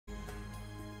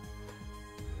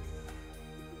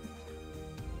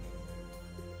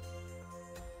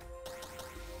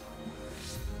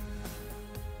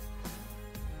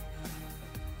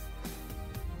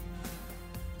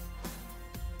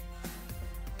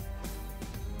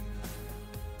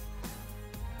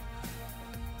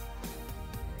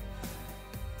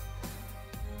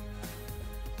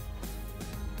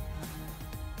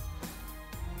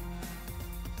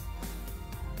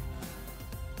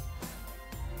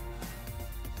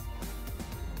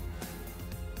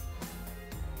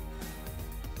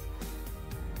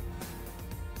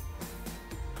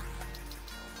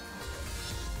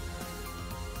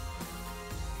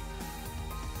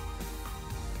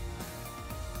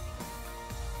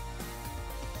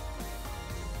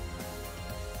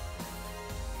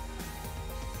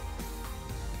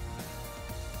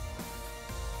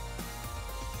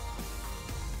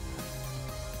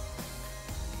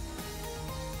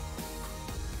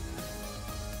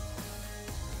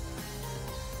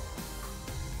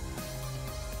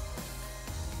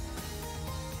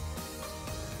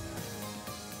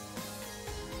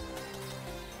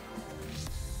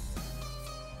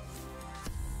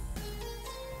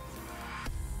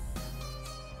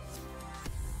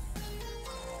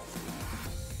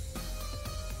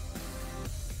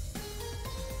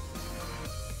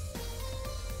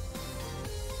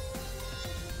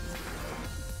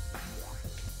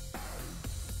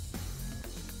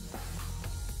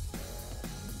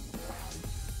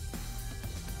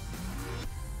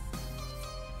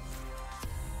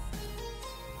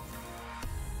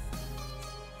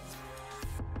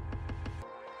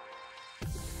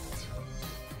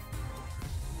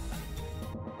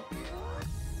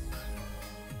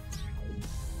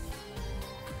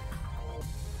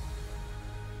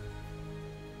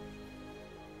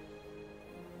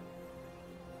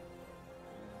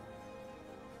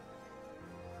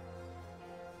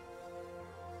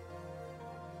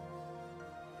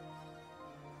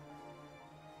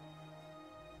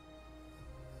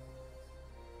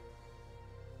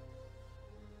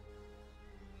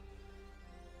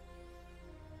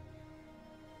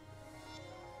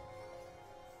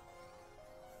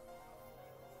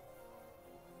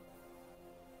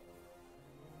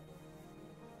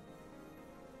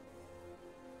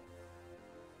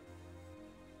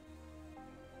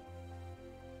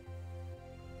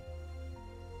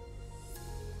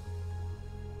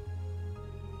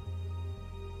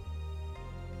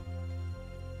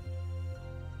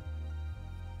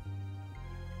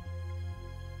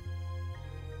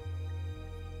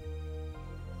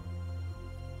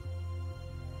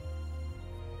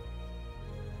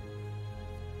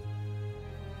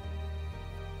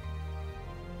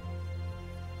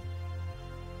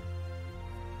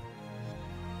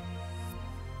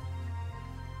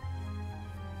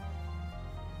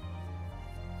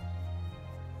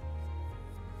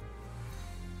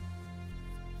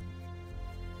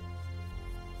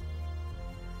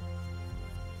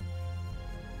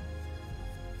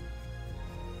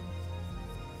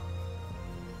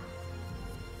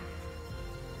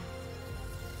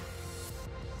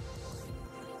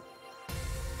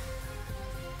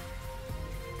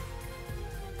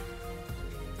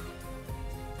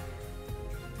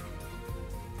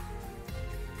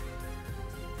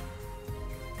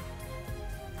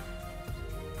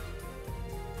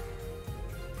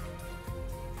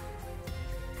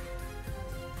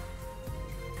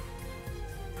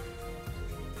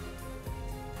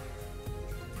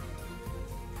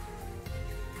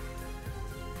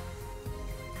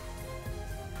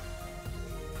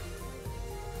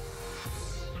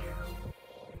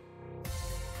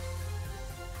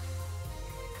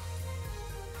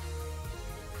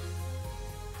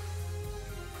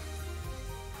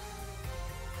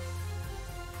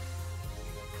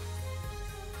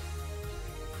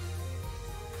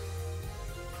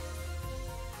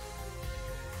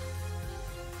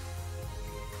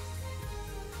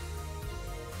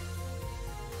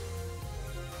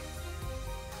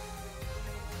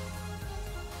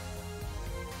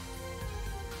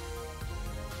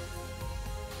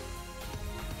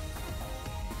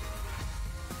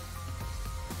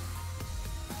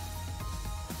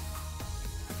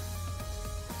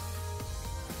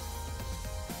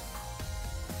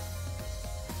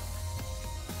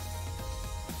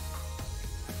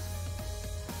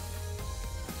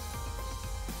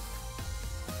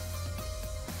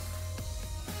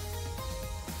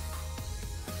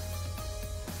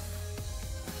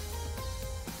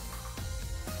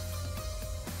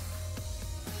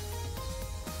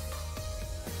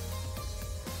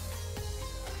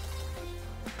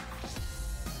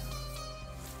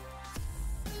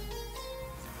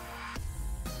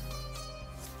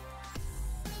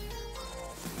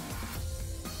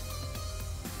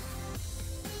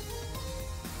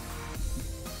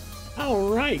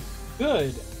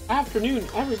Good afternoon,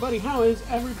 everybody. How is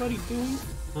everybody doing?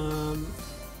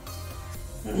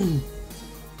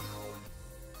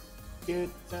 Get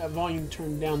that volume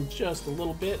turned down just a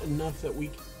little bit, enough that we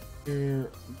can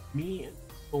hear me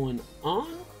going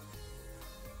on.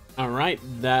 All right,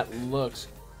 that looks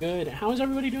good. How is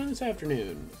everybody doing this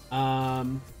afternoon?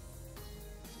 Had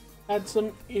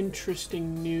some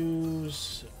interesting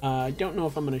news. I don't know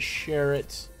if I'm going to share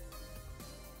it.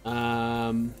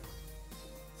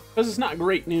 Because it's not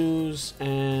great news,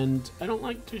 and I don't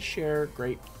like to share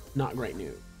not great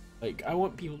news. Like, I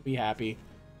want people to be happy,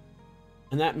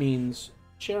 and that means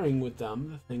sharing with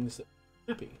them the things that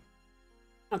are happy,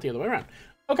 not the other way around.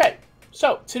 Okay,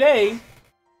 so today,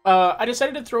 I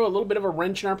decided to throw a little bit of a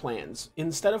wrench in our plans.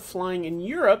 Instead of flying in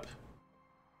Europe,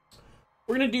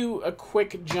 we're going to do a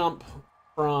quick jump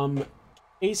from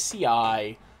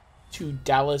KMCI to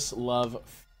Dallas Love.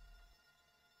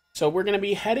 So we're going to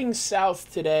be heading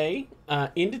south today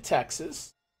into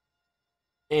Texas.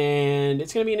 And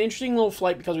it's going to be an interesting little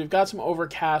flight because we've got some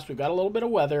overcast. We've got a little bit of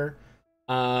weather.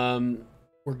 We're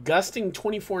gusting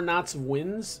 24 knots of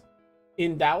winds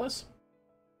in Dallas.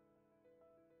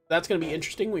 That's going to be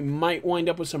interesting. We might wind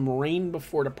up with some rain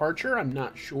before departure. I'm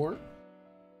not sure.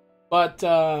 But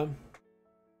I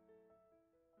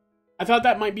thought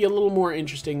that might be a little more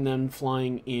interesting than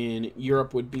flying in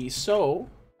Europe would be. So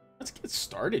let's get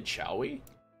started, shall we? All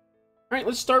right,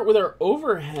 let's start with our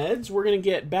overheads. We're going to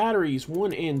get batteries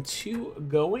 1 and 2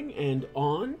 going and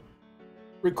on.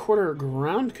 Recorder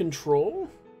ground control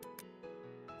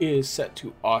is set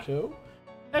to auto.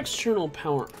 External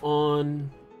power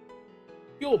on.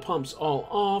 Fuel pumps all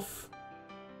off.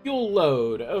 Fuel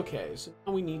load. Okay, so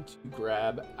now we need to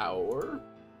grab our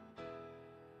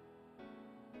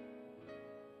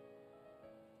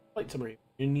flight summary.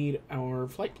 We need our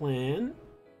flight plan.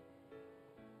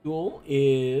 Fuel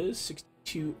is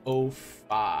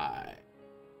 6205.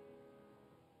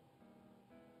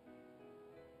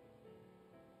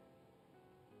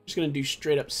 Just going to do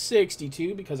straight up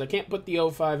 62 because I can't put the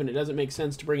 05 and it doesn't make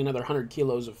sense to bring another 100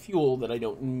 kilos of fuel that I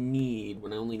don't need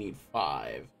when I only need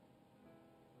 5.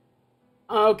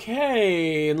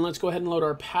 Okay, and let's go ahead and load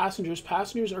our passengers.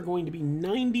 Passengers are going to be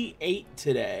 98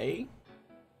 today.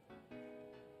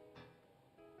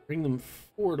 Bring them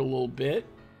forward a little bit.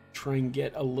 Try and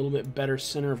get a little bit better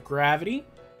center of gravity.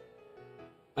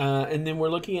 And then we're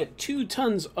looking at 2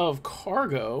 tons of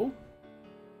cargo.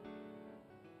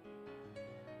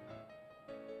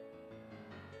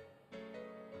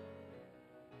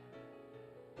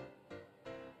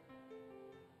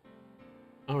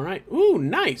 All right. Ooh,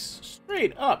 nice.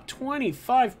 Straight up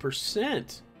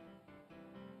 25%.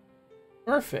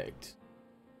 Perfect.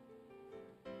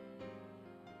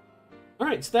 All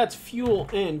right, so that's fuel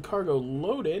and cargo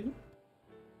loaded.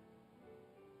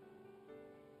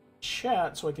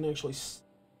 Chat, so I can actually see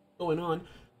what's going on.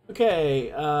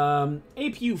 Okay,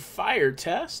 APU fire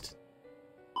test.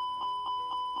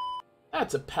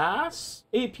 That's a pass.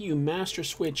 APU master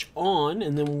switch on,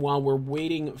 and then while we're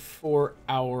waiting for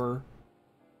our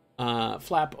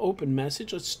flap open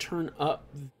message, let's turn up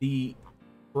the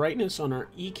brightness on our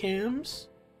ECAMs,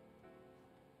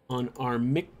 on our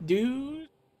MICDUs,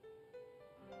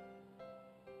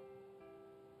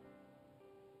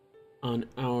 on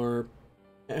our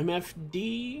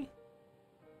MFD,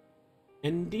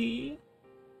 ND,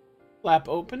 flap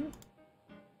open,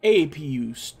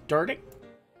 APU starting.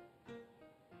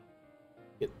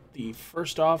 Get the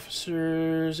first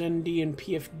officers, ND and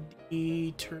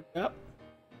PFD turned up.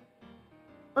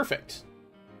 Perfect.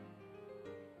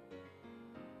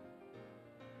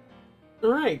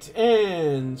 All right,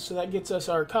 and so that gets us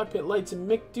our cockpit lights and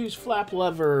MICDUs, flap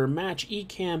lever, match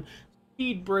ECAM,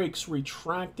 speed brakes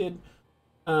retracted,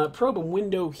 probe and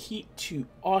window heat to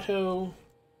auto,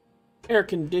 air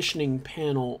conditioning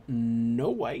panel no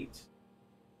white.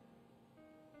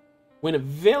 When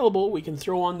available, we can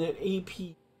throw on that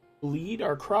AP bleed.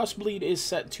 Our cross bleed is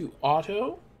set to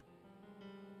auto.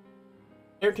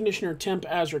 Air conditioner temp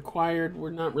as required.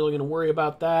 We're not really going to worry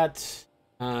about that.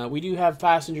 We do have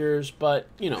passengers, but,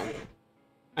 you know,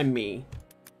 I'm me.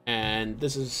 And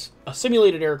this is a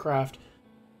simulated aircraft,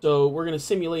 so we're going to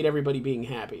simulate everybody being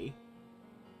happy.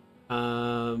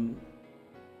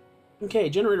 Okay,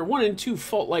 generator 1 and 2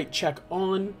 fault light check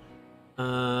on.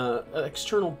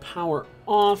 External power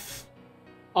off.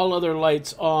 All other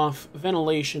lights off.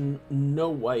 Ventilation no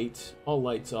white. All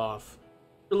lights off.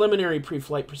 Preliminary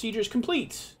pre-flight procedures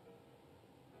complete.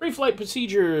 Pre-flight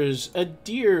procedures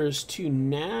adheres to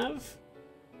nav.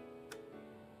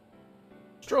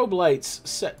 Strobe lights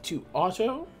set to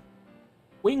auto.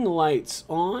 Wing lights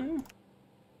on.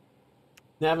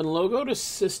 Nav and logo to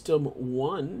system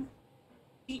 1.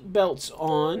 Seat belts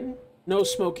on. No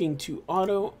smoking to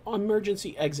auto.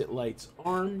 Emergency exit lights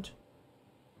armed.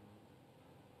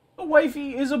 The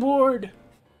wifey is aboard.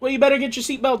 Well, you better get your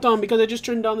seatbelt on because I just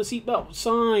turned on the seatbelt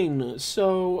sign.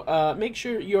 So make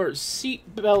sure your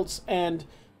seatbelts and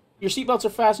your seatbelts are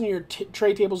fastened. Your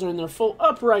tray tables are in their full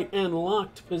upright and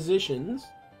locked positions.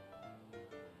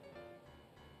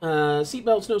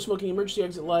 Seatbelts, no smoking, emergency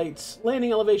exit lights.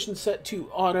 Landing elevation set to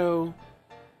auto.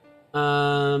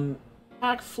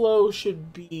 Pack flow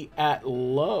should be at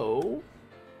low.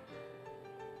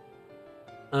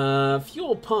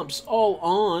 Fuel pumps all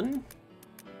on.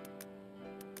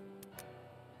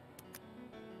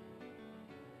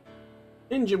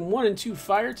 Engine 1 and 2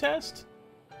 fire test.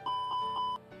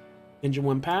 Engine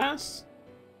 1 pass.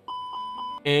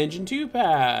 Engine 2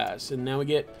 pass. And now we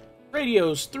get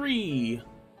radios 3,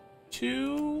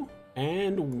 2,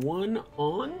 and 1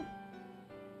 on.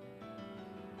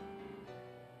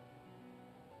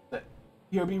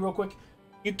 BRB real quick.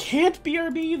 You can't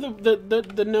BRB.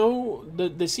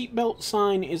 The seatbelt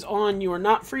sign is on. You are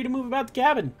not free to move about the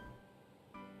cabin.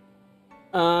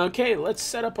 Okay, let's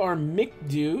set up our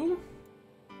MICDO.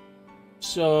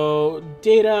 So,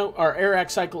 data, our air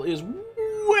cycle is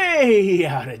way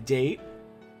out of date.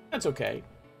 That's okay.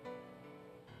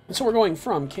 And so we're going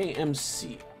from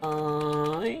KMCI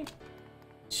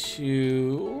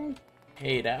to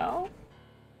KDAL.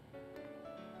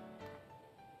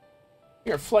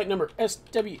 Here, flight number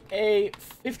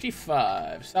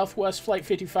SWA55, Southwest Flight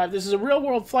 55. This is a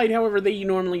real-world flight, however, they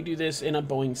normally do this in a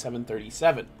Boeing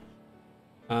 737.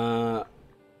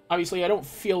 Obviously, I don't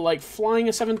feel like flying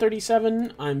a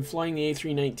 737. I'm flying the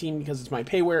A319 because it's my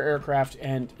pay-wear aircraft,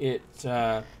 and it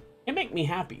make me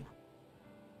happy.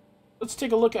 Let's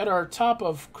take a look at our top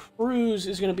of cruise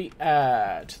is going to be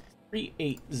at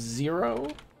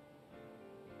 380.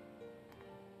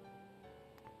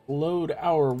 Load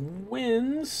our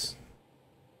winds.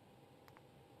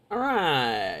 All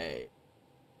right.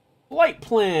 Flight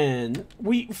plan.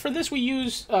 For this we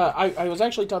use. I was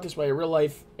actually taught this by a real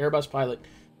life Airbus pilot.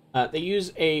 They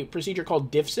use a procedure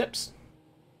called DIFSIPs.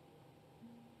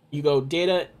 You go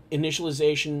data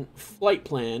initialization flight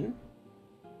plan,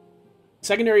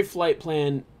 secondary flight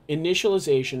plan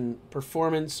initialization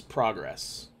performance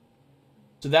progress.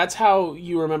 So that's how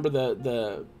you remember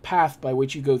the path by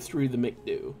which you go through the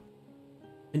MICDO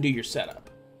and do your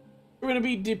setup. We're going to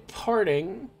be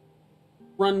departing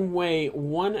runway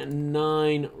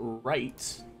 19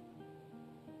 right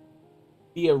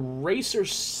via Racer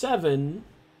 7.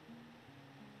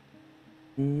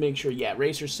 Make sure, yeah,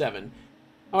 Racer 7.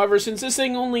 However, since this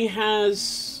thing only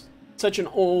has such an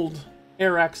old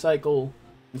air cycle,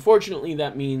 unfortunately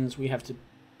that means we have to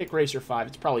pick Racer 5.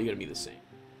 It's probably going to be the same.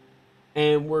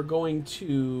 And we're going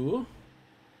to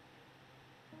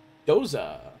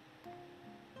Doza.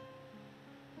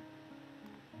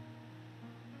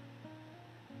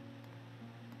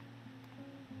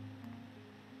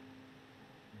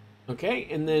 Okay,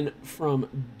 and then from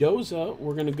Doza,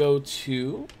 we're going to go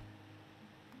to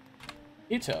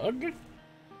Itug.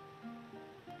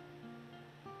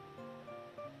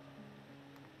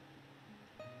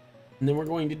 And then we're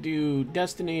going to do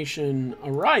destination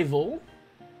arrival.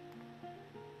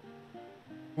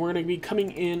 We're going to be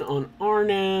coming in on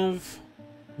RNAV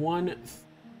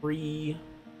 13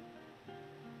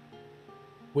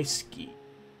 whiskey.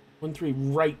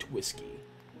 13 right whiskey.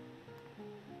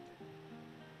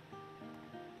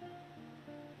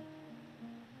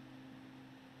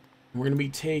 We're going to be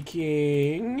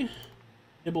taking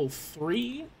Nibble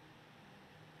 3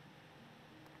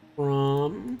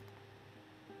 from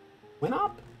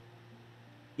Winop?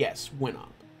 Yes,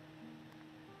 Winop.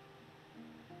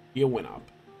 Via Winop.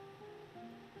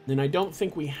 Then I don't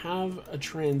think we have a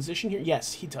transition here.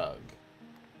 Yes, Hitug.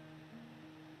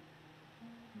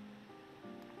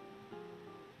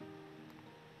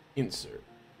 Insert.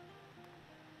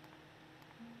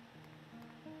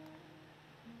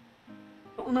 I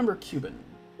don't remember Cuban.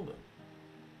 Hold on.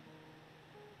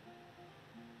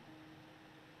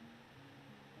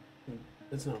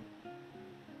 That's not.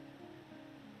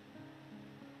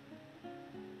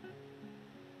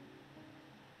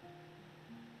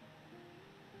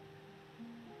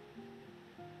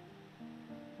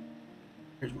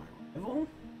 Here's my rival.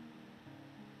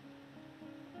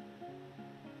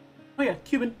 Oh yeah,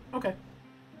 Cuban. Okay.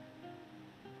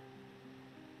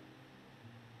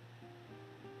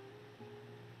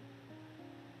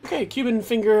 Okay, Cuban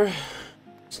finger,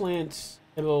 slant,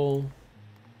 nibble.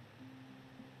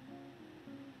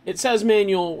 It says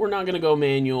manual. We're not going to go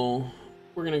manual.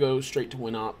 We're going to go straight to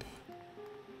Winop.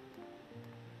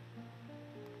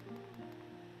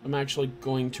 I'm actually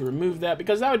going to remove that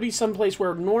because that would be someplace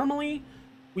where normally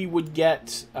we would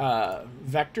get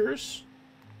vectors.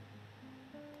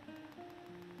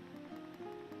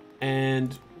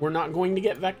 And we're not going to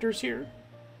get vectors here.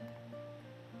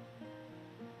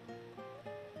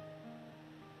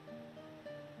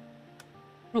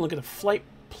 I'm gonna look at the flight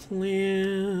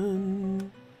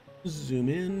plan. Zoom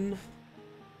in.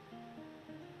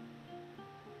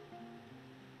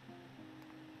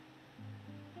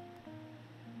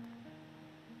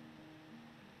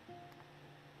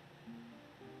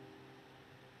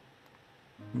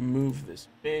 Move this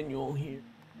manual here.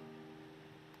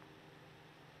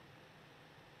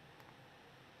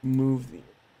 Move the...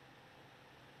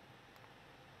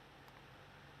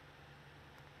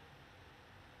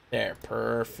 There,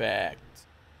 perfect.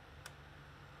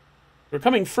 We're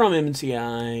coming from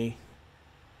MCI.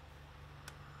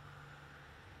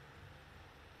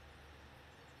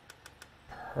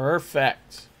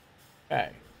 Perfect.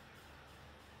 Okay.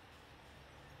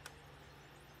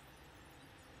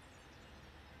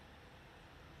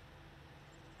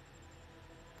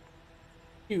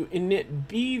 To init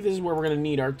B, this is where we're going to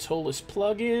need our ToLiss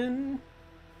plugin.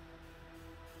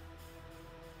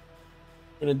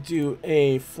 I'm going to do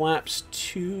a flaps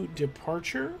 2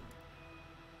 departure.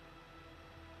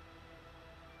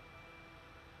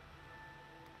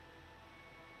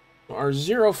 Our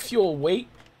zero fuel weight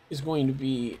is going to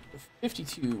be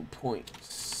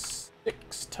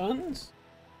 52.6 tons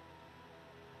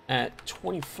at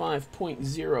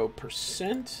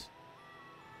 25.0%.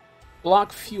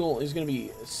 Block fuel is going to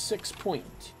be 6.2.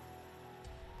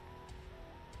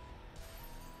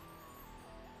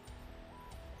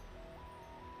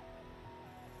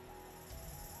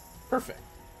 Perfect. So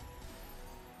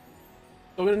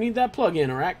we're going to need that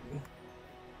plug-in, all right?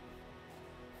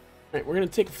 Alright, we're going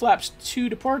to take a flaps 2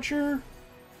 departure.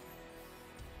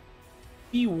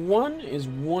 V1 is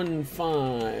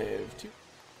 152.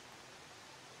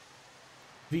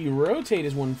 V rotate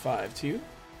is 152.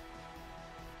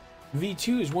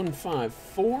 V2 is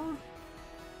 154.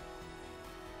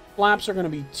 Flaps are going to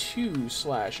be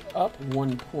 2/up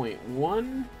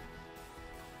 1.1.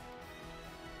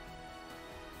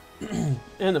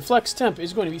 And the flex temp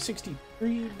is going to be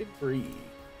 63 degrees.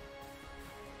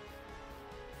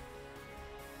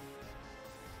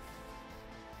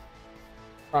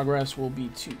 Progress will be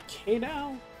to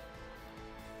KDAL.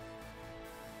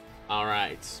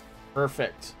 Alright,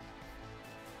 perfect.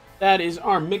 That is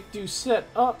our MICDO set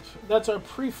up. That's our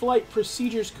pre-flight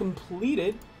procedures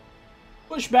completed.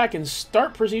 Push back and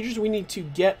start procedures. We need to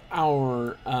get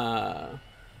our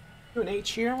do an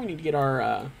H here. We need to get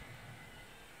our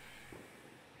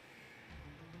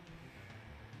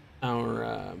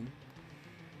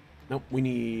nope, we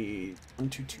need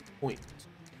 122 points.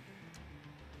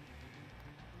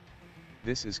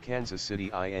 This is Kansas City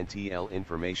INTL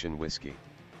Information Whiskey.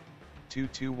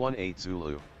 2218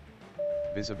 Zulu.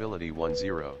 Visibility 10.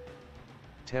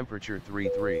 Temperature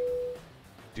 33.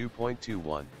 Dew point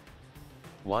 21.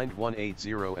 Wind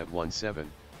 180 at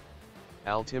 17.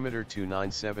 Altimeter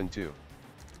 2972.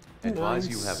 Advise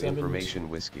you have information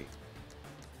whiskey.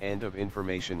 End of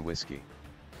information whiskey.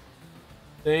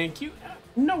 Thank you.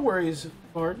 No worries,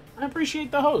 Bard. I appreciate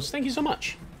the host. Thank you so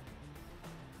much.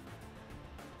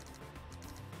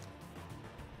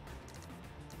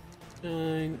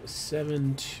 Nine,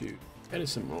 7, 2. That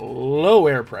is some low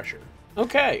air pressure.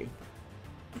 Okay.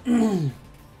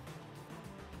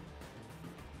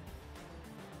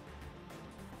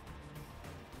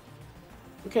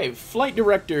 Okay, flight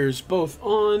directors both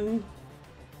on.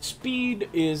 Speed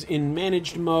is in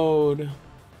managed mode.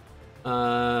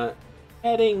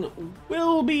 Heading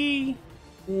will be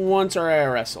once our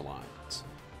IRS aligns.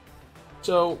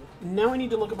 So now I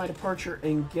need to look at my departure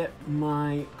and get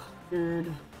my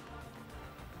cleared.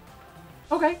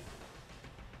 Okay.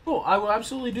 Cool. I will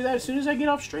absolutely do that as soon as I get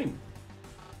off stream.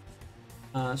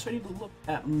 So I need to look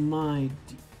at my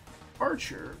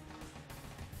departure.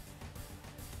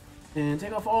 And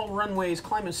take off all runways.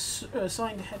 Climb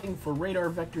assigned heading for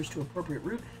radar vectors to appropriate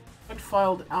route. Expect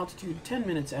filed altitude 10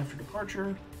 minutes after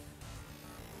departure.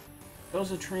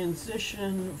 Goes a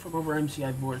transition from over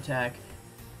MCI Vortac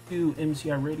to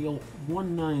MCI Radial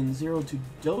 190 to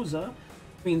Doza.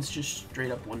 Means just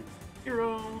straight up 10.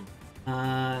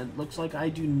 Looks like I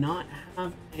do not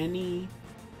have any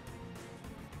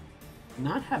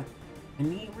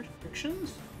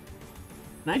restrictions.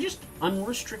 Can I just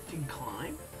unrestricted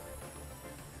climb?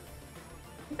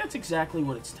 I think that's exactly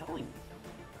what it's telling me.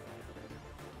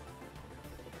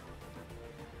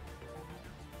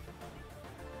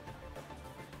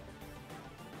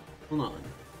 Hold on.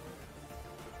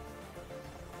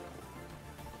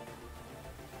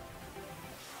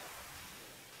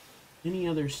 Any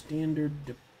other standard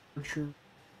departure?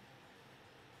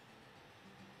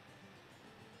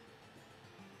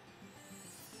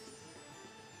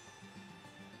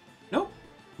 Nope.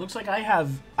 Looks like I have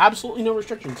absolutely no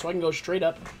restrictions, so I can go straight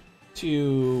up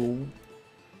to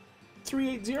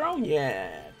 380. Yeah,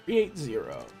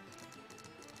 380.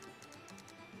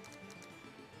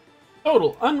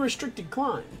 Total unrestricted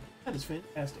climb. That is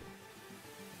fantastic.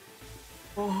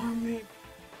 Oh,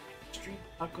 street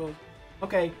tacos.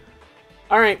 Okay.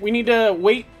 All right, we need to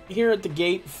wait here at the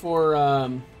gate for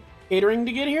catering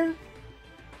to get here.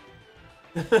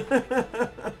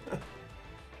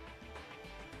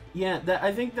 Yeah,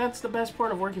 I think that's the best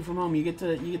part of working from home. You get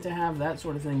to have that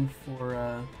sort of thing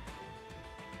for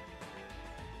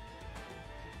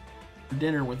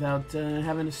dinner without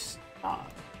having to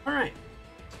stop. All right.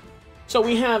 So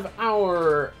we have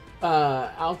our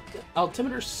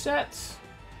altimeter set.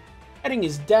 Heading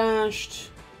is dashed.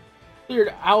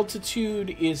 Cleared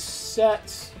altitude is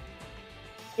set.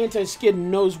 Anti-skid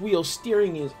nose wheel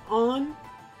steering is on.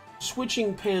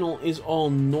 Switching panel is all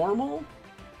normal.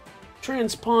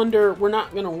 Transponder we're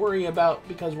not going to worry about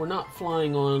because we're not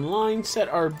flying online. Set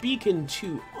our beacon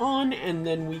to on, and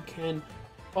then we can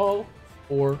call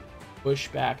for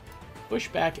pushback.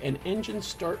 Pushback and engine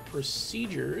start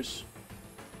procedures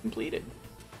completed.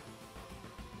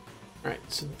 Alright,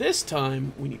 so this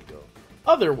time we need to go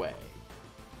other way.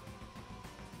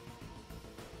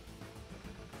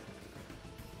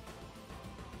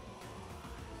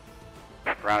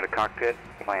 Ground to cockpit,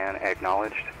 plan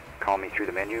acknowledged. Call me through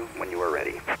the menu when you are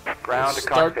ready. Ground to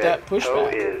Start cockpit, that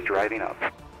pushback. ToW is driving up.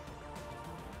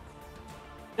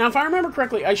 Now, if I remember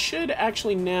correctly, I should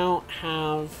actually now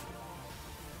have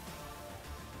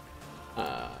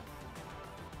I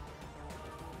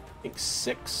think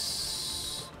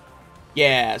 6.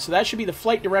 Yeah, so that should be the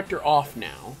flight director off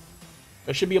now.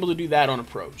 I should be able to do that on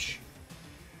approach.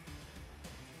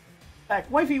 Back,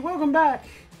 wifey, welcome back.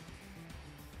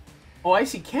 Oh, I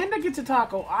see. Canada gets a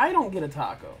taco. I don't get a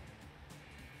taco.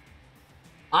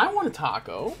 I want a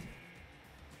taco.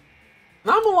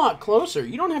 And I'm a lot closer.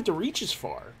 You don't have to reach as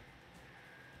far.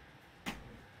 I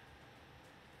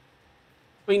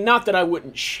mean, not that I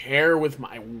wouldn't share with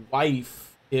my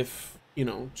wife if, you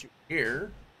know, you're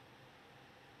here.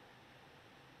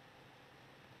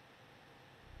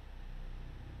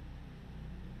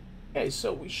 Okay,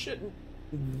 so we shouldn't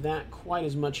do that quite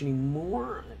as much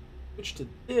anymore. Switch to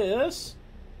this.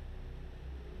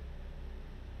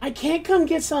 I can't come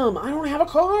get some. I don't have a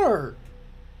car.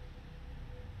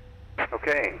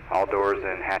 Okay, all doors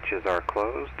and hatches are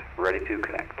closed. Ready to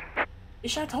connect.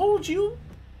 Ish, I told you.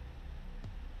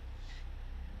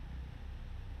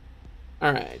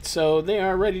 Alright, so they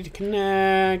are ready to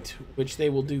connect, which they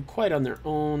will do quite on their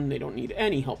own. They don't need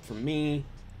any help from me.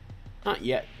 Not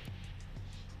yet.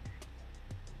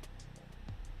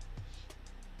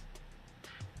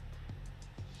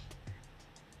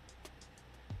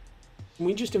 Can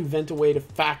we just invent a way to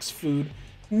fax food?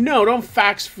 No, don't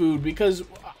fax food, because,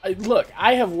 look,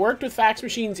 I have worked with fax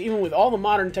machines, even with all the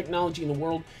modern technology in the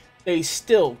world. They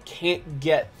still can't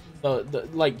get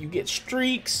like, you get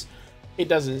streaks, it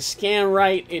doesn't scan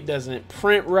right, it doesn't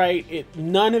print right,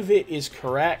 none of it is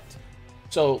correct.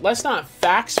 So let's not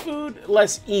fax food,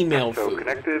 let's email food. So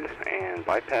connected and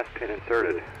bypass pin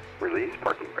inserted. Release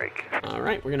parking brake.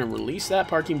 Alright, we're going to release that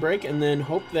parking brake and then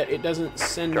hope that it doesn't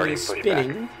send me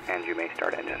spinning. And you may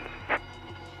start engines.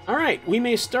 Alright, we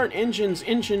may start engines.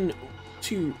 Engine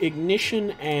 2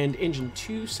 ignition and engine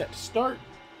 2 set to start.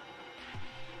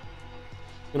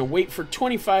 I'm going to wait for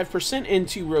 25%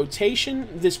 into rotation.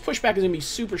 This pushback is going to be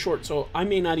super short, so I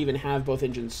may not even have both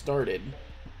engines started.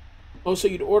 Oh, so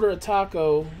you'd order a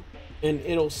taco and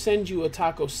it'll send you a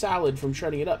taco salad from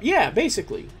shredding it up. Yeah,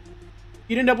 basically.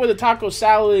 You'd end up with a taco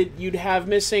salad. You'd have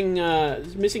missing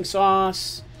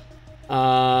sauce.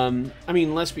 I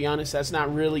mean, let's be honest. That's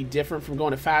not really different from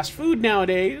going to fast food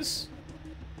nowadays.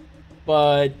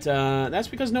 But that's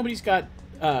because nobody's got,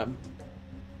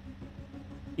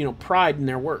 you know, pride in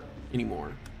their work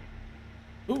anymore.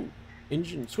 Ooh,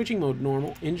 engine switching mode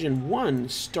normal. Engine 1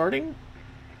 starting.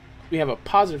 We have a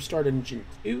positive start engine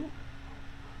 2.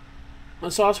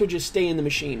 The sauce would just stay in the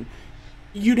machine.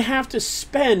 You'd have to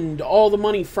spend all the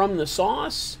money from the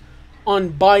sauce on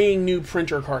buying new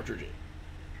printer cartridges.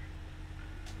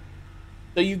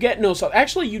 So you get no sauce.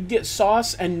 Actually, you'd get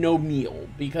sauce and no meal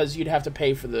because you'd have to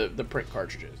pay for the print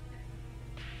cartridges.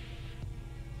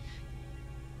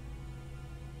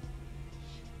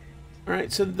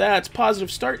 Alright, so that's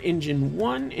positive start engine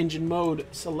 1. Engine mode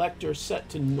selector set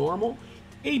to normal.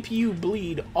 APU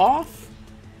bleed off.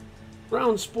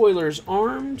 Ground spoilers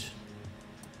armed.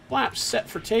 Flaps set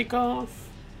for takeoff.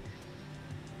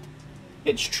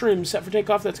 Pitch trim set for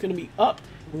takeoff. That's going to be up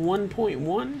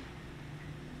 1.1.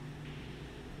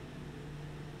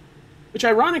 Which,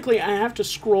 ironically, I have to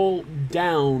scroll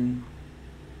down,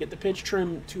 get the pitch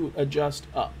trim to adjust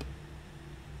up.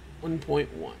 1.1.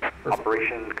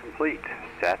 Operation complete.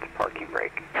 Set parking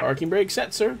brake. Parking brake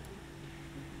set, sir.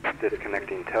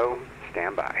 Disconnecting tow.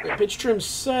 Stand by. Pitch trim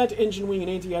set. Engine wing and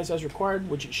anti-ice as required,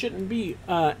 which it shouldn't be.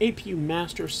 APU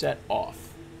master set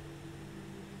off.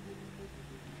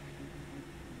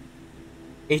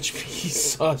 HP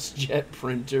sauce jet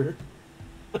printer.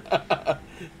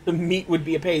 The meat would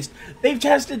be a paste. They've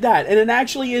tested that, and it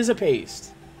actually is a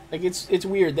paste. Like, it's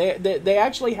weird. They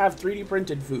actually have 3D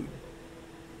printed food.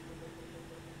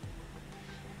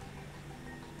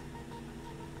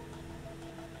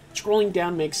 Scrolling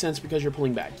down makes sense because you're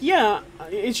pulling back. Yeah,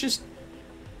 it's just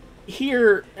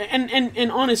here,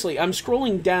 and honestly, I'm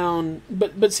scrolling down,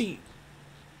 but see.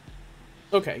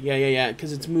 Okay, yeah,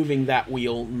 because it's moving that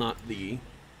wheel, not the.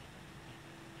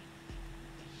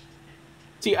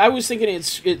 See, I was thinking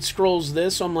it scrolls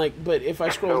this, so I'm like, but if I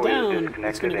scroll down,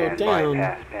 it's going to go down.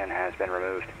 Bypass pin has been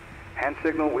removed. Hand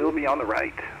signal will be on the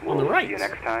right. On the right. See you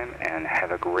next time, and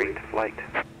have a great flight.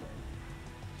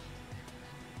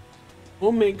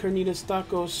 Homemade carnitas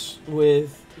tacos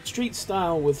with street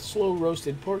style with slow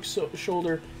roasted pork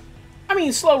shoulder. I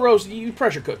mean, slow roasted, you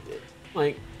pressure cooked it.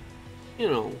 Like, you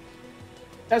know,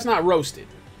 that's not roasted.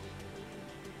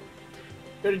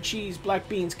 Breaded cheese, black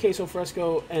beans, queso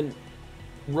fresco, and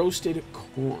roasted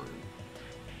corn.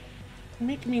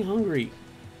 Make me hungry.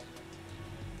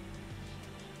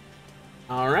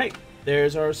 Alright,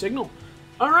 there's our signal.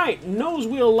 Alright, nose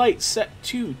wheel light set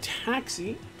to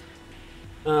taxi.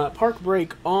 Park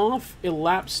brake off.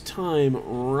 Elapsed time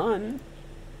run.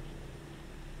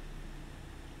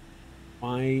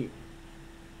 Why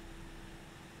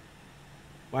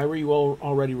were you all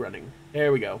already running?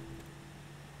 There we go.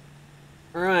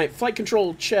 Alright, flight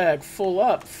control check. Full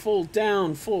up, full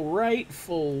down, full right,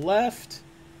 full left.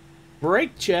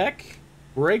 Brake check.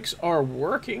 Brakes are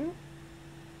working.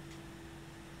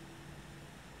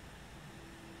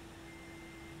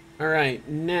 Alright,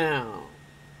 now.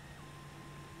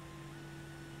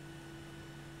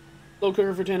 Slow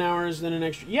cooker for 10 hours, then an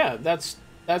extra. Yeah, that's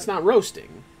not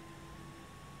roasting.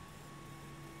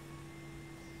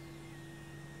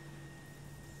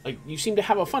 Like, you seem to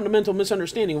have a fundamental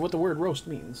misunderstanding of what the word roast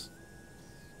means.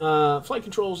 Flight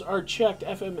controls are checked.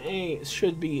 FMA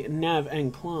should be nav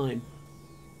and climb.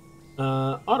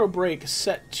 Auto brake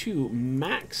set to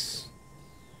max.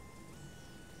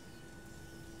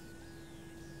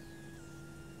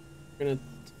 We're gonna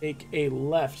take a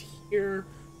left here.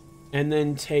 And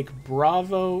then take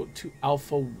Bravo to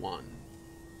Alpha 1.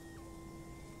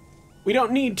 We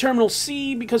don't need Terminal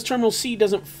C because Terminal C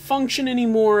doesn't function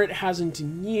anymore. It hasn't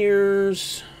in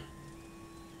years.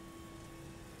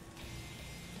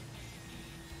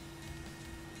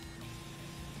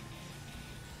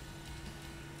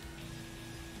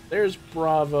 There's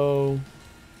Bravo.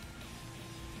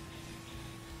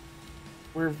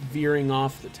 We're veering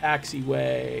off the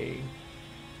taxiway.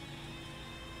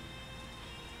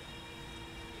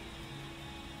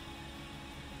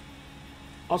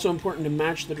 Also important to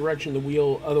match the direction of the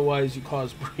wheel, otherwise you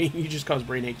just cause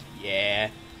brain ache. Yeah.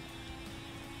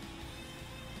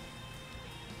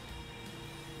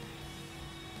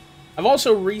 I've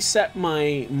also reset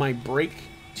my brake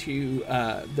to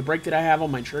the brake that I have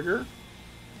on my trigger.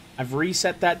 I've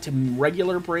reset that to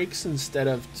regular brakes instead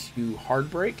of to hard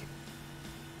brake.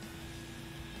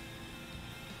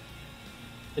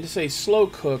 And to say slow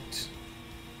cooked.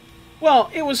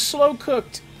 Well, it was slow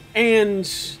cooked and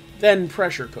then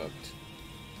pressure cooked.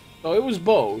 So it was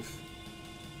both.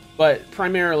 But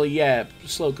primarily, yeah,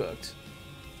 slow cooked.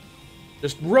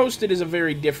 Just roasted is a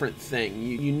very different thing.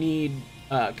 You need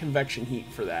convection heat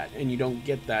for that, and you don't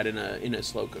get that in a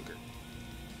slow cooker.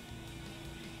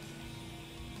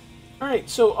 Alright,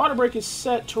 so auto brake is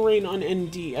set. Terrain on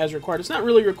ND as required. It's not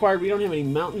really required. We don't have any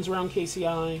mountains around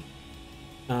KCI.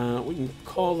 We can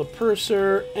call the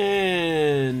purser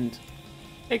and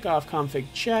takeoff config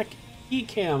check.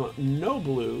 ECAM no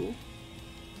blue.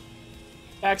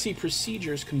 Taxi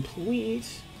procedures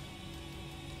complete.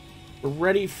 We're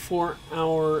ready for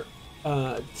our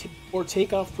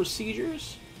takeoff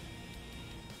procedures.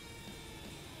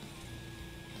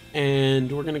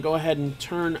 And we're going to go ahead and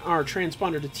turn our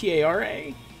transponder to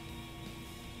TARA.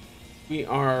 We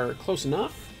are close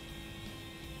enough.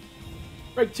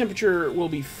 Brake temperature will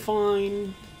be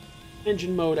fine.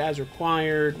 Engine mode as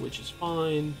required, which is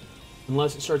fine.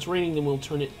 Unless it starts raining, then we'll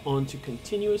turn it on to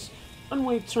continuous.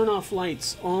 Runway turn-off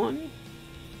lights on.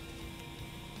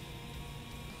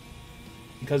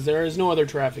 because there is no other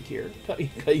traffic here.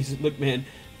 Look, man,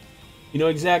 you know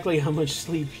exactly how much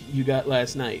sleep you got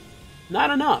last night. Not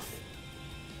enough.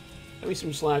 Cut me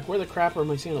some slack. Where the crap are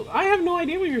my sandals? I have no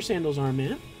idea where your sandals are,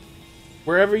 man.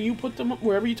 Wherever you put them,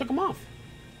 wherever you took them off.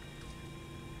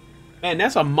 Man,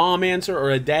 that's a mom answer or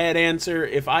a dad answer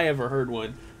if I ever heard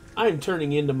one. I'm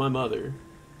turning into my mother.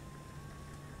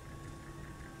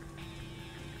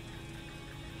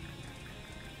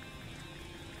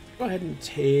 Go ahead and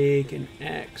take an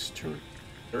external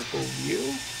circle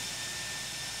view.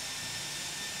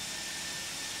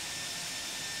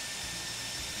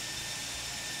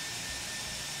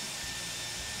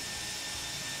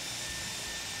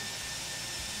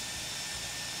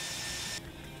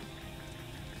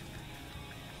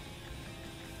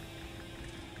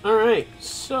 Alright,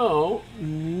 so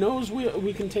nose wheel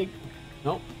we can take.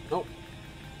 Nope, nope.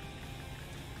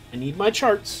 I need my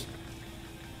charts.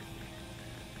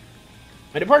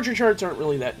 My departure charts aren't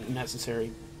really that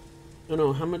necessary. I don't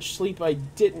know how much sleep I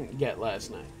didn't get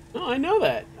last night. No, I know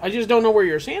that. I just don't know where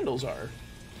your sandals are.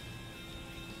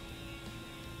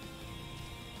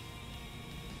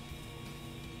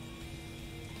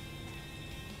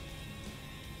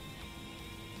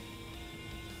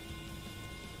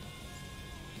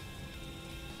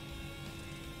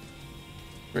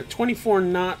 We're at 24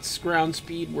 knots ground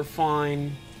speed. We're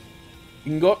fine.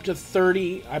 You can go up to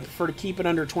 30. I prefer to keep it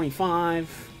under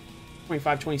 25.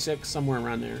 25, 26, somewhere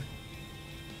around there.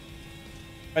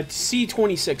 At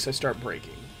C26, I start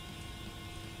braking.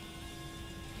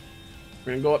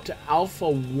 We're going to go up to Alpha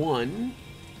 1.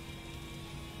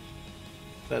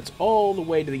 That's all the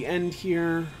way to the end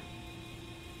here.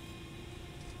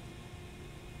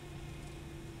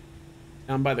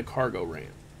 Down by the cargo ramp.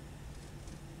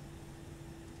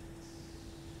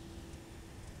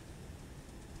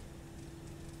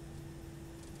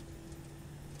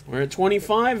 We're at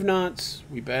 25 knots.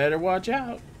 We better watch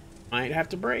out. Might have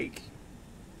to brake.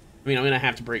 I mean, I'm going to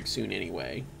have to brake soon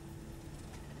anyway.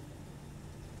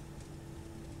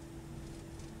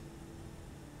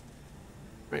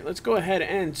 Right, let's go ahead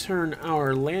and turn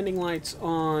our landing lights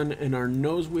on and our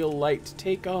nose wheel light to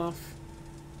take off.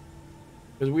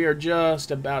 Because we are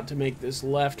just about to make this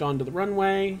left onto the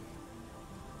runway.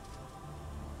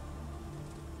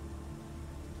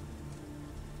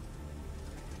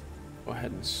 Go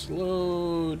ahead and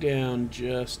slow down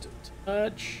just a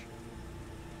touch.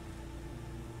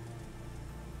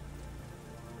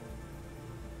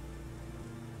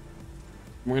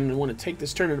 We're going to want to take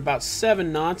this turn at about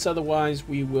 7 knots, otherwise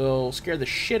we will scare the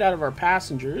shit out of our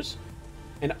passengers.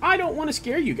 And I don't want to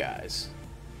scare you guys.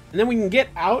 And then we can get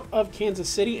out of Kansas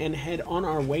City and head on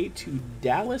our way to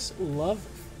Dallas Love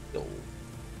Field.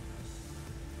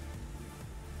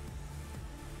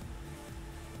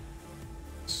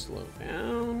 Slow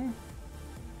down.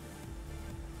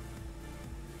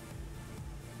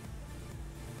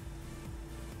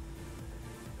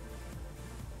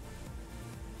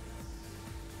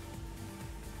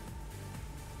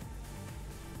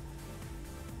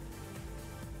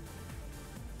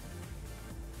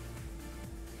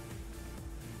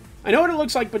 I know what it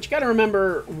looks like, but you gotta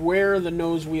remember where the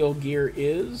nose wheel gear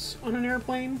is on an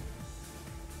airplane.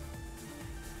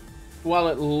 While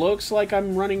it looks like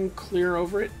I'm running clear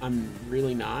over it, I'm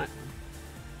really not.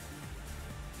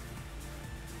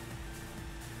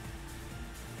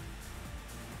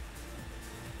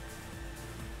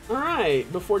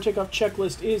 Alright, before takeoff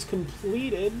checklist is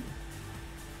completed,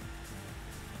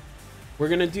 we're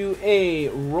going to do a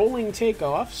rolling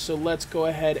takeoff, so let's go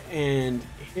ahead and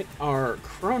hit our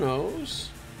chronos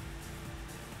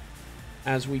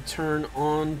as we turn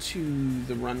onto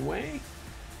the runway.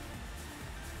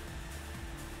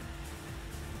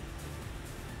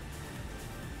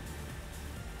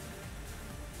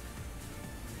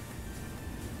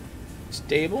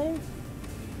 Stable,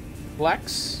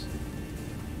 flex.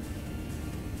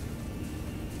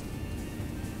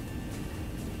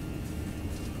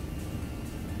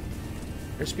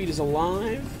 Airspeed is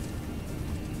alive.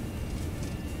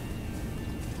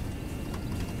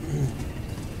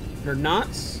 100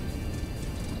 knots.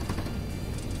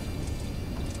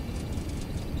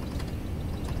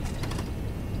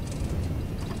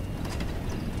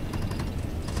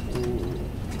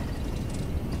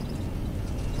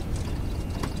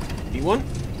 B1,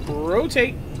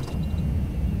 rotate.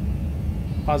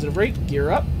 Positive rate, gear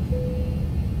up.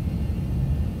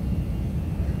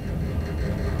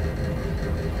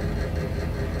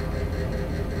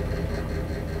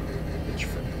 Pitch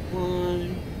for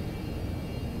climb.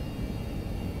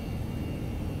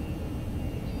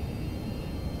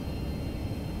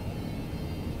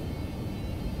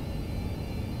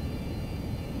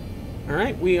 All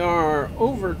right, we are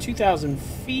over 2,000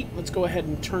 feet. Let's go ahead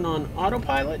and turn on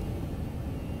autopilot.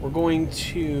 We're going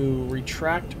to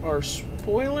retract our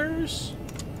spoilers.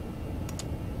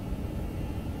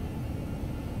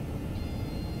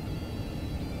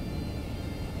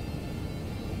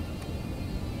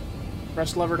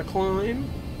 Press lever to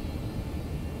climb.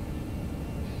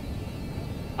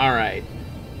 All right.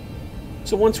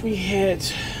 So once we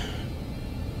hit...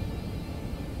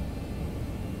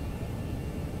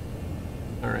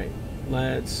 All right,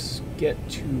 let's get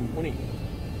to...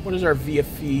 What is our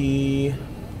VFE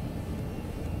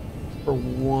for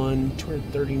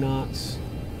 230 knots?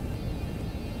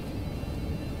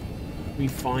 We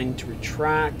find to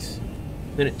retract.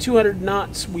 Then at 200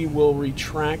 knots, we will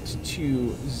retract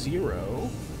to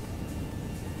 0.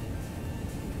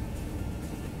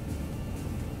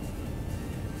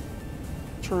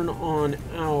 Turn on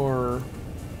our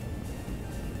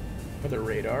weather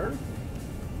radar.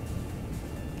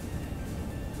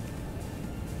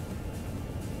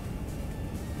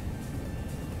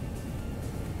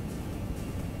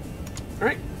 All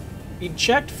right, speed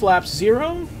checked, flaps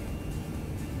 0.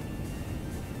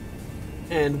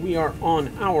 And we are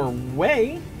on our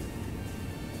way.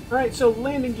 All right, so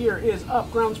landing gear is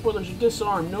up, ground spoilers are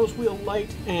disarmed, nose wheel light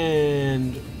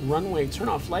and runway turn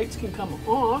off lights can come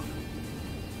off.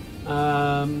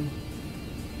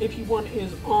 AP1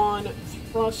 is on,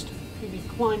 thrust to the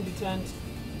climb detent,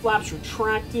 flaps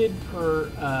retracted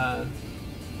per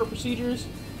procedures.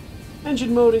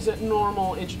 Engine mode is at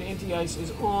normal. Engine anti-ice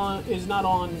is not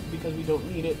on because we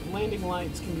don't need it. Landing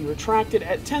lights can be retracted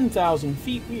at 10,000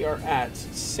 feet. We are at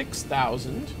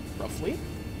 6,000 roughly.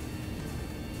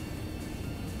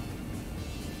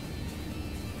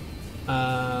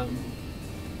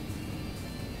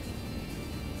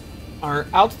 Our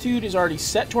altitude is already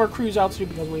set to our cruise altitude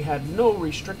because we had no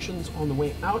restrictions on the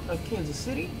way out of Kansas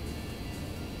City.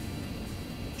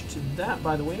 To that,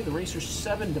 by the way, the Racer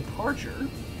 7 departure.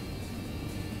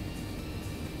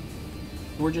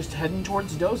 We're just heading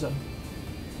towards Doza.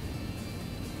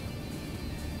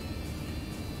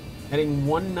 Heading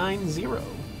 190.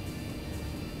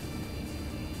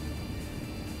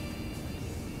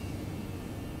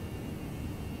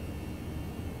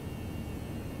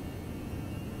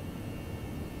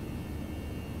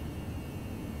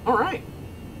 All right.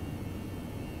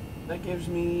 That gives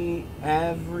me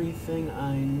everything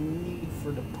I need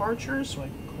for departure, so I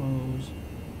can close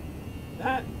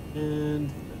that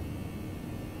and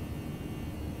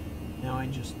now I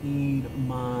just need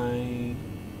my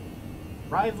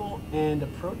arrival and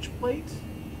approach plate.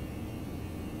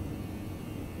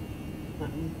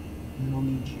 And then I'll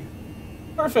need you.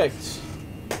 Perfect.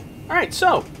 All right,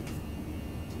 so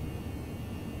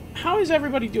how is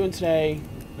everybody doing today?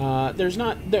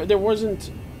 There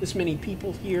wasn't this many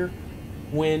people here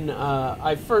when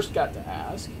I first got to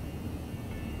ask.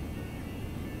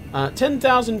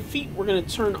 10,000 feet, we're going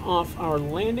to turn off our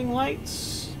landing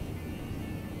lights.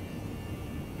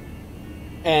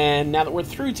 And now that we're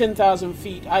through 10,000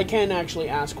 feet, I can actually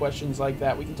ask questions like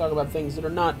that. We can talk about things that are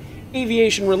not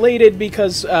aviation related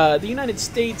because the United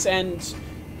States and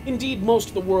indeed most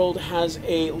of the world has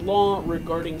a law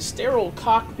regarding sterile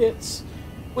cockpits,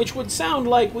 which would sound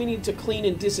like we need to clean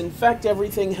and disinfect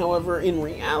everything. However, in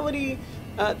reality,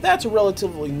 that's a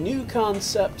relatively new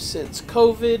concept since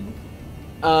COVID.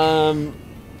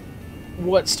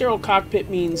 What sterile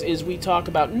cockpit means is we talk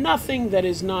about nothing that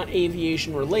is not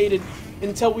aviation related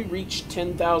until we reach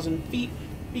 10,000 feet,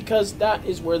 because that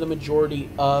is where the majority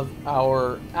of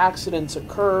our accidents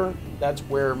occur. That's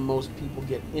where most people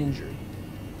get injured.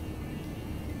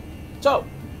 So,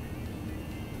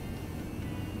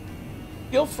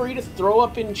 feel free to throw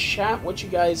up in chat what you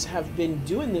guys have been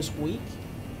doing this week,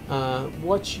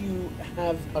 what you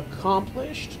have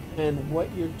accomplished, and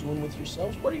what you're doing with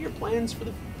yourselves. What are your plans for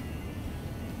the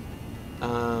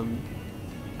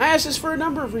I ask this for a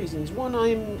number of reasons. One,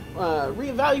 I'm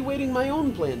reevaluating my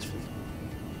own plans for.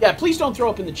 Yeah, please don't throw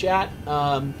up in the chat.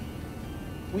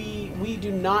 We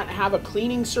do not have a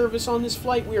cleaning service on this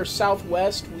flight. We are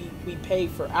Southwest. We pay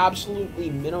for absolutely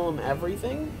minimum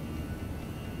everything.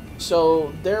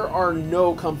 So there are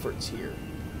no comforts here.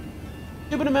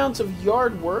 Stupid amounts of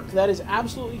yard work. That is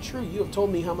absolutely true. You have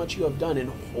told me how much you have done,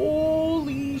 and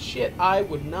holy shit, I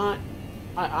would not.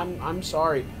 I'm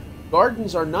sorry.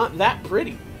 Gardens are not that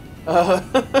pretty.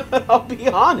 I'll be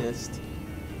honest.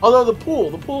 Although the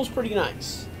pool's pretty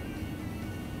nice.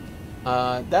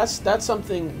 That's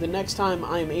something. The next time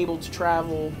I am able to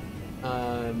travel,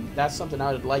 that's something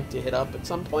I would like to hit up at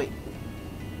some point.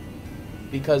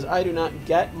 Because I do not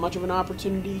get much of an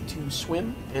opportunity to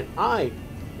swim, and I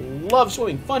love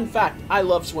swimming. Fun fact: I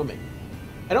love swimming.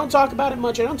 I don't talk about it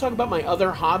much. I don't talk about my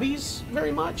other hobbies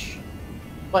very much.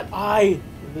 But I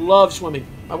love swimming.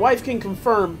 My wife can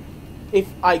confirm, if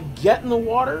I get in the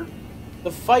water,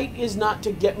 the fight is not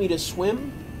to get me to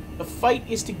swim. The fight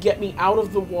is to get me out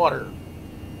of the water.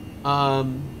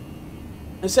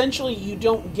 Essentially, you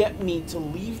don't get me to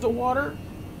leave the water.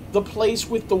 The place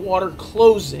with the water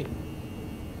closing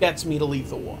gets me to leave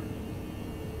the water.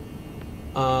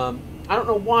 I don't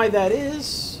know why that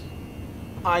is.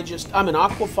 I'm an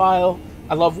aquaphile.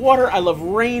 I love water. I love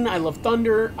rain. I love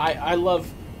thunder. I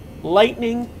love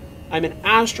lightning. I'm an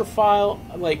astrophile.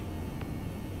 Like,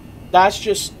 that's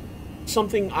just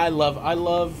something I love. I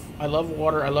love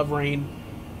water. I love rain.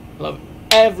 I love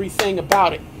everything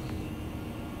about it.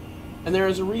 And there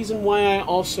is a reason why I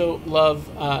also love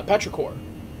petrichor.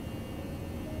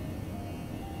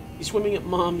 Swimming at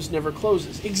Mom's never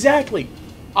closes. Exactly.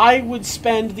 I would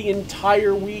spend the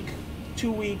entire week,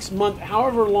 2 weeks, month,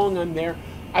 however long I'm there,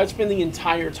 I would spend the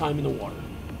entire time in the water.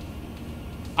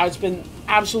 I would spend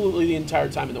absolutely the entire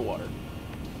time in the water.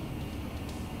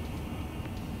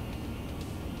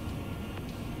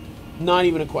 Not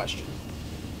even a question.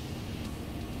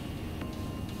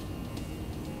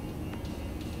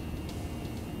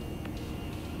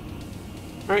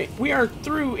 Alright, we are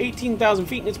through 18,000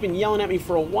 feet, and it's been yelling at me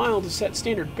for a while to set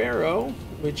standard baro,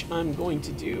 which I'm going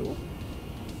to do.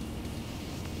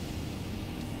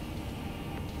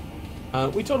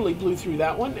 We totally blew through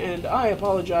that one, and I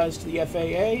apologize to the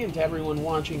FAA and to everyone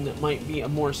watching that might be a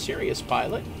more serious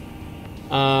pilot.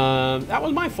 That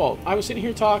was my fault. I was sitting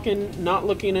here talking, not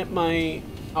looking at my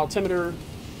altimeter.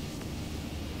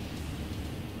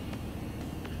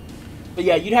 But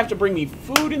yeah, you'd have to bring me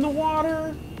food in the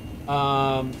water.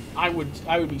 I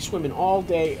would be swimming all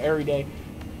day, every day.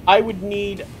 I would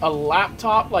need a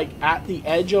laptop, like, at the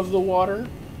edge of the water.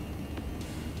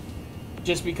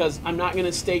 Just because I'm not going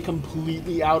to stay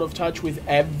completely out of touch with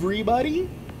everybody.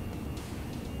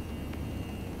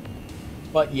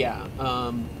 But yeah,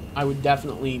 I would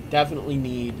definitely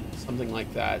need something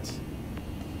like that.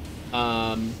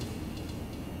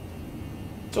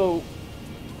 So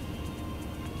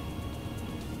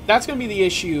that's going to be the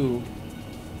issue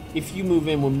if you move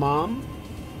in with Mom,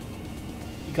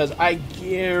 because I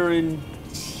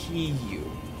guarantee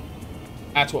you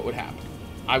that's what would happen.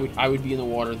 I would be in the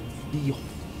water the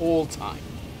whole time.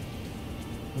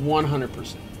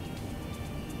 100%.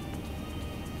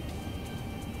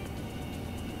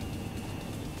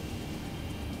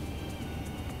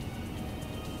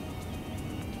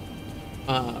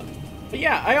 But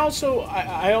yeah, I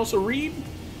also read.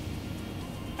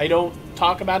 I don't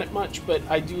talk about it much, but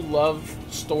I do love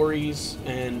stories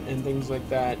and things like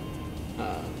that.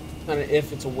 Not an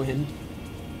if, it's a when.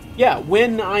 Yeah,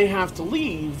 when I have to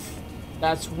leave,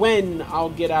 that's when I'll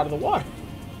get out of the water.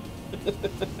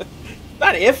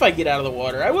 Not if I get out of the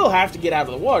water. I will have to get out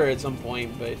of the water at some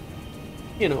point, but,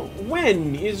 you know,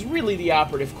 when is really the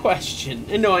operative question.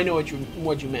 And no, I know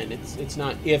what you meant. It's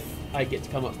not if I get to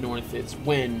come up north, it's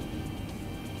when.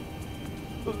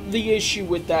 The issue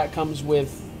with that comes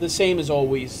with the same as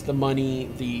always, the money,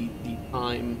 the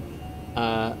time,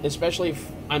 especially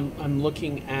if I'm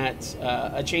looking at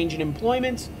a change in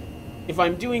employment. If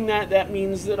I'm doing that, that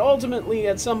means that ultimately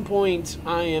at some point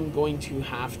I am going to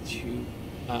have to,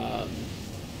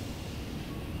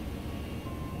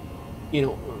 you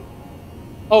know,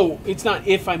 oh, it's not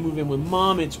if I move in with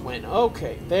Mom, it's when.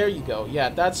 Okay, there you go. Yeah,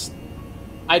 that's,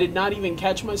 I did not even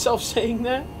catch myself saying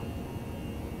that.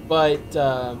 But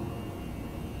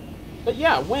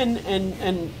yeah, when,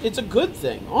 and it's a good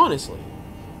thing, honestly.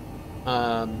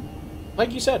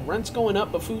 Like you said, rent's going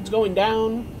up, but food's going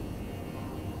down.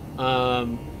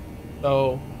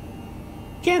 So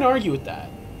can't argue with that.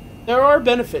 There are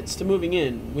benefits to moving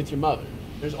in with your mother.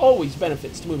 There's always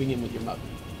benefits to moving in with your mother.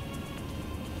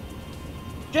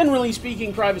 Generally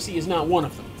speaking, privacy is not one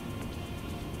of them.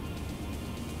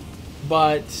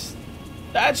 But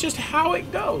that's just how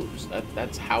it goes.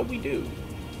 That's how we do.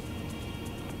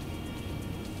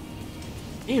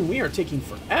 Man, we are taking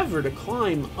forever to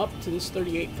climb up to this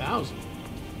 38,000.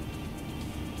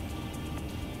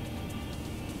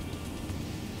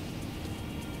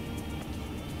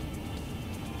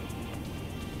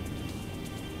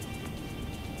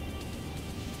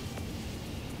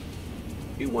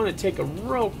 If you want to take a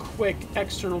real quick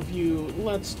external view,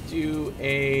 let's do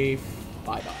a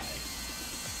flyby.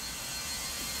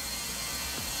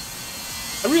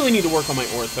 I really need to work on my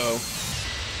ortho.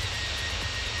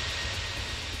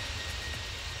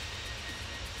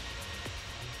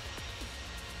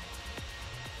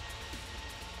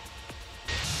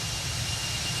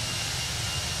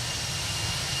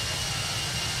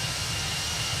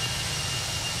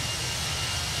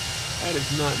 That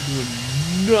is not doing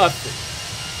nothing.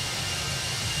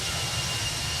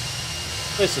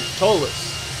 Listen, ToLiss,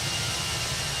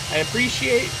 I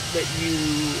appreciate that you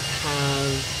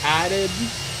have added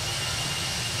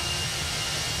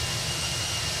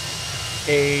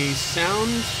a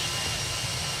sound.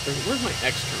 Where's my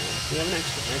external? We have an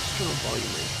external volume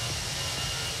range.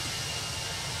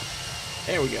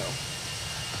 There we go.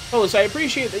 ToLiss, I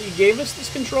appreciate that you gave us this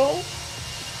control,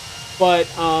 but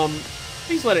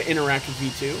please let it interact with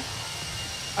V2.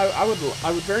 I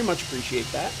would very much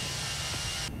appreciate that.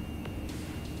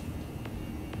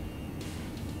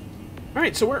 All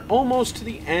right, so we're almost to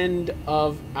the end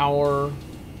of our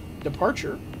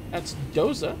departure. That's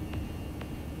Doza.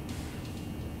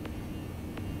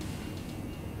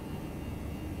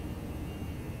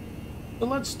 So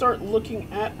let's start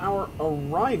looking at our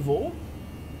arrival.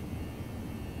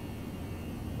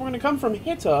 We're going to come from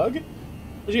Hittug, which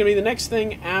is going to be the next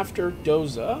thing after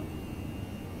Doza.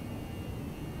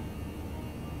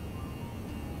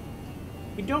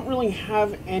 We don't really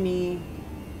have any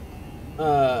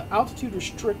altitude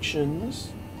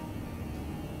restrictions.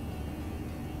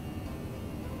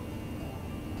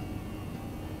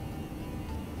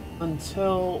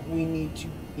 Until we need to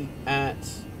be at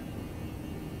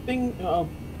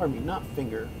pardon me, not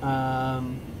finger.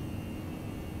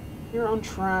 We're on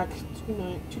track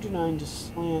 229 to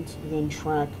slant, and then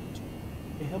track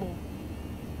to Hibble.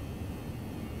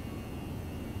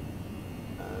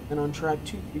 Then on track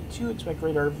 232, expect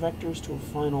radar vectors to a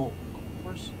final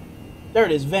course. There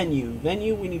it is, venue.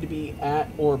 Venue, we need to be at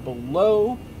or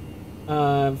below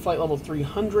flight level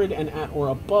 300 and at or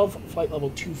above flight level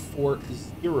 240.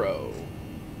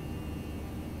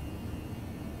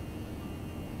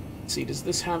 Let's see, does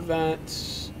this have that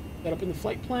up in the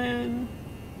flight plan?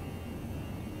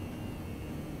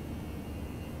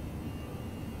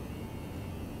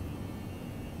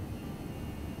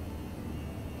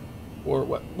 Or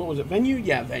what was it? Venue?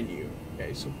 Yeah, venue.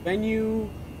 Okay, so venue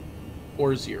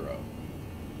or 0.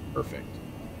 Perfect.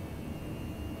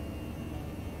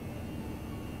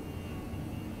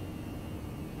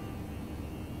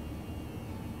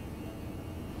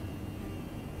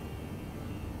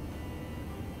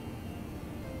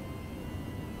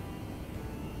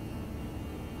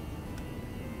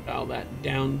 Dial that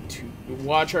down to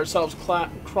watch ourselves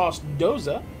cross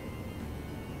Doza.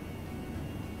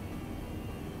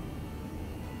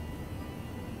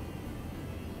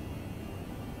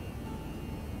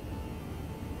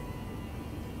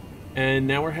 And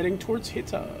now we're heading towards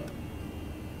Hittug.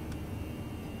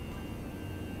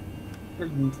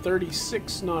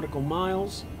 136 nautical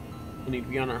miles. We need to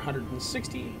be on our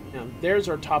 160. Now there's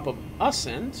our top of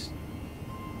ascent.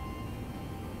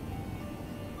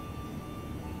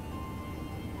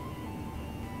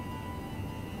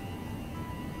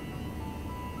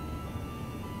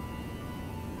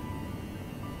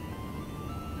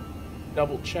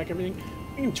 Double check everything.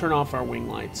 We can turn off our wing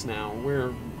lights now.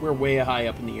 We're way high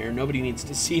up in the air. Nobody needs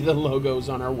to see the logos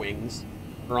on our wings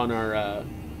or on our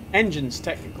engines,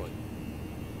 technically.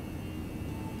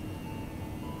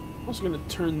 I'm also going to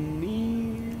turn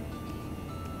the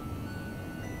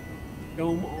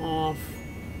dome off.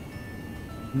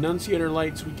 Annunciator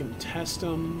lights, we can test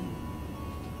them,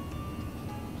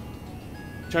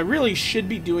 which I really should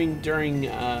be doing during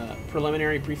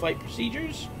preliminary pre-flight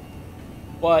procedures.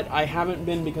 But I haven't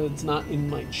been because it's not in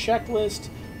my checklist.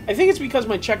 I think it's because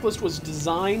my checklist was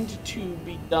designed to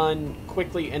be done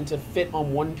quickly and to fit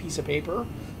on one piece of paper.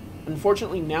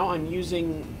 Unfortunately, now I'm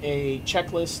using a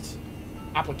checklist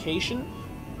application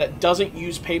that doesn't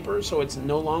use paper, so it's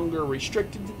no longer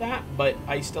restricted to that, but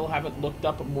I still haven't looked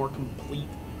up a more complete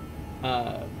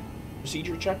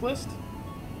procedure checklist.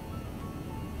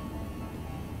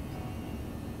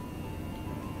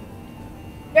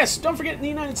 Yes, don't forget, in the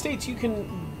United States, you can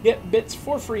get bits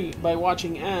for free by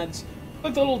watching ads.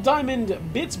 Click the little diamond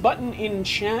bits button in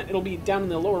chat. It'll be down in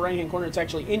the lower right-hand corner. It's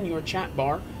actually in your chat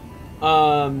bar.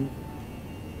 And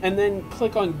then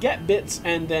click on get bits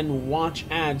and then watch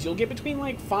ads. You'll get between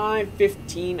like 5,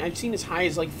 15. I've seen as high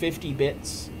as like 50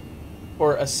 bits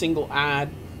for a single ad.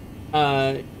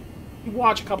 You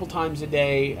watch a couple times a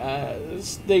day.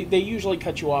 They usually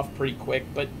cut you off pretty quick,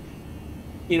 but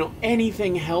you know,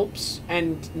 anything helps,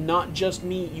 and not just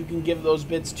me. You can give those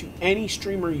bits to any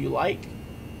streamer you like.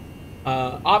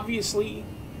 Obviously,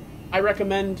 I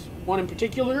recommend one in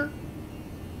particular,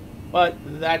 but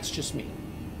that's just me.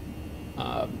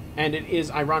 And it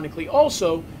is, ironically,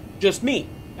 also just me.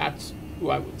 That's who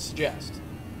I would suggest.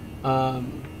 But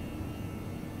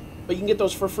you can get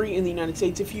those for free in the United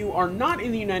States. If you are not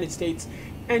in the United States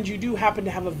and you do happen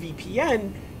to have a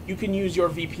VPN, you can use your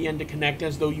VPN to connect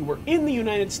as though you were in the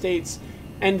United States,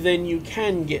 and then you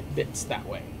can get bits that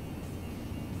way.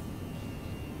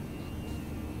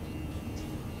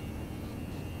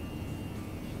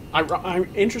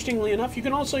 Interestingly enough, you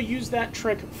can also use that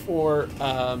trick for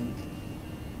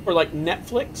like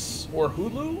Netflix or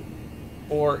Hulu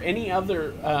or any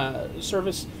other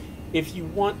service. If you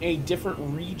want a different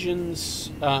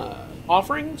region's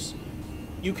offerings,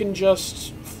 you can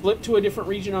just flip to a different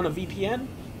region on a VPN,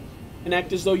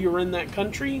 connect as though you're in that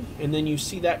country, and then you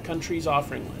see that country's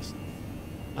offering list.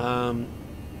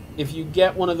 If you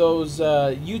get one of those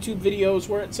YouTube videos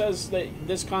where it says that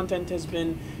this content has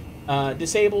been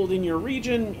disabled in your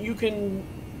region, you can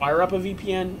fire up a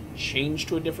VPN, change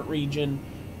to a different region,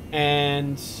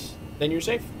 and then you're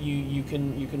safe. You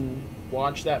can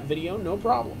watch that video, no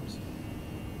problems.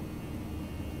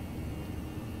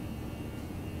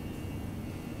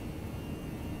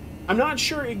 I'm not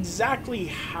sure exactly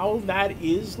how that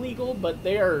is legal, but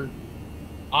they are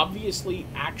obviously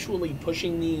actually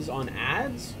pushing these on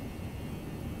ads,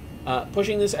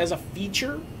 pushing this as a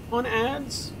feature on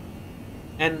ads,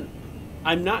 and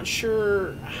I'm not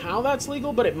sure how that's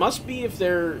legal, but it must be if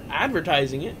they're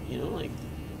advertising it, you know, like,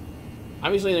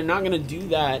 obviously they're not going to do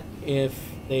that if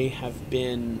they have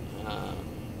been,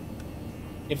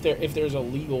 if there's a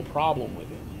legal problem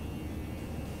with it.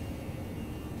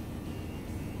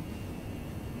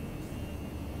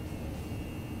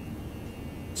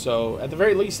 So, at the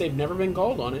very least, they've never been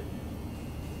called on it.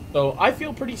 So, I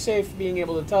feel pretty safe being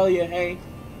able to tell you, hey,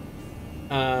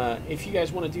 if you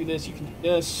guys want to do this, you can do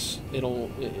this. You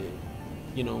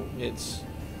know, it's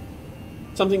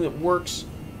something that works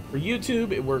for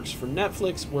YouTube, it works for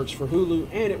Netflix, works for Hulu,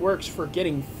 and it works for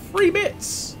getting free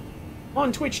bits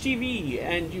on Twitch TV,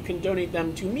 and you can donate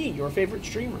them to me, your favorite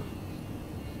streamer.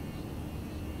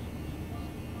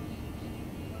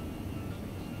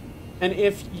 And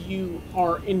if you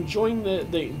are enjoying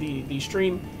the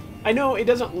stream, I know it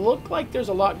doesn't look like there's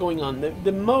a lot going on.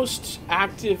 The most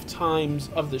active times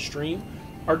of the stream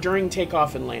are during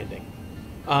takeoff and landing,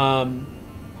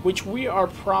 which we are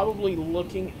probably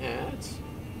looking at.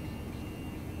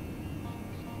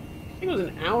 I think it was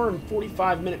an hour and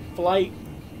 45-minute flight.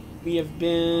 We have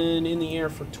been in the air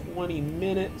for 20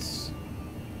 minutes.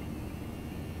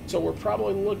 So we're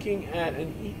probably looking at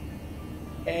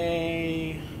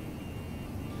a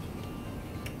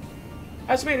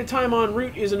estimated time en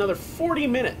route is another 40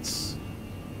 minutes.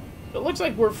 It looks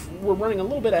like we're running a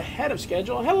little bit ahead of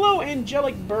schedule. Hello,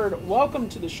 Angelic Bird. Welcome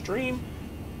to the stream.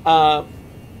 Welcome.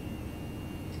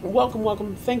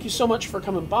 Thank you so much for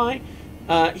coming by.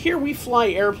 Here we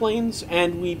fly airplanes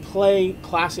and we play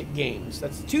classic games.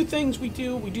 That's the two things we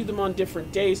do. We do them on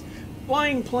different days.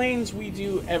 Flying planes we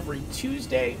do every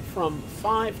Tuesday from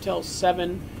 5 till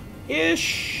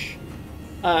 7-ish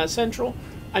Central.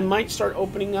 I might start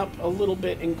opening up a little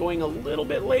bit and going a little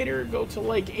bit later, go to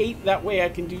like 8. That way I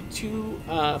can do two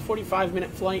 45-minute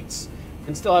flights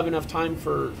and still have enough time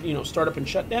for, you know, startup and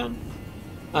shutdown.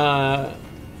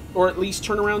 Or at least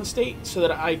turnaround state, so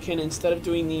that I can, instead of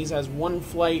doing these as one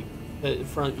flight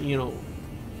from, you know,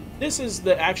 this is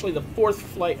actually the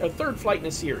third flight in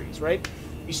a series, right?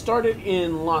 We started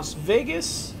in Las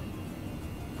Vegas,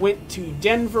 went to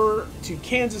Denver, to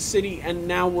Kansas City, and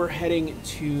now we're heading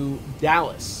to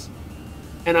Dallas.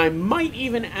 And I might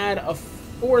even add a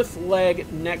fourth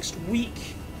leg next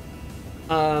week.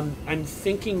 I'm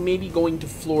thinking maybe going to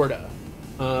Florida.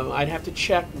 I'd have to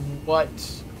check what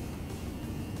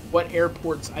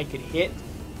airports I could hit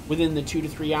within the 2 to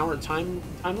 3 hour time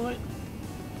limit.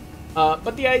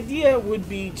 But the idea would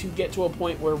be to get to a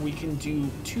point where we can do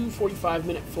 2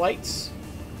 45-minute flights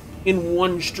in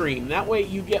one stream. That way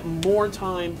you get more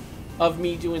time of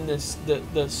me doing this,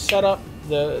 the setup,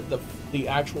 the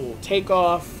actual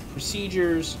takeoff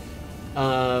procedures,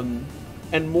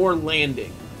 and more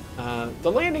landing.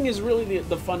 The landing is really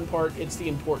the fun part. It's the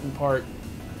important part.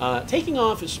 Taking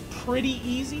off is pretty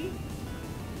easy.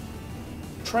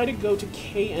 Try to go to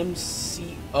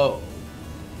KMCO.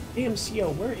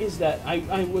 KMCO, where is that?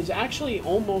 I was actually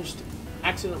almost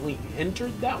accidentally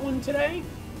entered that one today.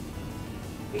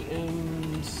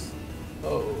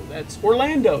 Oh, that's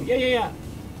Orlando. Yeah.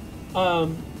 I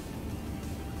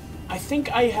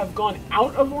think I have gone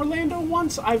out of Orlando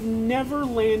once. I've never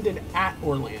landed at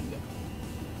Orlando.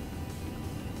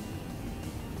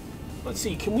 Let's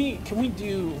see. Can we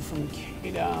do from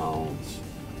KDAL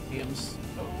to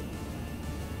KMCO?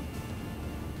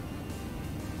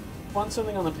 Want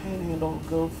something on the Panhandle?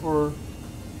 Go for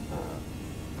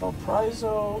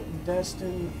Valparaiso,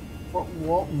 Destin, Fort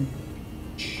Walton.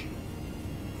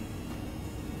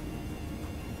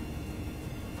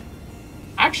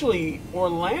 Actually,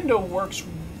 Orlando works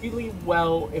really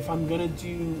well if I'm gonna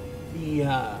do the.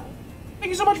 Thank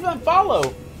you so much for that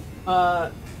follow.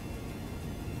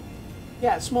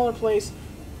 Yeah, smaller place.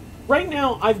 Right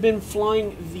now, I've been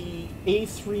flying the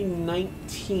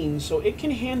A319, so it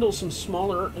can handle some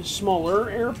smaller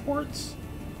airports.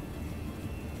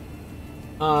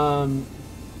 But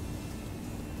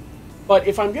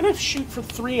if I'm gonna shoot for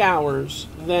 3 hours,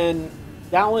 then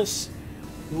Dallas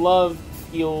Love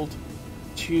Field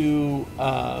to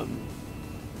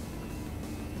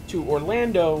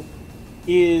Orlando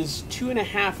is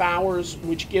 2.5 hours,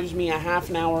 which gives me a half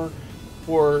an hour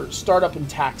for startup and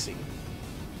taxi,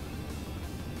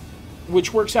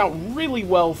 which works out really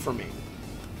well for me.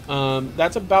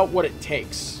 That's about what it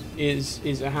takes,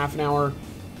 is a half an hour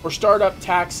for startup,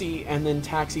 taxi, and then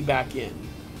taxi back in.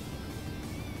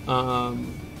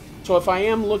 So if I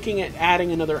am looking at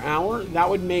adding another hour, that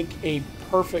would make a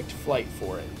perfect flight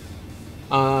for it.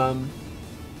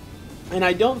 And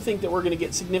I don't think that we're going to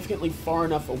get significantly far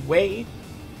enough away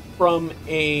from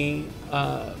a...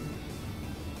 I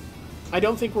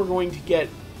don't think we're going to get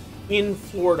in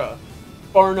Florida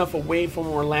far enough away from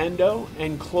Orlando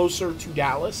and closer to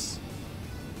Dallas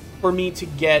for me to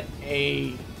get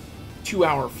a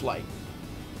 2-hour flight.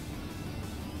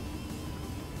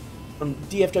 From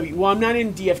DFW. Well, I'm not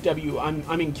in DFW.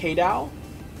 I'm in KDAL.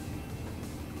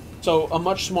 So a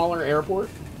much smaller airport.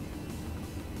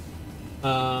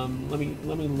 Let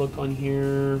me look on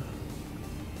here.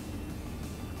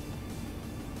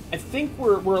 I think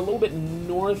we're a little bit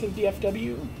north of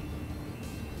DFW.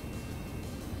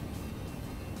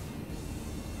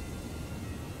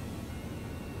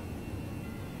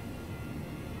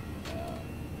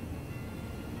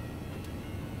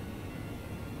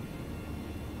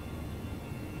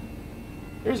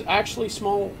 There's actually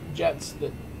small jets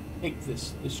that take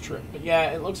this trip, but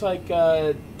yeah, it looks like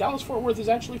Dallas Fort Worth is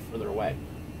actually further away.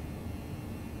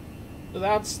 So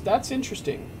that's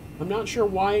interesting. I'm not sure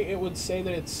why it would say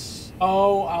that it's...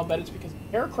 Oh, I'll bet it's because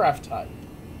of aircraft type.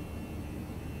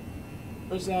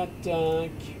 Where's that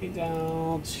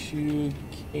KDAL to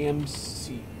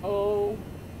KMCI?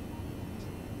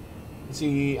 Let's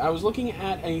see, I was looking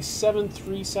at a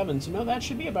 737, so no, that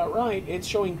should be about right. It's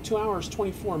showing 2 hours,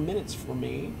 24 minutes for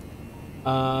me.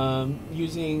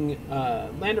 Using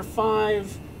Lander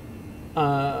 5,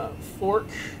 Fork,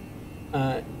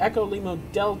 Echo Limo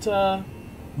Delta,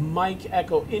 Mike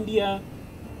Echo India,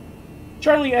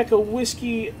 Charlie Echo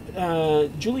Whiskey,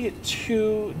 Juliet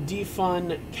 2,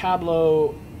 D-Fun,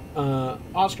 Cablo,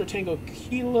 Oscar Tango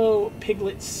Kilo,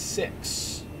 Piglet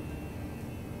 6.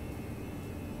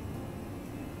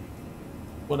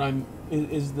 What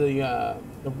is the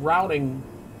routing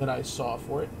that I saw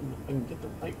for it. If I can get the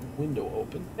right window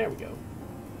open. There we go.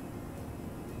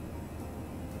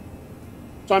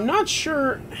 So I'm not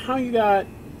sure how you got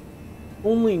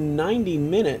only 90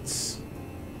 minutes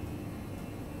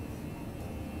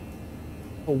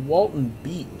for Walton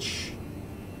Beach.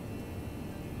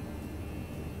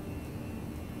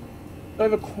 I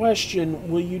have a question.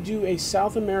 Will you do a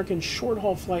South American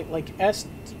short-haul flight like SDG?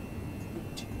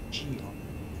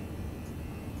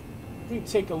 Let me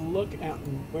take a look at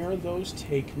where those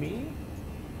take me.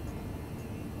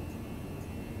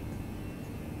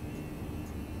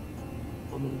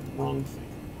 On the wrong thing.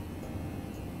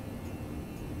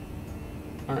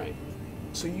 Alright.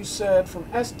 So you said from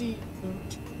SD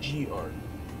to GR.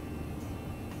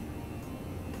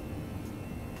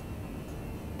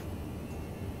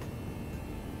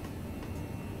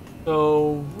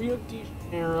 So Rio de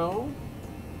Janeiro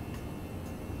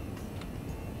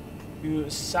to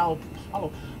Sao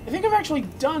Paulo. I think I've actually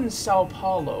done Sao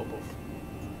Paulo before.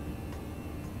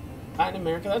 Latin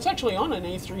America. That's actually on an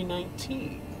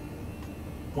A319.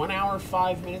 1 hour,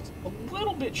 5 minutes. A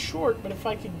little bit short, but if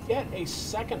I could get a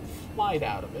second flight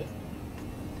out of it.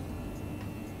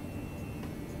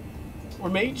 Or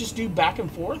maybe just do back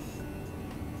and forth.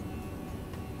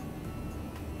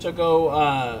 So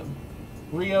go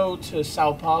Rio to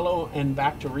Sao Paulo and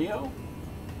back to Rio.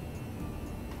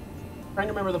 Trying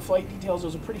to remember the flight details. It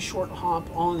was a pretty short hop,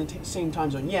 all in the same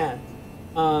time zone. Yeah.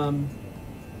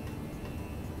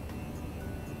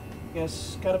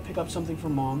 Yes, gotta pick up something for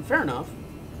Mom. Fair enough.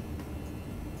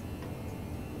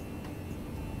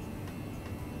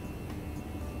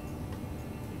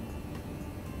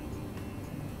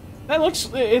 It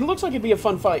looks like it'd be a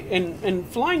fun fight, and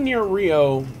flying near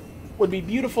Rio would be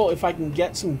beautiful if I can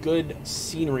get some good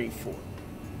scenery for it.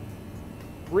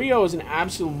 Rio is an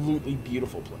absolutely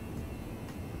beautiful place.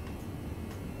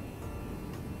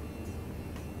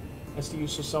 SDU,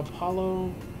 so Sao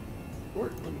Paulo.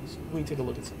 Let me take a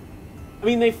look at something. I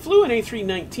mean, they flew an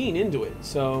A319 into it,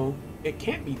 so It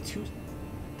can't be too...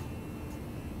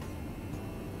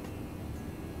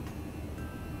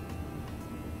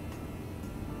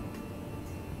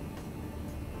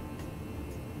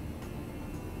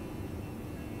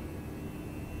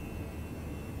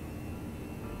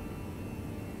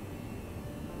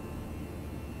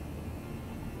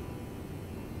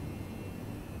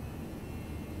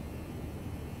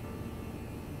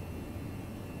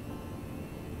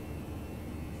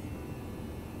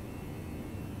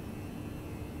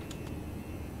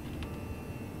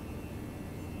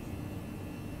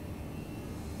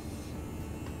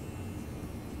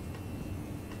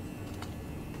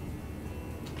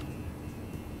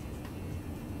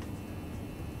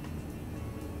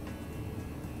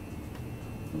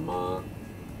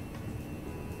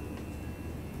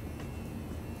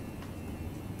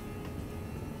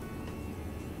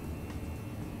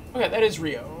 Okay, that is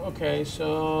Rio. Okay,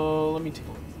 so let me take a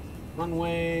look.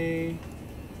 Runway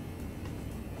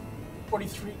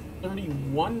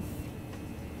 4331.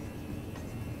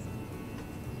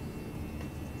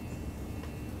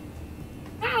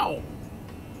 Ow!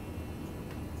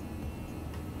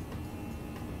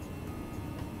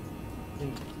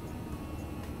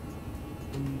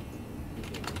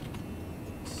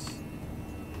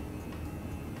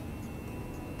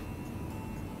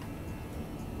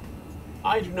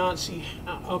 I do not see...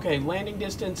 Okay, landing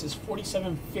distance is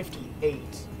 4758.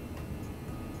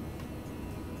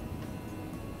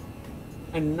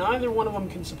 And neither one of them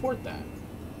can support that.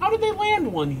 How did they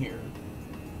land one here?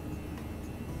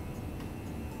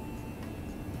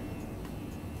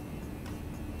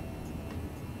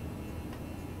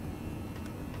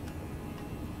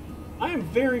 I am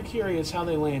very curious how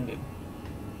they landed.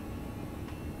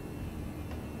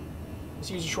 Let's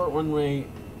use a short runway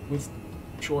with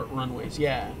short runways,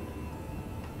 yeah.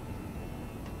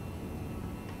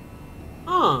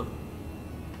 Huh.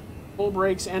 Full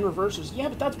brakes and reversers. Yeah,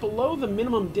 but that's below the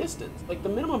minimum distance. Like, the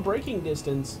minimum braking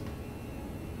distance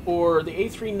for the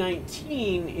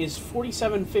A319 is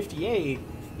 4758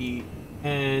 feet,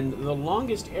 and the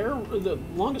longest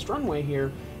runway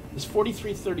here is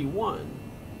 4331.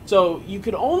 So you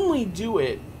could only do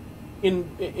it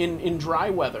in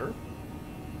dry weather.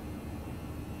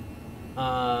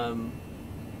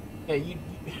 Yeah, you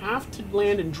have to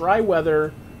land in dry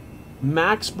weather,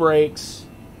 max brakes,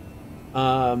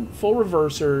 full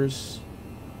reversers,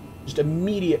 just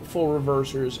immediate full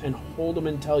reversers, and hold them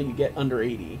until you get under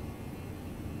 80.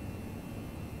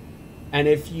 And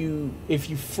if you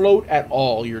float at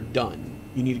all, you're done.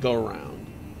 You need to go around.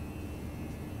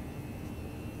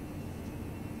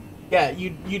 Yeah,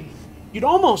 you'd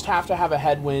almost have to have a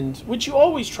headwind, which you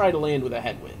always try to land with a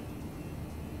headwind.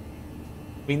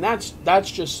 I mean,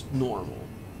 that's just normal.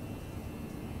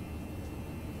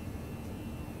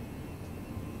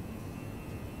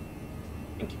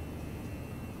 Thank you.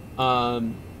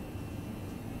 So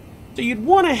you'd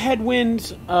want a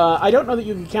headwind. I don't know that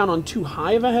you can count on too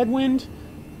high of a headwind.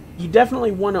 You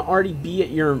definitely want to already be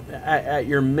at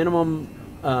your minimum,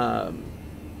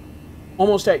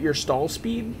 almost at your stall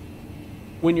speed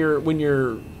when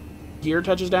your gear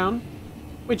touches down,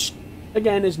 which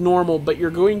again is normal, but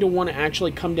you're going to want to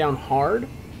actually come down hard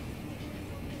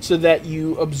so that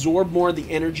you absorb more of the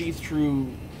energy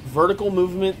through vertical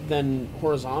movement than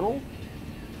horizontal.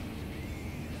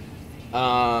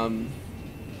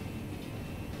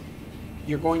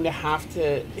 You're going to have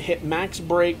to hit max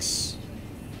brakes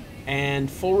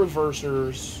and full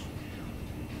reversers.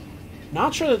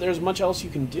 Not sure that there's much else you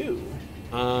can do.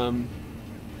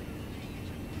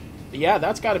 Yeah,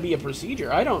 that's got to be a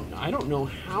procedure. I don't know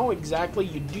how exactly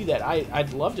you do that.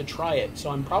 I'd love to try it,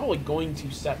 so I'm probably going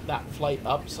to set that flight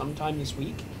up sometime this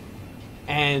week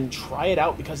and try it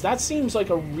out, because that seems like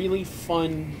a really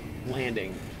fun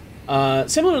landing.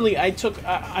 Similarly,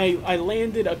 I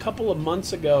landed a couple of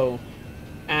months ago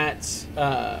at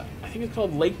I think it's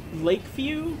called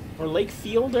Lakeview or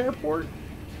Lakefield Airport,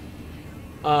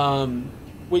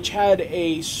 which had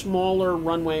a smaller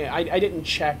runway. I didn't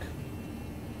check.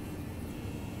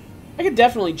 I could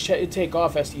definitely take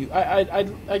off SDU.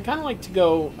 I'd kind of like to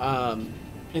go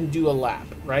and do a lap,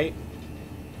 right?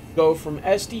 Go from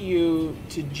SDU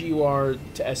to GR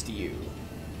to SDU.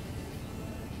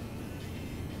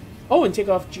 Oh, and take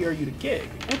off GRU to gig.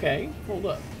 Okay, hold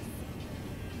up.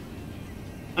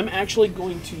 I'm actually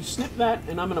going to snip that,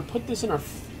 and I'm going to put this in our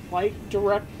flight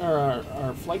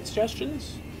our flight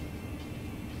suggestions.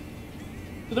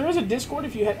 So there is a Discord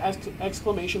if you hit !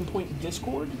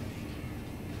 Discord.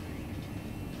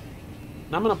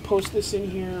 And I'm going to post this in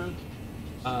here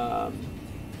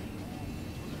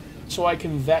so I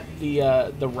can vet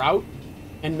the route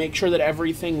and make sure that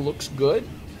everything looks good.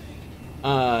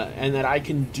 and that I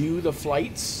can do the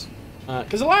flights.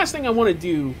 Because the last thing I want to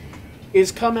do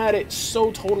is come at it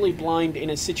so totally blind in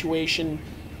a situation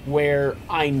where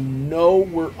I know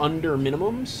we're under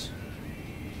minimums.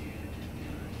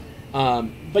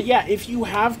 But yeah, if you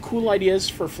have cool ideas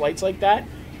for flights like that,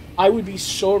 I would be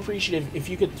so appreciative if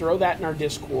you could throw that in our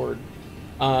Discord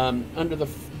under the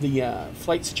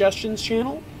flight suggestions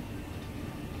channel.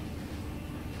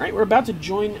 All right, we're about to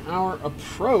join our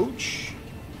approach,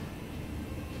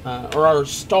 or our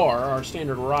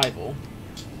standard arrival.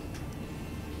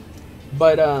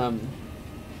 But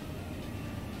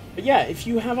yeah, if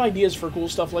you have ideas for cool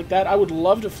stuff like that, I would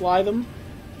love to fly them.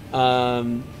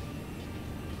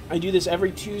 I do this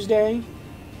every Tuesday.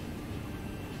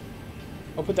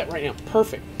 I'll put that right now.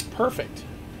 Perfect. Perfect.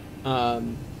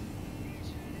 And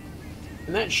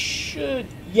that should...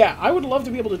 Yeah, I would love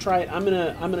to be able to try it. I'm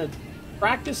gonna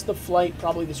practice the flight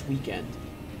probably this weekend.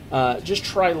 Just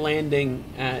try landing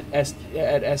at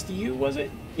SDU, was it?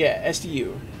 Yeah,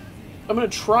 SDU. I'm gonna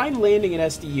try landing at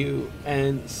SDU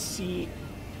and see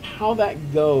how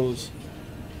that goes,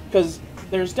 because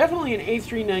there's definitely an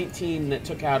A319 that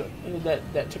took out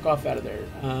that took off out of there.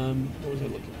 What was I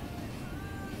looking at?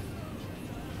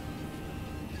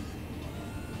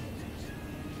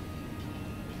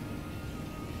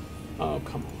 Oh,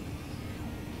 come on.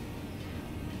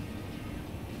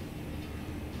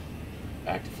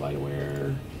 Back to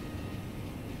FlightAware.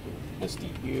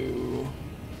 SDU.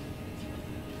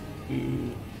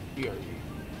 To BRD.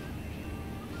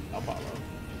 Apollo.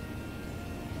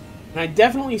 And I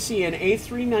definitely see an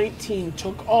A319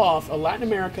 took off, a Latin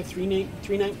America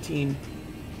 319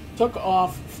 took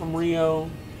off from Rio,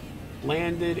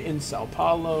 landed in Sao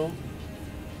Paulo.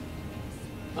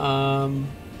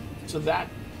 So that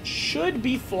should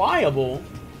be flyable.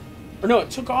 Or no,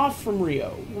 it took off from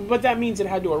Rio, but that means it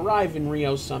had to arrive in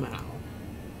Rio somehow.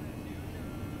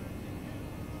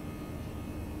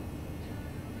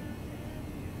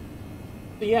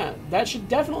 But yeah, that should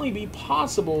definitely be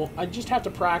possible. I just have to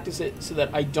practice it so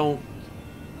that I don't,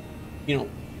 you know,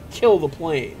 kill the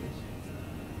plane.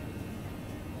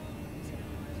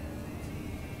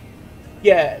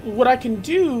 Yeah, what I can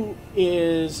do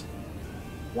is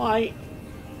fly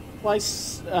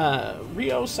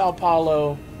Rio, Sao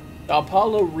Paulo,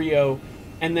 Rio,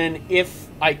 and then if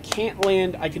I can't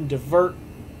land, I can divert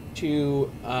to,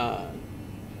 I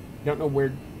don't know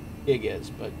where Dig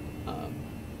is, but,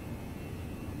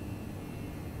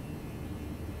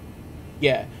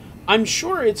 yeah, I'm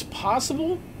sure it's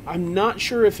possible. I'm not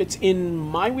sure if it's in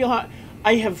my wheelhouse.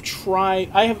 I have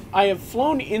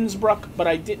flown Innsbruck, but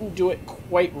I didn't do it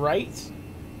quite right.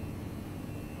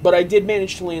 But I did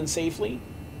manage to land safely.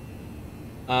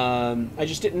 I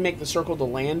just didn't make the circle to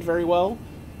land very well.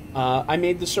 I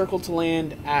made the circle to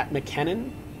land at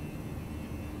McKinnon.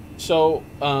 So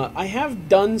I have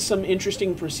done some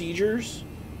interesting procedures,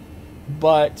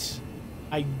 but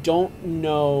I don't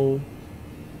know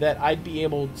that I'd be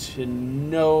able to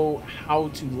know how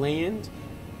to land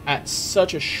at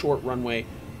such a short runway.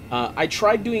 I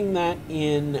tried doing that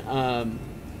in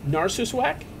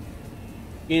Narsarsuaq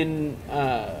in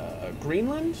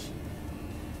Greenland,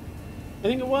 I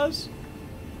think it was,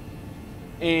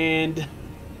 and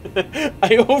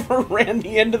I overran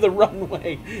the end of the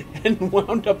runway and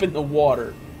wound up in the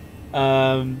water.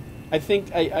 I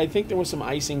think there was some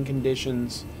icing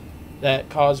conditions that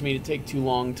caused me to take too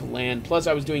long to land. Plus,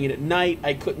 I was doing it at night.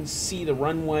 I couldn't see the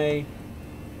runway.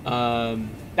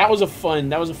 That was a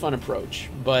fun approach,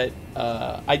 but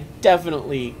I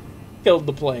definitely killed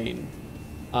the plane.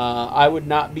 I would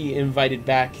not be invited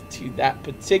back to that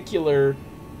particular.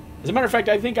 As a matter of fact,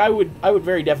 I think I would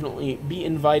very definitely be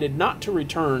invited not to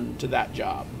return to that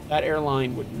job. That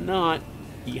airline would not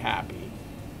be happy.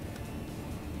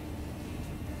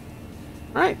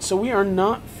 All right, so we are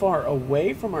not far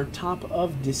away from our top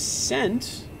of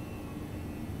descent.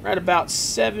 We're at about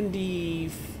 70,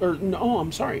 or no,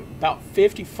 I'm sorry, about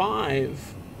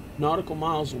 55 nautical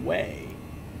miles away.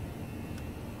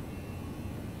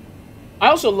 I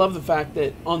also love the fact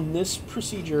that on this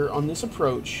procedure, on this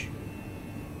approach,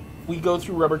 we go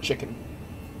through Rubber Chicken.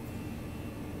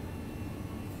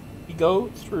 We go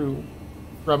through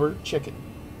Rubber Chicken.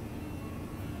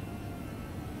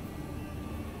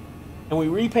 And we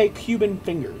repay Cuban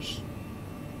fingers.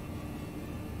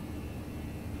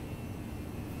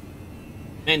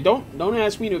 And don't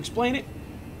ask me to explain it.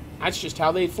 That's just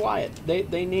how they fly it.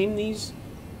 They name these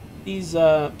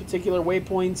particular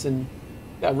waypoints, and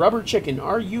got Rubber Chicken,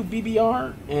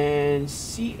 RUBBR, and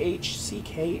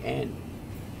CHCKN. And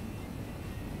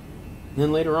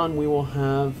then later on we will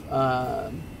have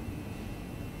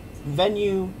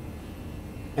venue,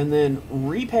 and then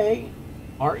repay,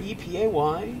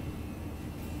 R-E-P-A-Y,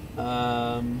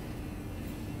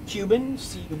 Cuban,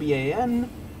 C-U-B-A-N,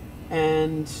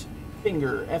 and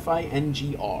Finger,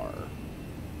 F-I-N-G-R.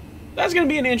 That's going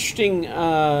to be an interesting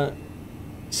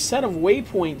set of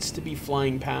waypoints to be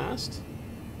flying past.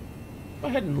 Go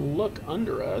ahead and look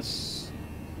under us.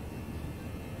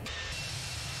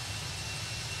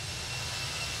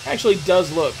 Actually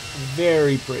does look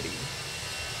very pretty.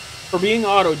 For being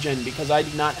auto-gen, because I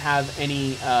do not have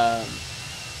any,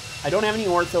 I don't have any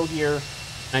ortho here,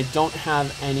 and I don't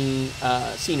have any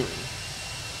scenery.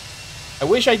 I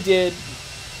wish I did,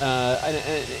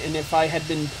 and if I had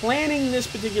been planning this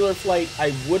particular flight,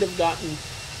 I would have gotten,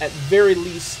 at very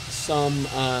least, some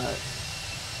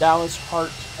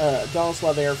Dallas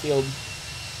Love Airfield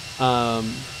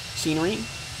scenery,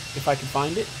 if I could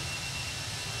find it.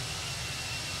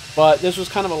 But this was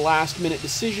kind of a last-minute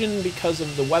decision because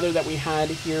of the weather that we had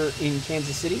here in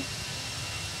Kansas City.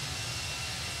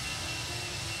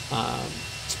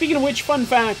 Speaking of which, fun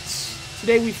facts.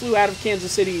 Today we flew out of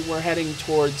Kansas City. We're heading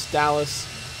towards Dallas.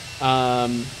 I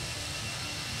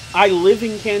live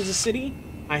in Kansas City.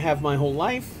 I have my whole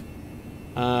life.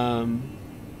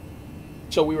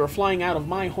 So we were flying out of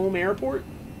my home airport.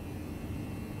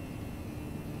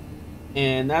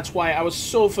 And that's why I was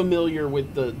so familiar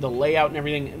with the layout and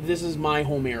everything. This is my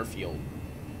home airfield.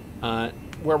 Where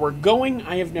we're going,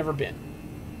 I have never been.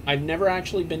 I've never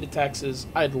actually been to Texas.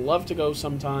 I'd love to go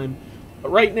sometime. But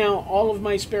right now, all of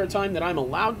my spare time that I'm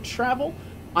allowed to travel,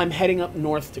 I'm heading up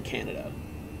north to Canada.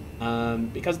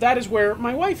 Because that is where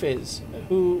my wife is,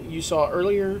 who you saw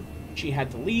earlier. She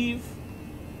had to leave.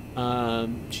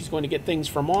 She's going to get things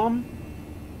for Mom.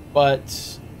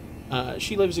 But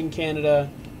she lives in Canada.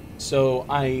 So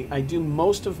I do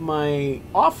most of my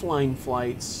offline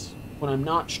flights when I'm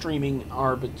not streaming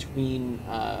are between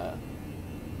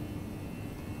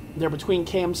they're between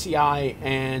KMCI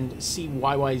and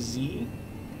CYYZ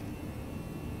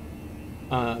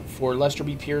for Lester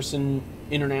B. Pearson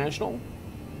International,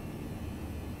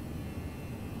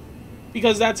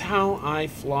 because that's how I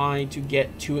fly to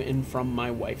get to and from my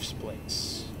wife's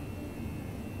place.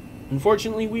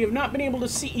 Unfortunately, we have not been able to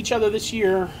see each other this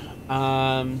year.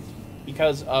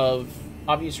 Because of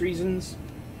obvious reasons.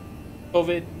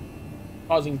 COVID,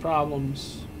 causing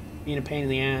problems, being a pain in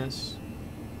the ass,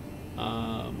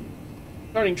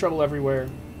 starting trouble everywhere.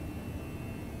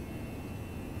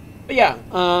 But yeah,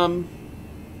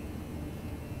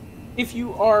 if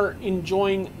you are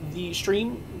enjoying the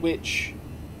stream, which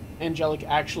Angelic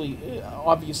actually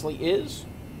obviously is,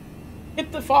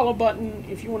 hit the follow button.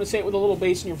 If you want to say it with a little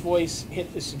bass in your voice,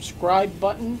 hit the subscribe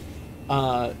button.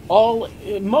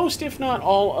 Most if not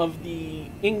all of the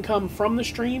income from the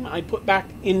stream I put back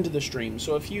into the stream.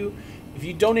 So if you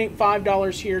donate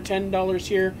 $5 here, $10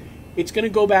 here, it's going to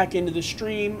go back into the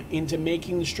stream, into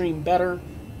making the stream better.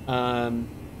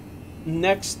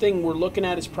 Next thing we're looking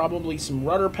at is probably some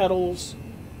rudder pedals.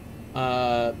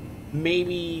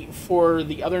 Maybe for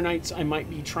the other nights I might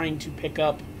be trying to pick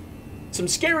up some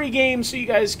scary games so you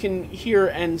guys can hear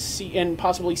and see and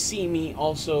possibly see me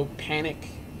also panic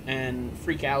and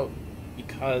freak out,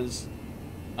 because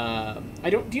I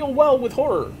don't deal well with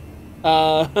horror.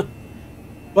 But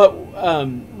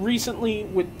recently,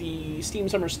 with the Steam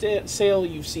Summer Sale,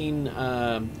 you've seen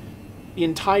the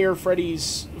entire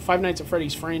Five Nights at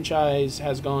Freddy's franchise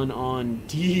has gone on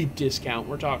deep discount.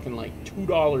 We're talking like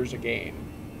 $2 a game.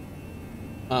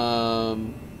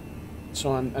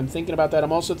 So I'm thinking about that.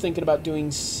 I'm also thinking about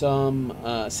doing some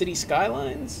City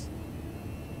Skylines.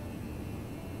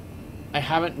 I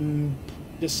haven't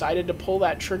decided to pull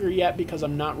that trigger yet because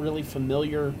I'm not really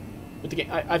familiar with the game.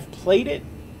 I've played it,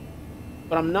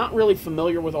 but I'm not really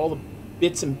familiar with all the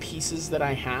bits and pieces that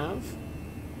I have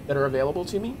that are available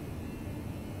to me.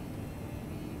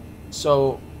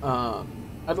 So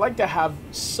I'd like to have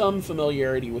some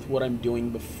familiarity with what I'm doing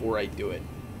before I do it.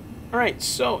 Alright,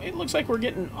 so it looks like we're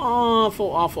getting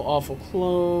awful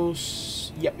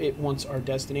close. Yep, it wants our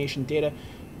destination data.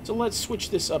 So let's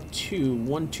switch this up to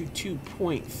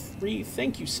 122.3.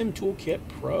 Thank you, Sim Toolkit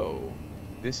Pro.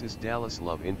 This is Dallas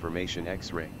Love Information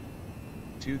X-Ray.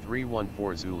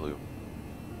 2314 Zulu.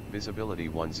 Visibility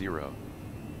 10.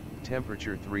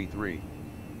 Temperature 33.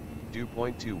 Dew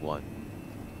point 21.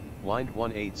 Wind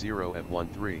 180 at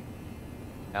 13.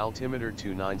 Altimeter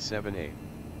 2978.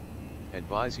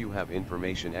 Advise you have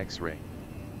information X-ray.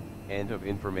 End of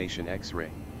information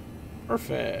X-ray.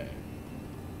 Perfect.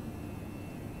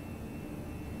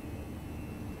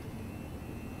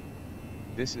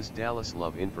 This is Dallas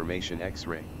Love Information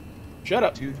X-Ray. Shut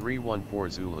up.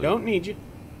 2314 Zulu. Don't need you.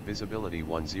 Visibility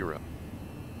 10.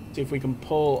 See if we can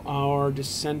pull our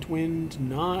descent wind.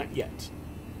 Not yet.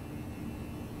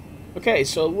 Okay,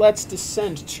 so let's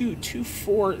descend to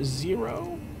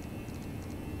 240.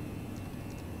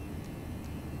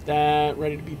 That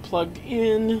ready to be plugged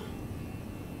in.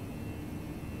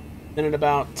 Then at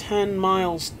about 10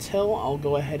 miles till, I'll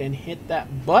go ahead and hit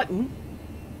that button.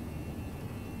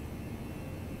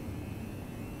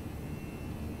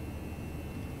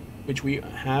 Which we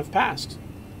have passed.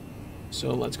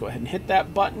 So let's go ahead and hit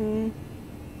that button.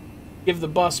 Give the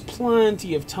bus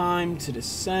plenty of time to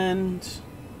descend.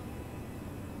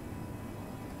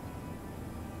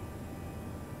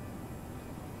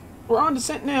 We're on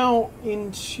descent now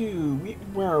into...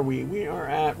 where are we? We are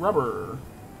at rubber.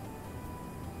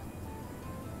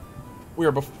 We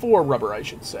are before rubber, I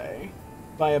should say,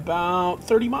 by about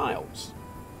 30 miles.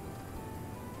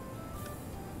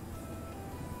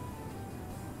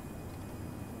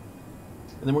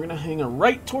 And then we're going to hang a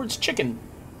right towards chicken.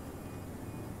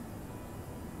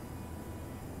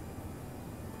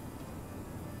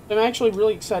 I'm actually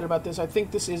really excited about this. I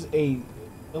think this is a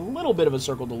little bit of a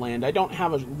circle to land. I don't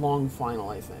have a long final,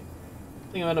 I think.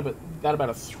 I think I got about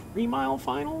a 3-mile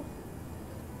final?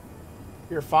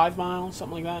 Or 5 miles,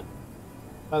 something like that.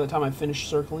 By the time I finish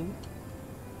circling.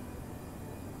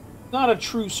 Not a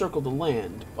true circle to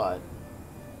land, but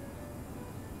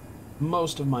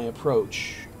most of my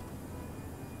approach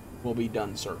will be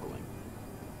done circling.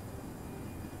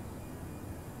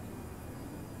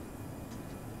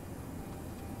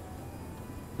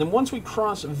 Then once we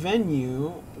cross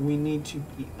venue, we need to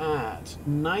be at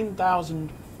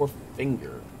 9,000 for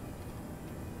finger.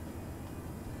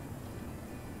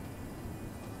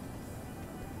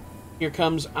 Here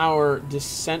comes our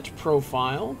descent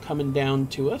profile coming down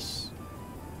to us,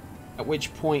 at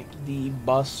which point the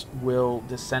bus will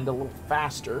descend a little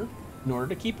faster in order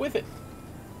to keep with it.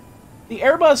 The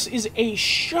Airbus is a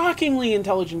shockingly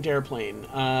intelligent airplane.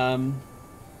 And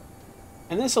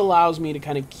this allows me to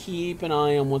kind of keep an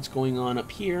eye on what's going on up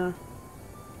here.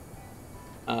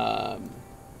 I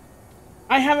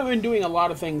haven't been doing a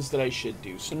lot of things that I should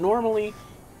do. So normally,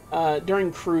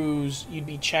 during cruise, you'd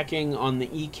be checking on the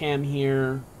ECAM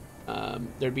here.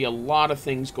 There'd be a lot of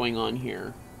things going on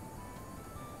here.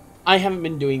 I haven't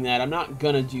been doing that. I'm not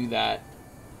going to do that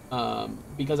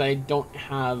because I don't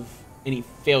have any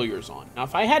failures on. Now,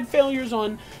 if I had failures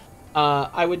on,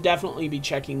 I would definitely be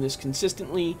checking this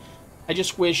consistently. I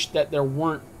just wish that there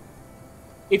weren't...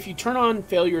 If you turn on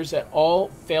failures at all,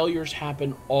 failures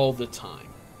happen all the time.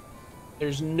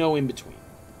 There's no in-between.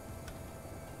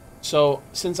 So,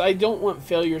 since I don't want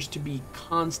failures to be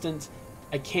constant,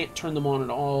 I can't turn them on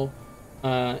at all.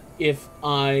 If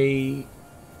I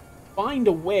find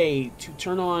a way to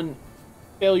turn on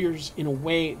failures in a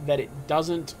way that it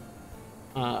doesn't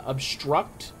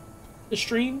obstruct the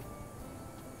stream,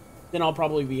 then I'll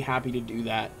probably be happy to do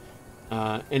that.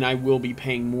 And I will be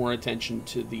paying more attention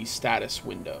to the status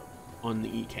window on the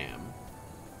ECAM.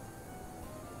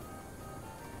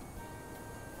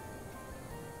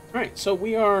 Alright, so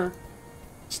we are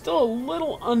still a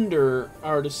little under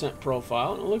our descent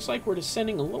profile. And it looks like we're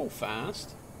descending a little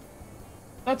fast.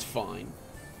 That's fine.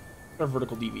 Our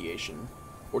vertical deviation.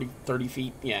 30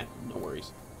 feet? Yeah, no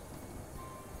worries.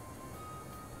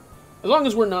 As long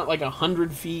as we're not like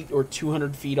 100 feet or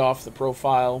 200 feet off the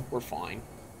profile, we're fine.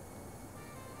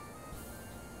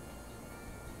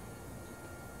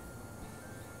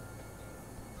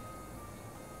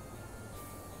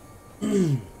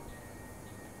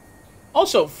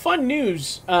 Also, fun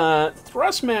news,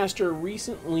 Thrustmaster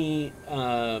recently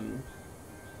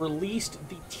released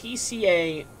the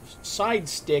TCA side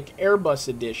stick Airbus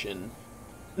edition.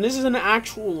 And this is an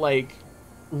actual, like,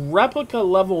 replica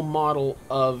level model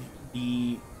of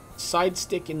the side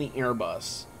stick in the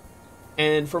Airbus.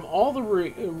 And from all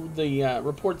the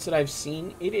reports that I've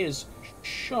seen, it is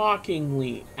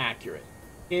shockingly accurate.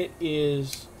 It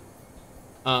is...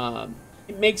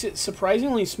 it makes it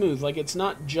surprisingly smooth. Like, it's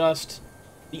not just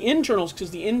the internals,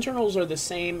 because the internals are the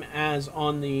same as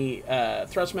on the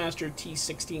Thrustmaster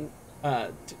T16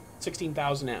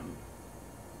 16000M.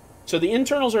 So the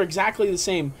internals are exactly the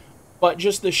same, but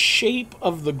just the shape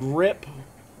of the grip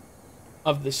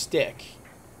of the stick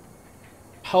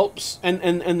helps,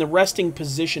 and the resting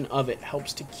position of it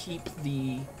helps to keep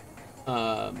the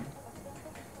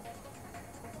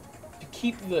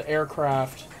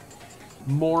aircraft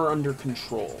more under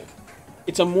control.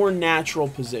 It's a more natural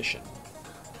position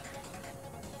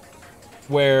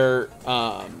where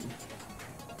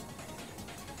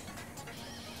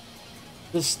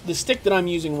the stick that I'm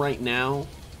using right now,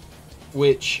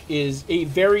 which is a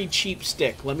very cheap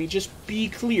stick. Let me just be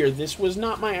clear, this was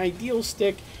not my ideal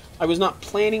stick. I was not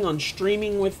planning on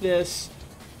streaming with this.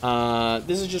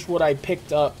 This is just what I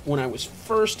picked up when I was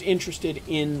first interested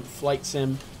in Flight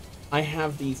Sim. I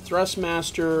have the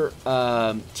Thrustmaster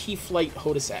T-Flight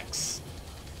HOTUS X.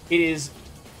 It is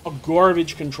a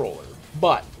garbage controller,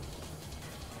 but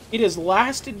it has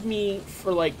lasted me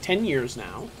for like 10 years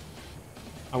now,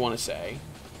 I want to say.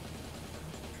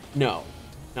 No,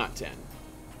 not 10.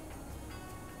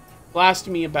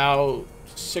 Lasted me about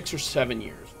 6 or 7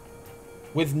 years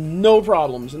with no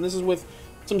problems, and this is with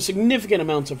some significant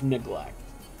amounts of neglect.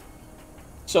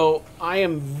 So I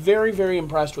am very, very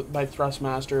impressed by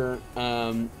Thrustmaster,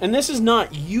 and this is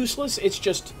not useless, it's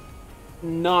just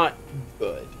not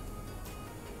good.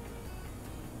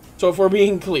 So if we're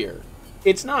being clear,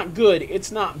 it's not good,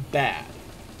 it's not bad,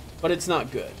 but it's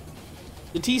not good.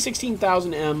 The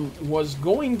T16000M was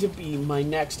going to be my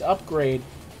next upgrade,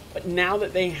 but now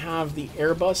that they have the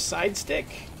Airbus side stick,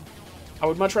 I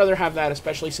would much rather have that,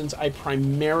 especially since I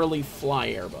primarily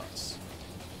fly Airbus.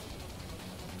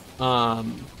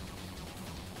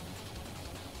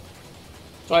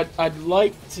 So I'd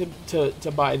like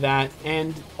to buy that,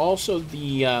 and also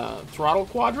the throttle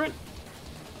quadrant.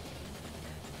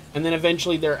 And then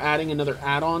eventually they're adding another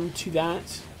add-on to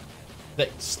that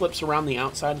slips around the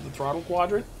outside of the throttle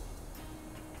quadrant.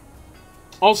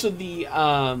 Also,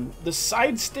 the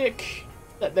side stick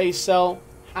that they sell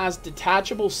has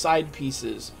detachable side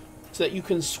pieces so that you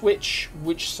can switch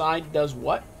which side does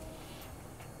what.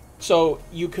 So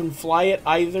you can fly it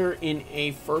either in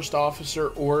a first officer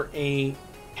or a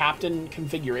captain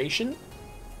configuration,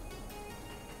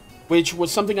 which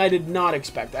was something I did not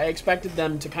expect. I expected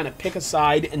them to kind of pick a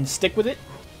side and stick with it,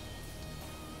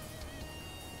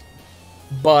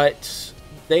 but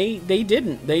they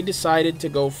didn't. They decided to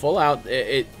go full out.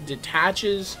 It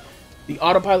detaches the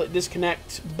autopilot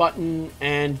disconnect button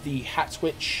and the hat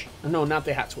switch. No, not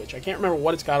the hat switch. I can't remember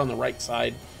what it's got on the right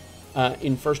side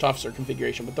in first officer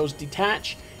configuration, but those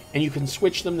detach and you can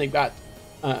switch them. They've got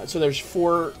so there's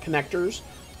 4 connectors,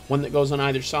 one that goes on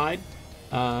either side,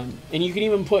 and you can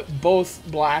even put both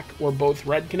black or both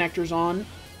red connectors on,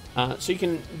 so you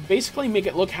can basically make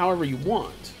it look however you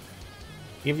want.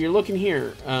 If you're looking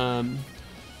here,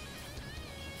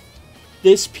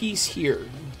 this piece here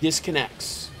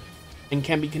disconnects and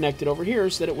can be connected over here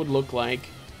so that it would look like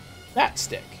that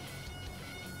stick.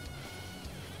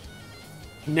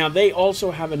 Now they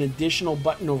also have an additional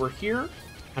button over here.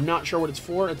 I'm not sure what it's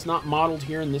for. It's not modeled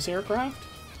here in this aircraft.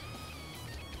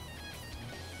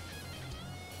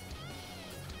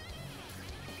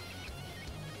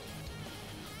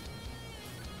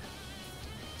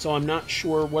 So I'm not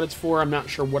sure what it's for. I'm not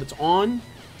sure what it's on.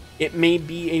 It may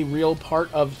be a real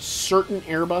part of certain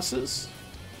Airbuses,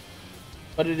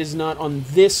 but it is not on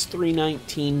this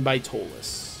 319 by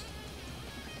ToLiss.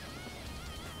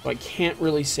 So I can't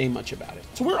really say much about it.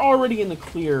 So we're already in the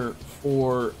clear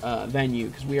for venue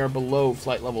because we are below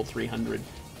flight level 300.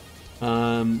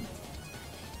 And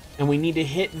we need to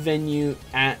hit venue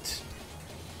at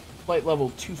flight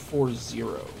level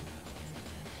 240.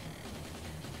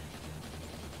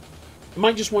 I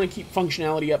might just want to keep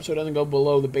functionality up so it doesn't go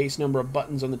below the base number of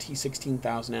buttons on the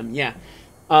T16000M. Yeah.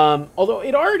 Although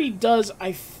it already does,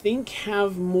 I think,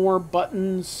 have more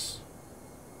buttons.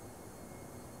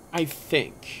 I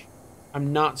think.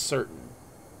 I'm not certain.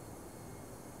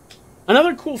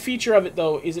 Another cool feature of it,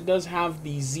 though, is it does have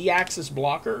the Z-axis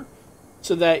blocker,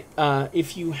 so that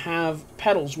if you have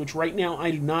pedals, which right now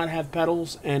I do not have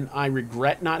pedals, and I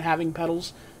regret not having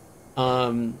pedals,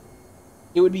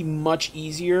 it would be much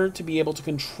easier to be able to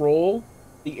control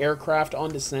the aircraft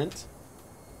on descent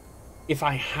if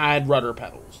I had rudder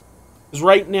pedals. Because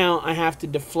right now I have to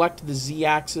deflect the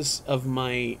Z-axis of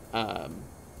my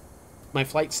my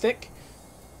flight stick,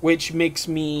 which makes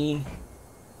me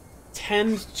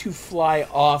tend to fly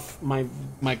off my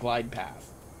glide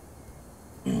path.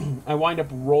 I wind up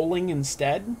rolling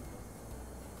instead,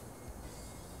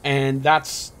 and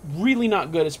that's really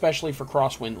not good, especially for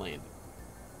crosswind landing.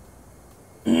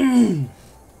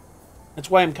 That's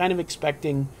why I'm kind of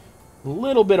expecting a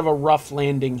little bit of a rough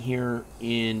landing here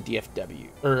in DFW,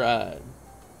 or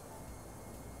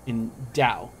in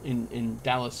DAL, in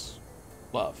Dallas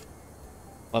Love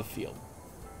Field.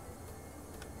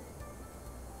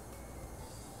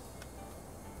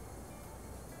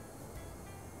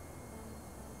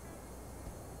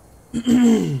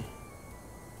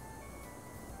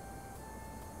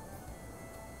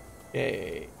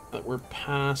 Okay, we're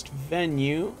past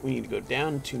venue. We need to go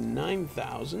down to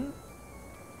 9,000.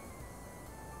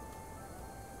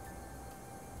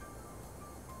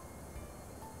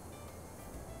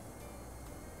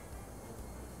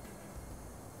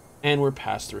 And we're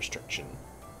past the restriction.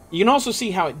 You can also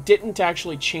see how it didn't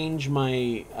actually change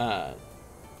my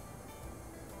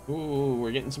Ooh,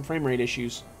 we're getting some frame rate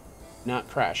issues. Not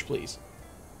crash, please.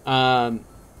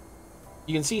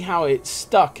 You can see how it's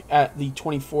stuck at the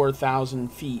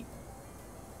 24,000 feet.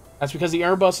 That's because the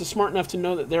Airbus is smart enough to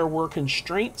know that there were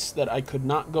constraints that I could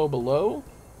not go below.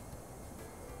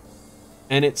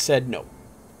 And it said no.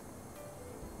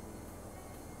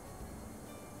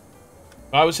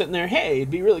 I was sitting there, hey, it'd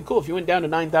be really cool if you went down to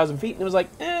 9,000 feet. And it was like,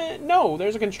 no,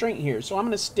 there's a constraint here. So I'm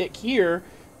going to stick here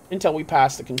until we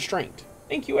pass the constraint.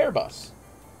 Thank you, Airbus.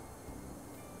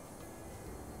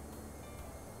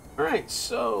 Alright,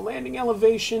 so landing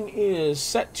elevation is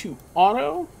set to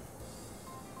auto.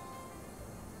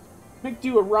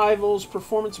 McDo arrivals,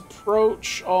 performance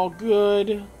approach, all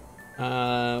good.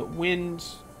 Wind,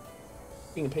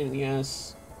 being a pain in the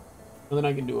ass. Nothing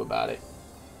I can do about it.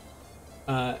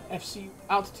 FC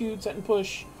altitude, set and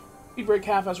push. Speed brake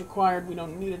half as required. We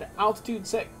don't need it. Altitude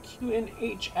set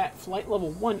QNH at flight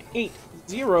level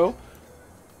 180.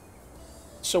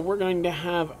 So we're going to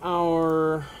have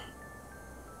our...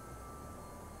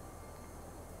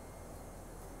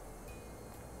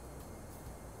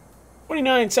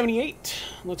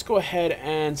 $29.78. Let's go ahead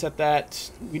and set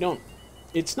that. We don't...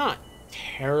 It's not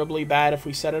terribly bad if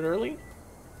we set it early.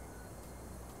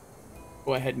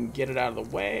 Go ahead and get it out of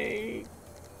the way.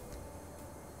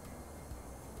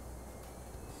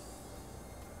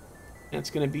 That's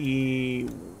going to be...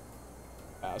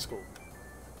 Pascal.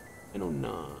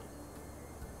 909.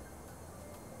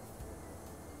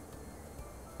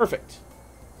 Perfect.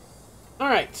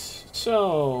 Alright,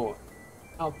 so...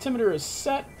 Altimeter is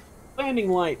set.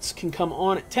 Landing lights can come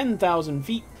on at 10,000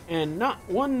 feet and not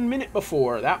 1 minute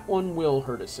before. That one will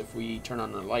hurt us if we turn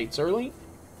on the lights early.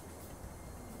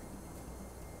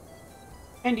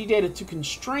 ND data to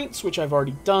constraints, which I've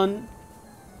already done.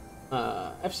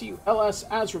 FCU LS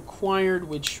as required,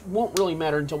 which won't really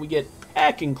matter until we get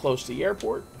heckin' close to the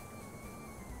airport.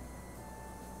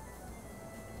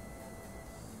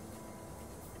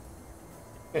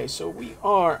 Okay, so we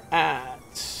are at...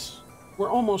 We're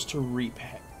almost to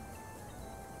repay.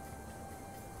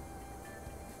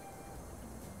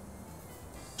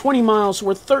 20 miles, so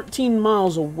we're 13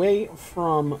 miles away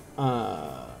from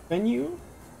venue.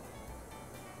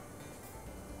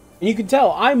 And you can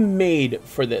tell I'm made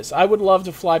for this. I would love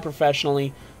to fly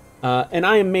professionally. And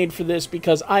I am made for this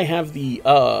because I have the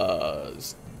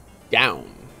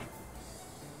down.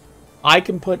 I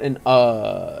can put an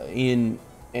in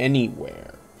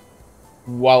anywhere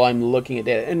while I'm looking at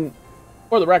data. And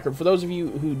for the record, for those of you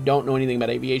who don't know anything about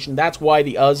aviation, that's why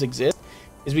the exist.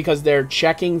 Is because they're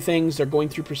checking things, they're going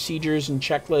through procedures and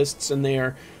checklists, and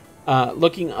they're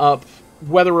looking up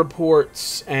weather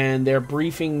reports, and they're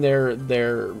briefing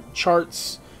their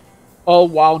charts, all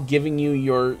while giving you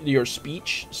your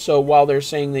speech. So while they're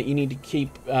saying that you need to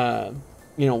keep, that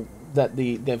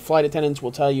the flight attendants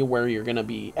will tell you where you're going to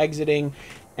be exiting,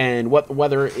 and what the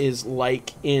weather is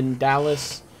like in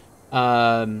Dallas.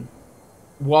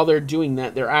 While they're doing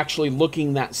that, they're actually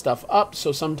looking that stuff up,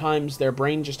 so sometimes their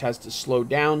brain just has to slow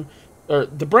down. Or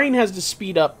the brain has to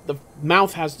speed up, the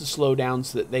mouth has to slow down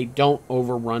so that they don't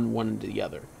overrun one into the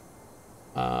other.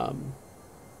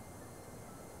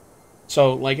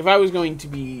 So, like, if I was going to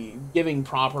be giving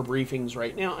proper briefings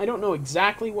right now, I don't know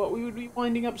exactly what we would be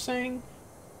winding up saying,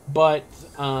 but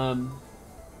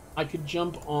I could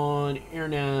jump on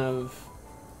AirNav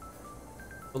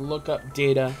to look up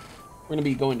data. We're going to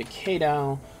be going to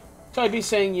KDAL. So I'd be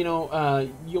saying,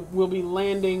 we'll be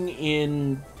landing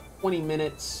in 20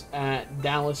 minutes at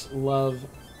Dallas Love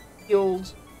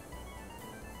Field.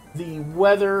 The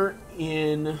weather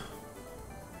in...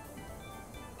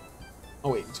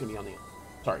 Oh, wait, it's going to be on the...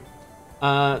 Sorry.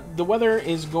 The weather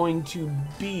is going to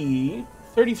be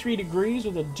 33 degrees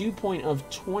with a dew point of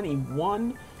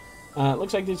 21.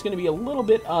 Looks like there's going to be a little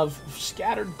bit of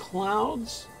scattered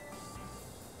clouds.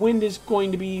 Wind is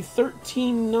going to be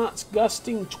 13 knots,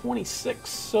 gusting 26.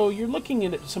 So you're looking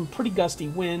at some pretty gusty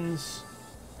winds.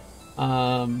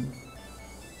 And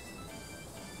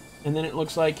then it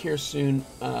looks like here soon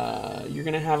you're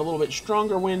going to have a little bit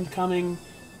stronger wind coming.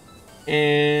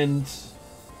 And I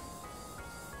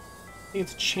think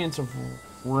it's a chance of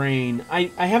rain.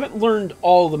 I haven't learned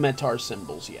all the METAR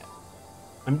symbols yet.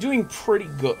 I'm doing pretty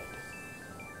good.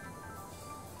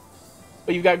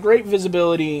 But you've got great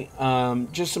visibility,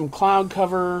 just some cloud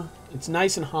cover. It's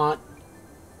nice and hot.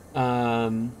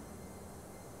 But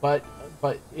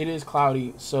it is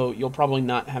cloudy, so you'll probably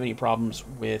not have any problems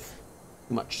with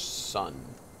too much sun.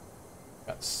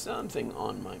 Got something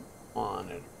on my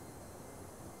monitor.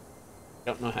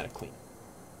 Don't know how to clean it.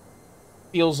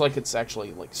 Feels like it's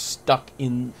actually like stuck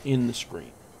in the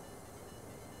screen.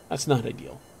 That's not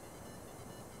ideal.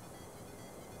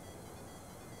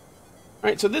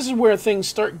 Alright, so this is where things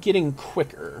start getting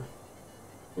quicker.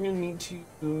 We're going to need to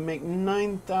make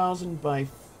 9,000 by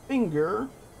finger.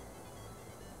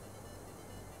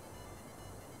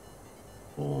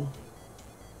 Well,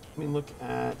 let me look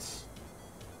at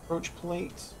approach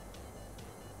plate.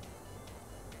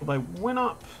 By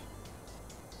WinUp.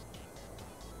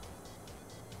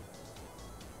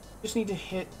 Just need to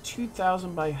hit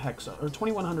 2,000 by hexo, or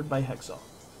 2,100 by hexo.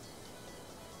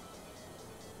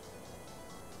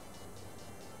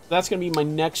 That's going to be my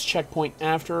next checkpoint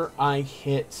after I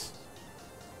hit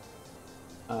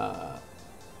what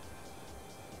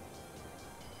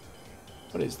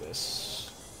is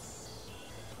this?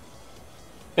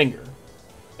 Finger.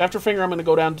 After finger, I'm going to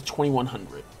go down to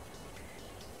 2,100.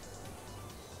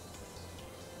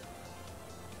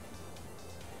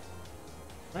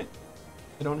 Right?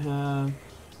 I don't have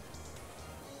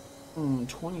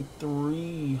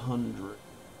 2,300.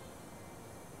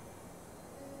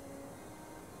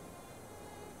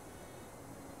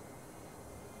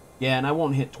 Yeah, and I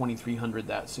won't hit 2,300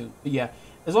 that soon. But yeah,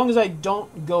 as long as I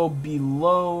don't go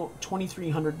below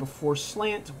 2,300 before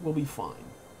slant, we'll be fine.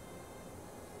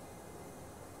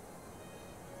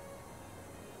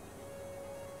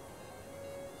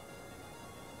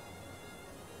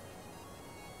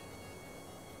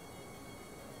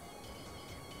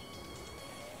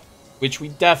 Which we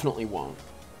definitely won't.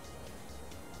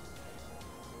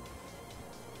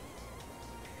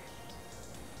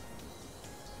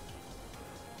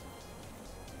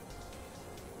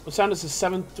 What sound does a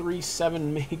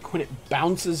 737 make when it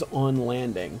bounces on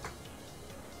landing?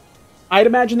 I'd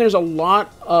imagine there's a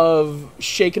lot of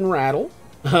shake and rattle.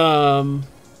 It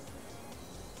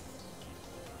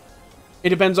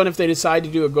depends on if they decide to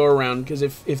do a go-around, because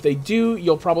if they do,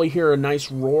 you'll probably hear a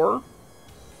nice roar.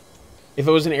 If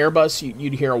it was an Airbus,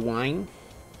 you'd hear a whine.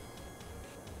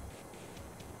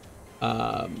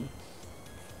 But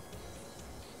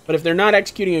if they're not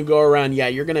executing a go-around, yeah,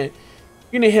 you're gonna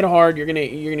hit hard. You're gonna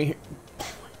hit.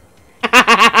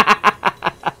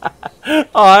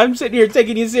 Oh, I'm sitting here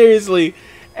taking you seriously,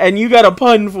 and you got a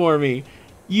pun for me.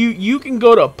 You can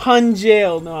go to pun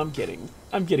jail. No, I'm kidding.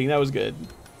 I'm kidding. That was good.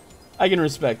 I can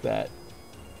respect that.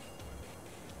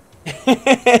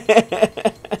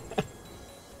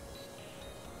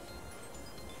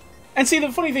 And see,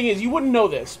 the funny thing is, you wouldn't know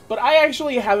this, but I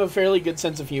actually have a fairly good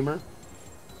sense of humor.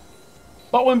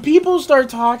 But when people start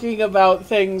talking about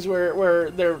things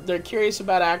where they're curious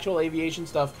about actual aviation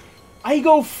stuff, I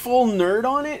go full nerd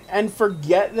on it and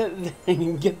forget that they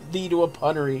can get thee to a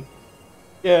punnery.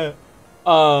 Yeah.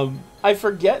 I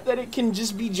forget that it can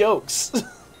just be jokes.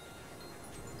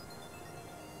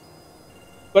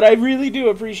 But I really do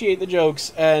appreciate the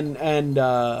jokes, and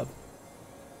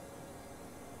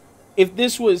if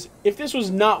this was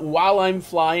not while I'm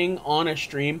flying on a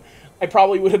stream, I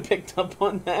probably would have picked up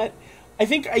on that. I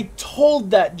think I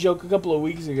told that joke a couple of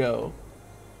weeks ago.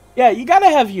 Yeah, you gotta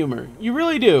have humor. You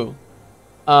really do.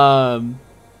 And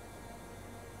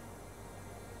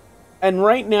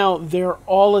right now, they're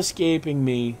all escaping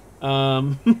me.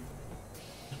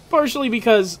 Partially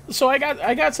because... So I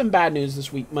got some bad news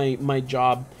this week. My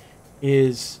job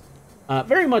is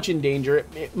very much in danger.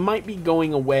 It might be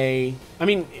going away. I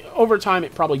mean, over time,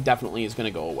 it probably definitely is going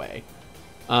to go away.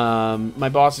 My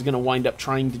boss is going to wind up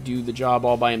trying to do the job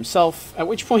all by himself, at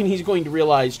which point he's going to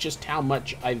realize just how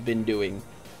much I've been doing.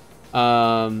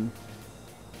 And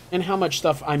how much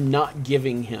stuff I'm not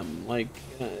giving him. Like,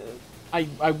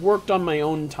 I worked on my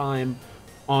own time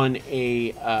on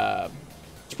a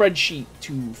spreadsheet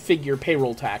to figure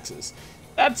payroll taxes.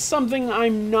 That's something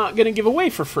I'm not going to give away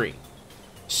for free.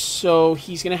 So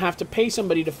he's going to have to pay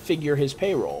somebody to figure his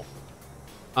payroll.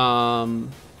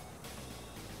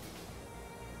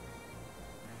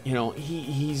 You know,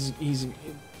 he's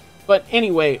but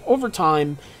anyway, over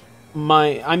time,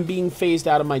 I'm being phased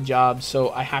out of my job,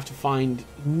 so I have to find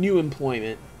new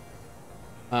employment,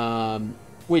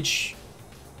 which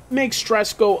makes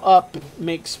stress go up,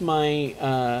 makes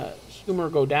my humor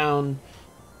go down.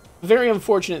 Very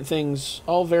unfortunate things,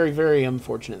 all very, very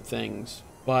unfortunate things,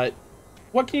 but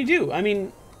what can you do? I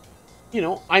mean, you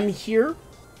know, I'm here,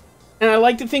 and I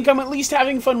like to think I'm at least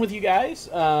having fun with you guys.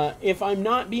 If I'm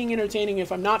not being entertaining,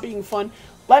 if I'm not being fun,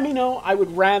 let me know. I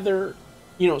would rather,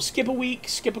 you know, skip a week,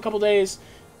 skip a couple days,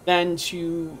 than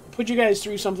to put you guys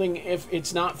through something if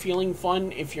it's not feeling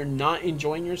fun, if you're not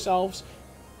enjoying yourselves.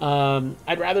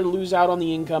 I'd rather lose out on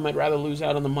the income, I'd rather lose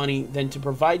out on the money than to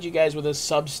provide you guys with a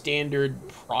substandard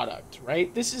product,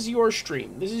 right? This is your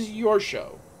stream. This is your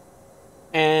show.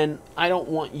 And I don't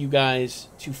want you guys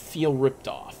to feel ripped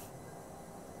off.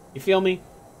 You feel me?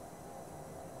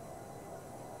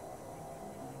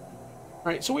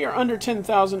 All right, so we are under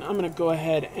 10,000. I'm going to go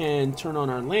ahead and turn on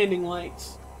our landing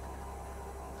lights.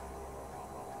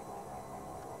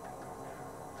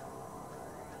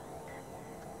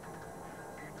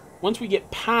 Once we get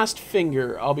past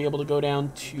finger, I'll be able to go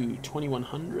down to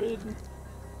 2100.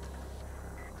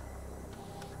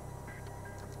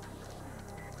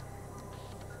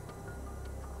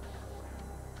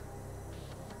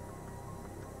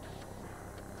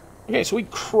 Okay, so we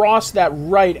crossed that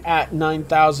right at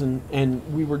 9,000,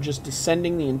 and we were just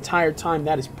descending the entire time.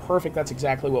 That is perfect. That's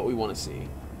exactly what we want to see.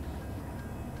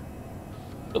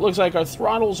 It looks like our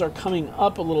throttles are coming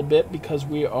up a little bit because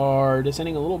we are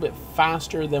descending a little bit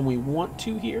faster than we want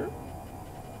to here.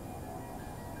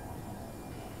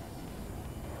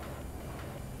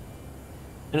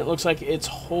 And it looks like it's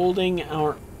holding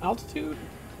our altitude.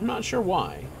 I'm not sure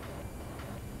why.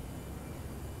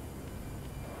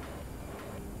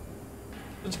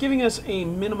 It's giving us a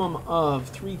minimum of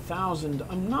 3,000.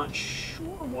 I'm not sure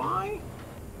why.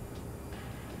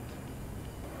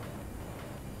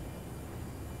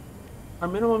 Our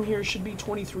minimum here should be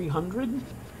 2,300.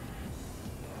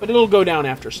 But it'll go down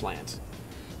after slant.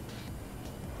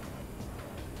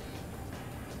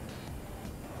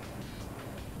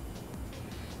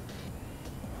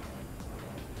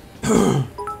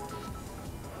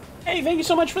 Hey, thank you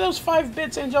so much for those 5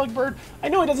 bits, Angelic Bird. I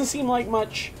know it doesn't seem like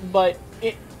much, but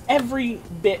every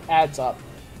bit adds up.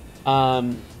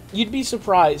 You'd be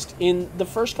surprised. In the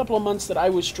first couple of months that I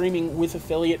was streaming with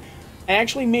affiliate, I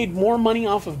actually made more money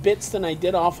off of bits than I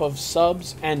did off of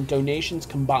subs and donations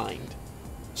combined.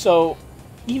 So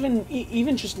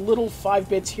even just little 5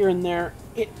 bits here and there,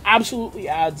 it absolutely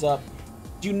adds up.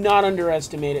 Do not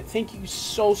underestimate it. Thank you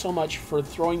so much for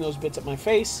throwing those bits at my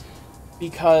face.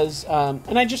 Because,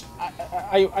 and I just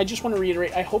want to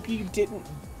reiterate, I hope you didn't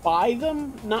buy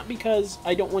them, not because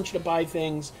I don't want you to buy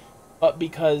things, but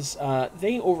because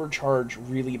they overcharge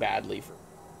really badly for.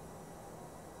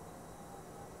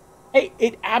 Hey,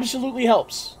 it absolutely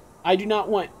helps. I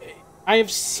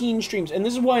have seen streams, and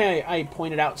this is why I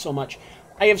pointed out so much.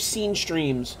 I have seen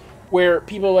streams where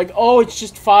people are like, oh, it's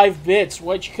just 5 bits,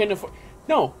 what you can afford.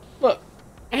 No, look.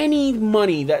 Any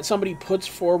money that somebody puts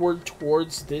forward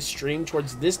towards this stream,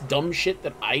 towards this dumb shit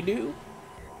that I do,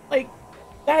 like,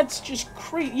 that's just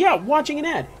crazy. Yeah, watching an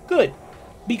ad. Good.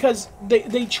 Because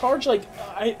they charge, like,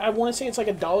 I want to say it's like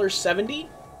 $1.70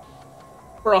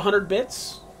 for 100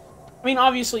 bits. I mean,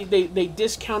 obviously, they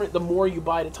discount it the more you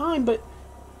buy at a time, but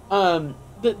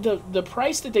the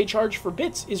price that they charge for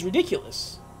bits is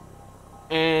ridiculous.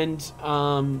 And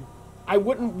I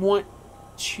wouldn't want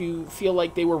to feel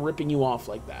like they were ripping you off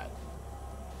like that.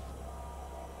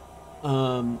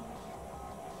 I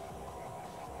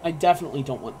definitely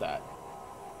don't want that.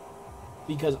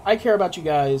 Because I care about you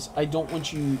guys. I don't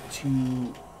want you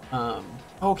to...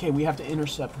 okay, we have to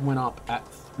intercept went up at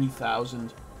 3,000.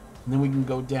 And then we can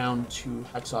go down to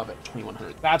Hexov at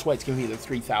 2,100. That's why it's giving me the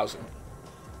 3,000.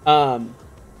 But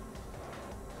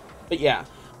yeah,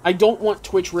 I don't want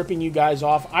Twitch ripping you guys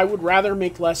off. I would rather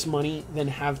make less money than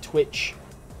have Twitch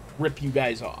rip you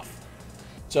guys off.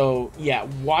 So yeah,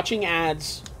 watching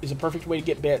ads is a perfect way to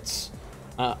get bits.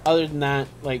 Other than that,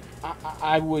 like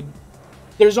I would.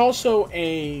 There's also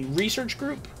a research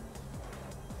group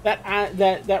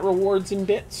that rewards in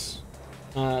bits,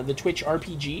 the Twitch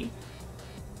RPG.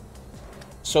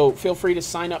 So feel free to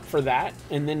sign up for that,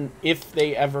 and then if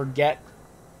they ever get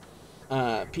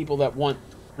people that want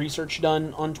research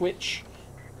done on Twitch,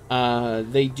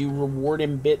 they do reward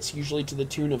in bits, usually to the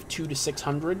tune of $200 to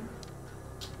 $600.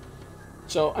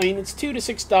 So, I mean, it's $2 to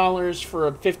 $6 for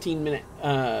a 15-minute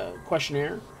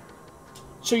questionnaire.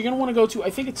 So you're going to want to go to, I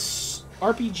think it's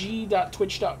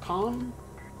rpg.twitch.com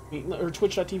or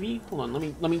twitch.tv. Hold on,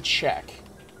 let me check.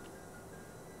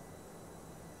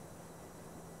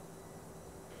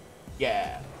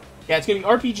 Yeah, it's going to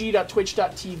be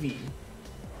rpg.twitch.tv.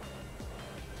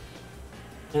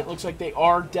 And it looks like they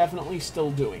are definitely still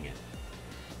doing it.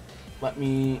 Let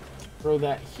me throw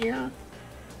that here.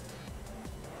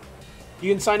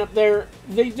 You can sign up there.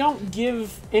 They don't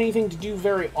give anything to do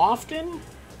very often,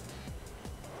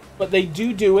 but they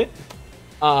do it.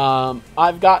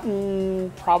 I've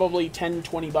gotten probably 10,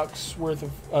 20 bucks worth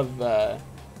of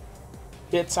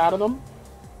bits out of them,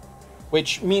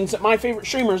 which means that my favorite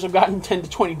streamers have gotten $10 to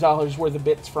 $20 worth of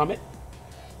bits from it,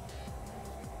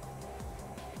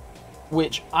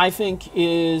 which I think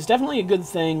is definitely a good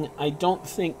thing. I don't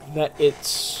think that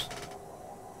it's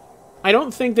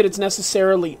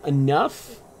necessarily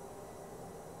enough.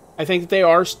 I think that they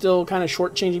are still kind of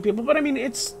shortchanging people, but I mean,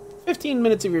 it's 15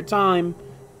 minutes of your time.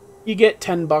 You get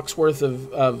 10 bucks worth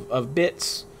of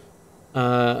bits.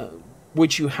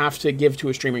 which you have to give to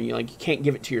a streamer. You can't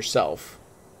give it to yourself.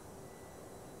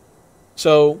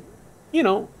 So, you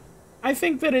know, I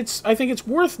think it's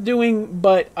worth doing,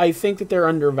 but I think that they're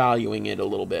undervaluing it a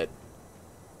little bit.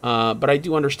 But I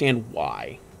do understand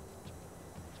why.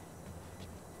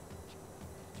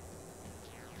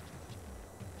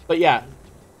 But yeah,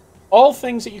 all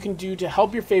things that you can do to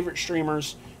help your favorite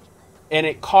streamers, and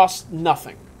it costs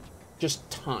nothing, just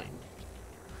time.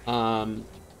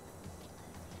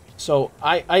 So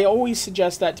I always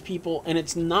suggest that to people, and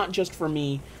it's not just for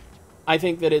me. I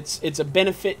think that it's a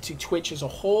benefit to Twitch as a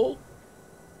whole,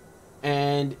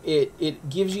 and it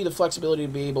gives you the flexibility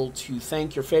to be able to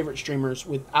thank your favorite streamers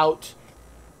without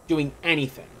doing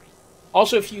anything.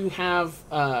 Also, if you have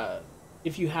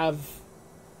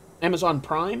Amazon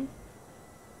Prime,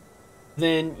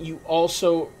 then you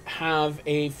also have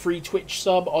a free Twitch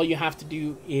sub. All you have to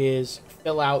do is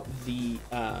fill out the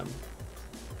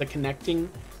connecting.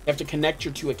 You have to connect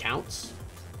your 2 accounts.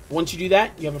 Once you do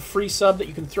that, you have a free sub that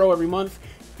you can throw every month.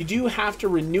 You do have to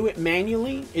renew it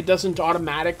manually. It doesn't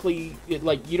automatically,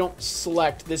 you don't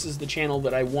select, this is the channel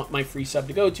that I want my free sub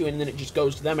to go to, and then it just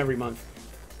goes to them every month.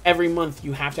 Every month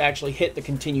you have to actually hit the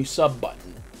continue sub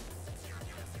button.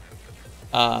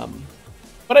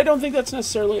 But I don't think that's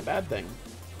necessarily a bad thing.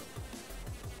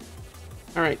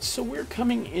 Alright, so we're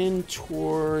coming in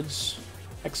towards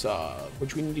Exov,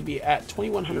 which we need to be at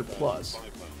 2100 plus.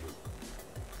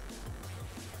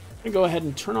 I'm going to go ahead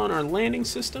and turn on our landing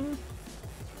system.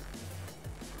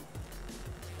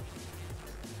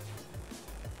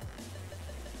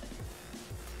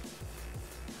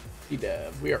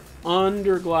 We are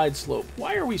under glide slope.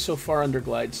 Why are we so far under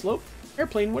glide slope?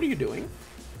 Airplane, what are you doing?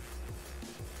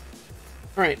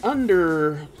 Alright,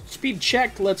 under speed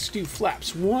check, let's do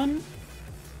flaps 1.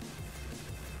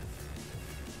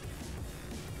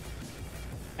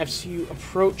 FCU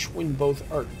approach when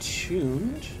both are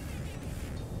tuned.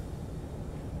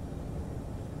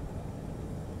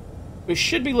 We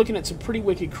should be looking at some pretty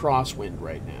wicked crosswind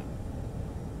right now.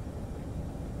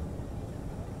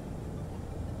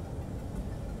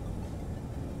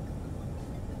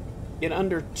 Get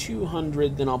under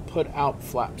 200, then I'll put out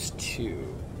flaps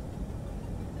 2.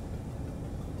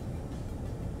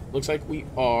 Looks like we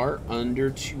are under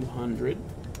 200.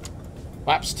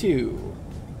 Flaps 2.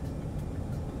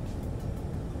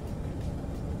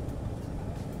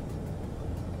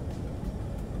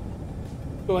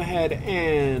 Go ahead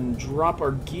and drop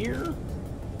our gear.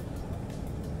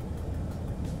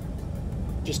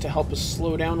 Just to help us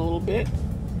slow down a little bit.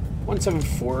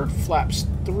 174, flaps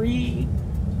 3.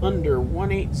 Under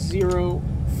 180,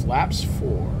 flaps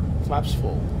 4. Flaps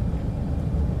full.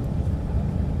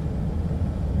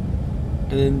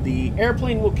 And then the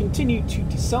airplane will continue to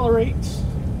decelerate.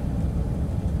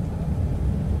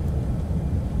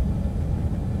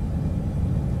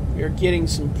 We are getting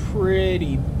some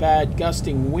pretty bad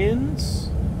gusting winds.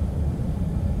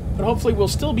 But hopefully we'll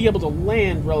still be able to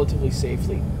land relatively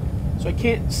safely. So I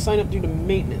can't sign up due to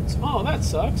maintenance. Oh, that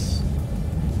sucks.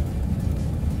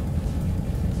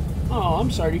 Oh,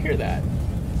 I'm sorry to hear that.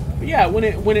 But yeah, when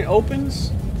it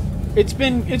opens, it's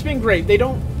been great. They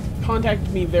don't contact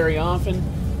me very often,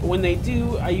 but when they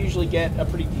do, I usually get a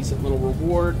pretty decent little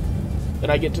reward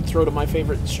that I get to throw to my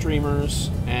favorite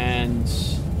streamers, and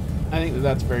I think that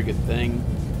that's a very good thing.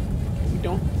 We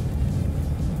don't.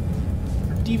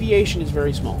 Our deviation is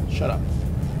very small. Shut up.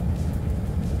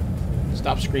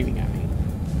 Stop screaming at me.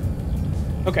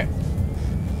 Okay.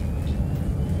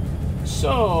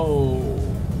 So,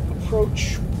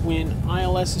 approach when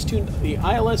ILS is tuned. The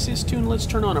ILS is tuned. Let's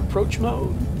turn on approach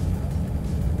mode.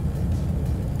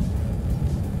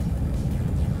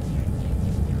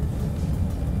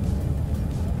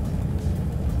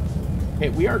 Okay,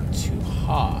 we are too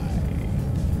high.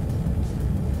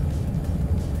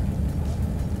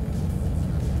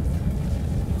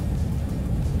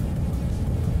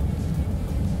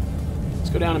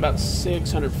 Let's go down about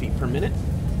 600 feet per minute.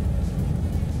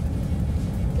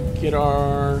 Get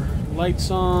our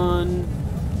lights on.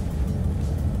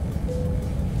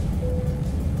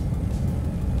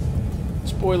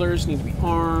 Spoilers need to be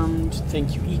armed.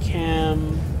 Thank you,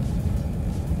 ECAM.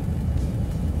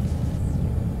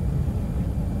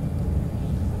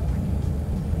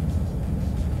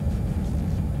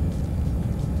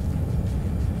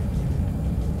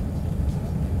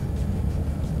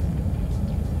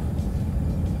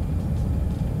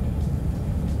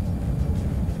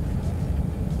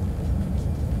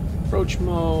 Approach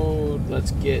mode.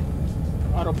 Let's get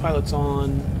autopilots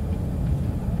on.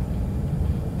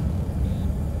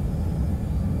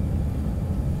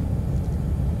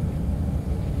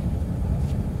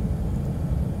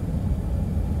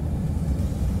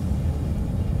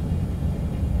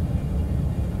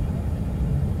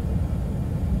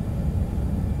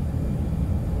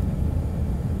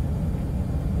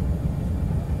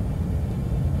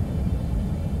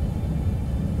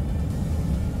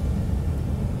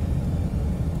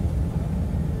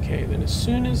 And as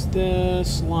soon as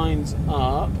this lines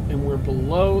up and we're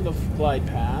below the glide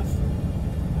path,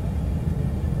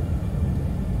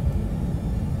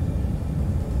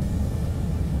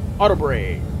 auto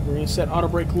brake. We're going to set auto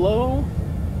brake low.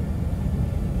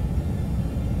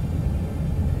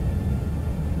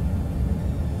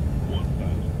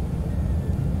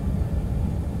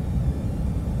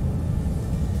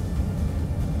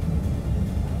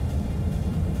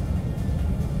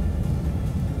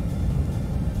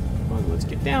 Let's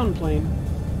get down, plane.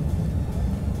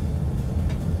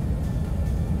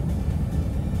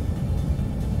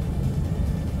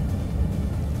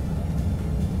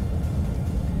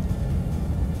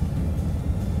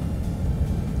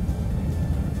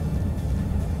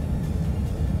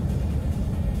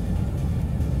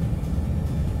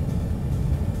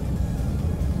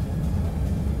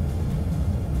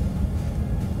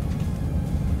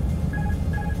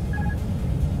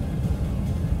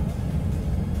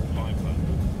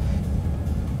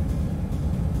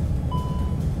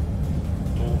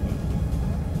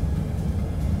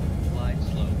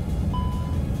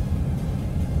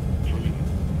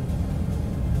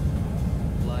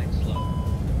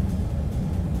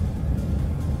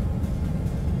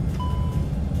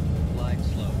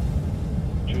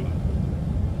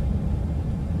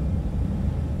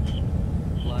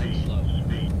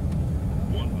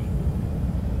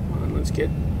 Let's get.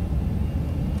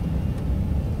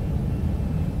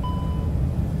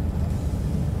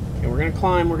 Okay, we're gonna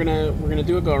climb. We're gonna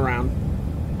do a go around.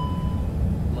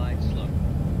 Glide slow.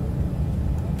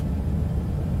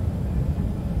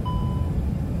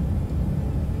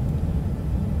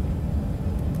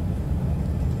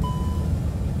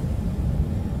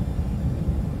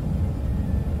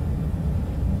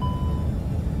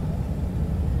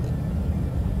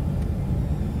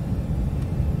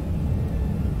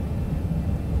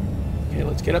 Okay,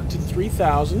 let's get up to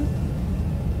 3,000.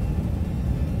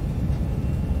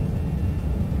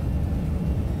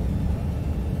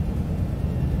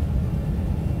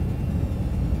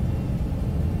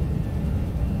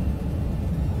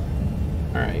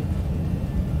 Alright.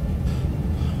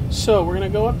 So we're going to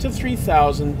go up to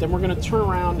 3,000, then we're going to turn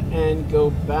around and go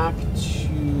back to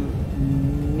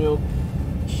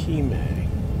Nokime.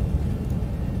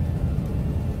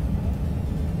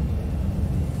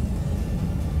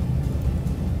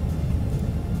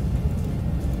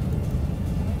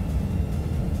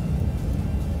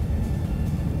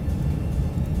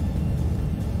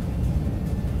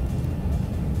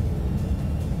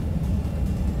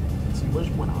 Where's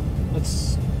Winop?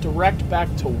 Let's direct back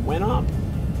to Winop.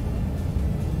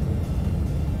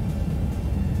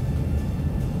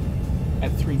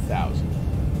 At 3,000.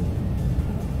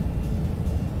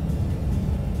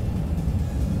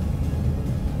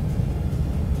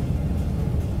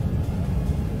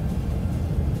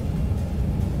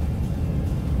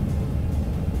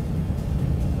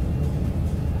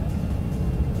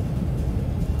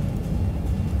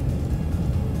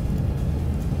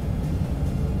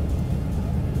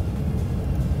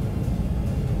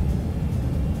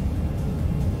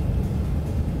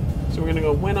 So we're gonna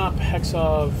go Winop,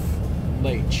 Hexov,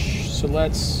 Lach. So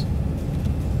let's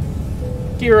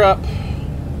gear up.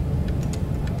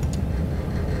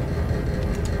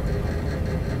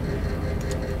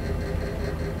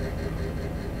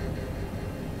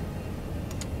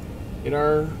 Get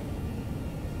our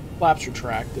flaps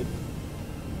retracted.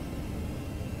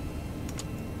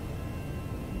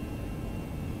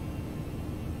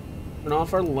 Turn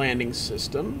off our landing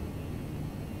system.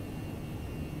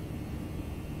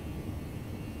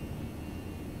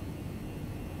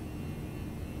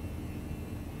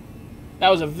 That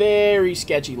was a very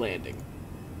sketchy landing.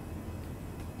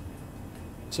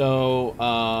 So,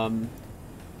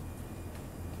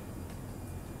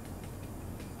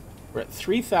 we're at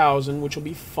 3,000, which will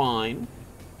be fine.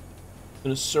 I'm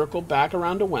going to circle back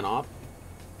around to Winop.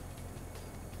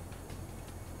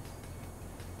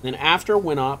 Then after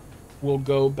Winop, we'll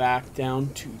go back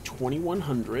down to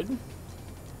 2,100. And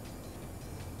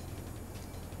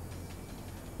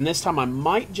this time I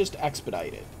might just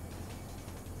expedite it.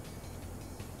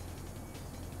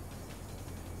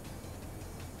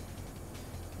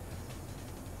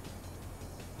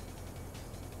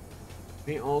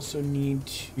 We also need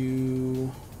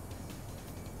to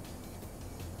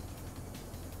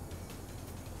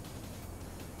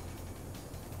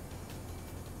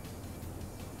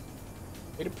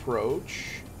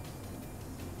approach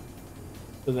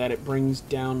so that it brings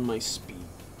down my speed.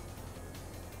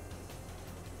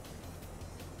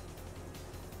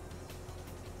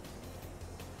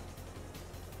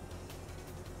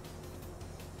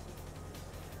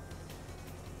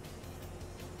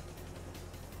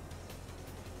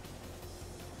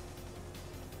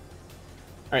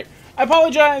 Alright, I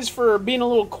apologize for being a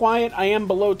little quiet. I am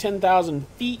below 10,000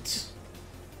 feet.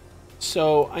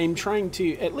 So I'm trying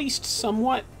to at least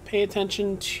somewhat pay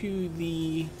attention to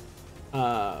the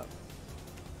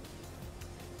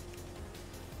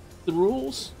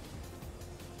rules.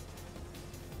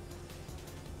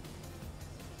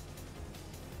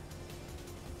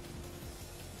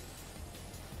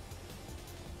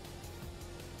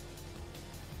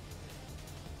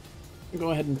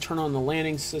 Go ahead and turn on the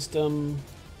landing system.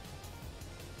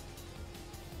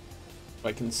 So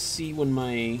I can see when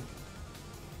my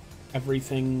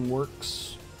everything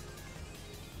works.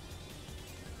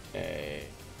 Okay.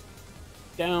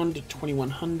 Down to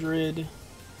 2100.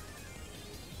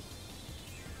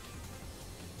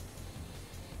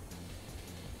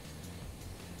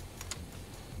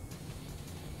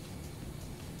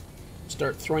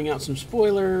 Start throwing out some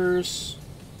spoilers.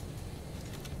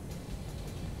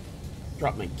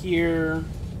 Drop my gear.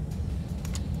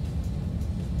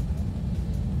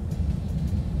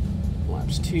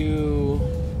 Flaps 2.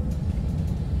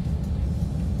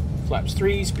 Flaps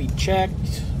 3, speed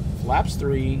checked. Flaps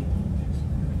 3.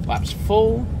 Flaps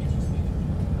full.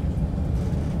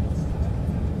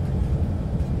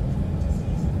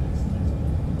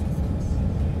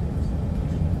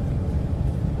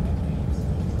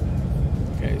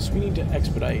 Okay, so we need to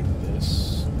expedite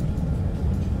this.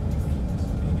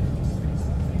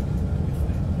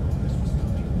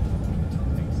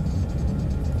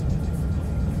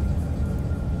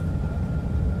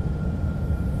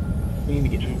 We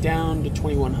need to get down to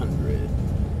 2100.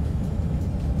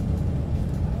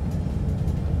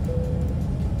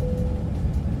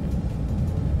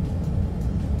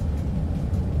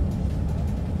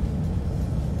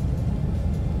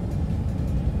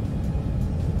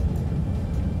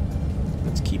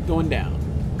 Let's keep going down.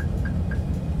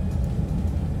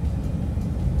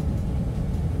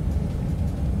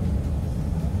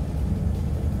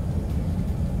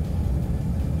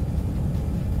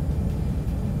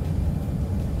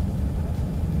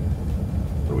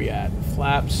 Where are we at?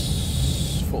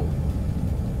 Flaps full.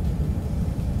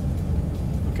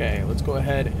 Okay, let's go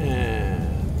ahead and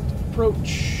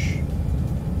approach.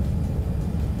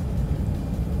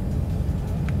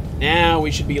 Now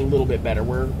we should be a little bit better.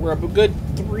 We're a good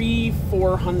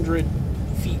 300-400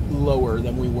 feet lower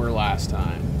than we were last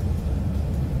time.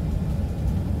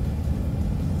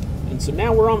 And so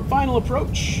now we're on final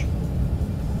approach.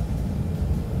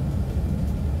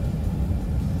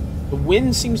 The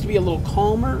wind seems to be a little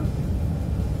calmer.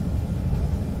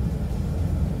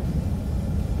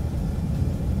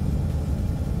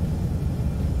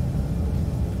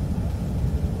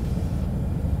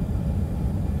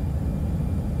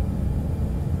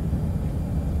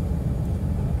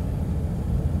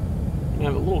 We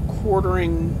have a little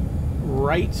quartering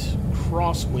right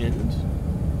crosswind.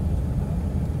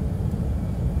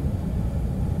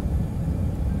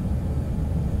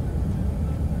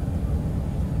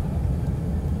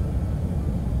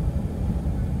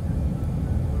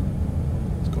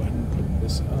 Let's go ahead and put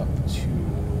this up to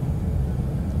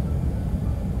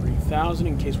 3,000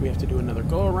 in case we have to do another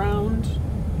go around.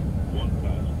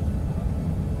 1,000.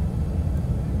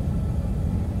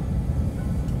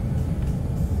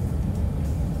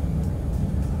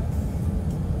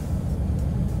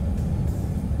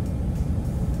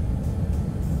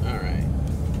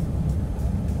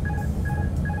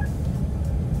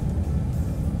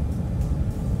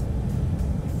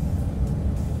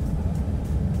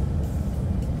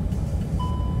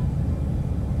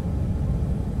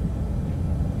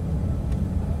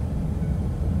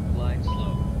 Glide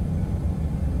slow.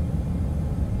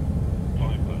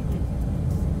 500.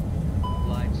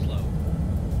 Glide slow.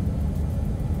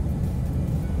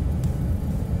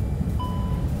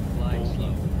 Glide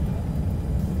slow.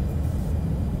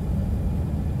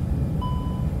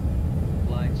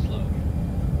 Glide slow.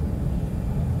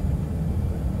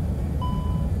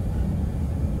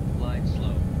 Glide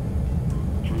slow.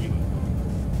 300.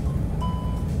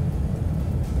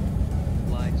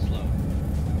 Glide slow.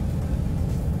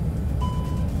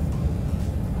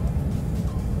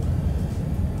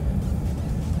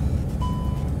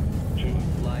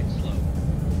 Glide slow.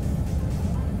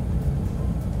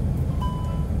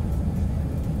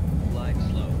 Glide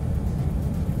slow.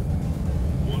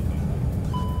 100.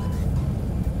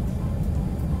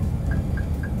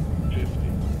 50.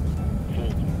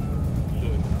 40.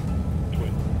 30.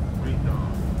 20.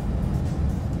 Retard.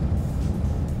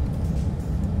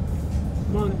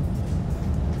 Come on.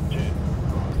 10.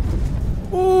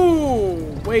 Ooh,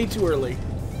 way too early.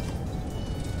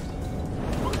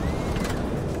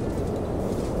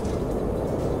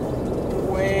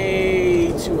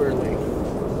 Way too early.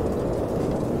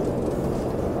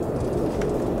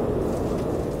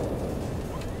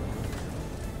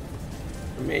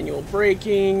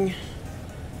 braking.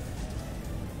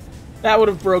 That would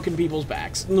have broken people's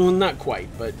backs. No, not quite,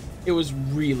 but it was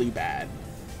really bad.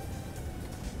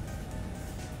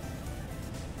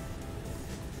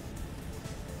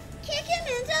 Kick him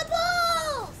in the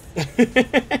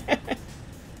balls!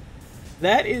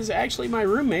 That is actually my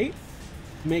roommate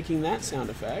making that sound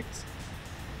effect.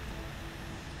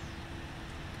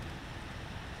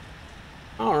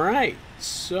 Alright,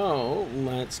 so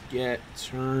let's get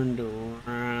turned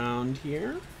around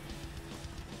here.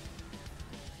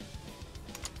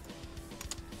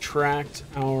 Tract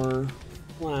our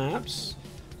flaps.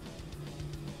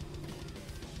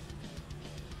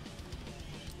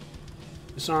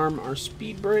 Disarm our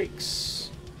speed brakes.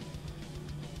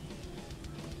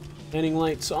 Landing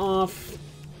lights off.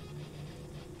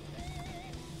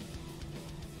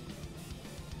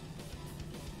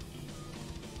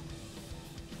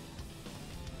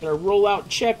 Our rollout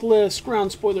checklist.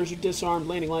 Ground spoilers are disarmed.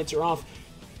 Landing lights are off.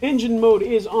 Engine mode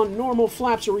is on normal.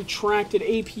 Flaps are retracted.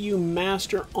 APU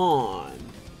master on.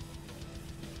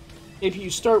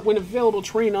 APU start when available.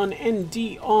 Terrain on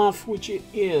ND off, which it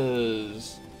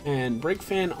is. And brake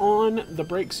fan on. The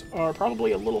brakes are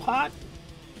probably a little hot.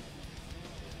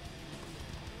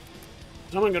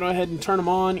 So I'm going to go ahead and turn them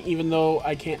on, even though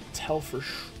I can't tell for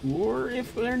sure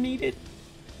if they're needed.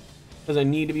 Because I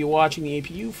need to be watching the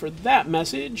APU for that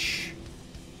message.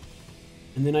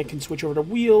 And then I can switch over to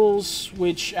wheels,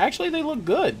 which actually they look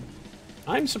good.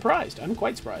 I'm surprised. I'm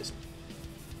quite surprised.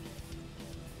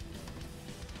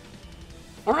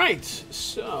 Alright,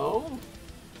 so...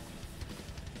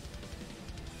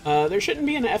 there shouldn't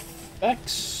be an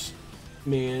FX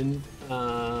command.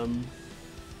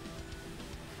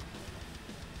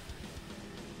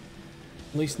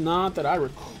 At least not that I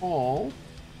recall.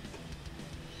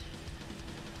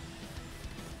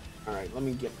 Alright, let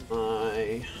me get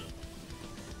my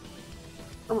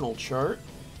terminal chart.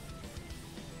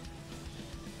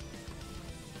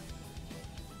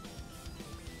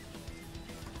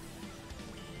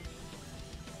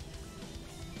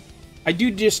 I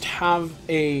do just have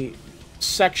a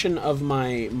section of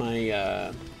my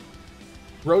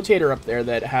rotator up there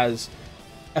that has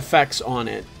effects on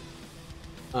it.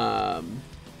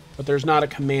 But there's not a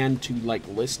command to, like,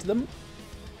 list them.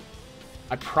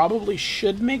 I probably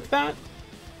should make that.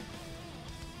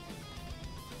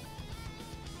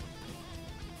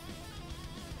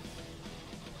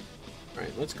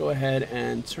 Alright, let's go ahead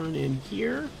and turn in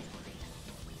here.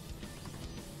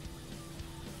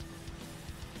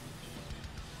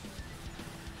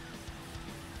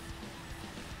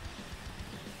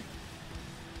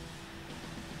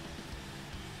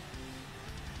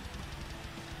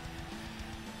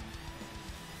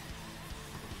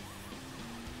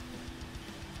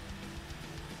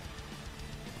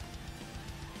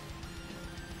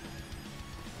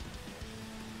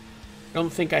 I don't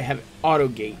think I have auto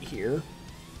gate here.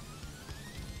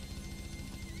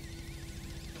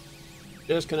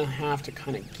 Just gonna have to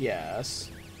kind of guess.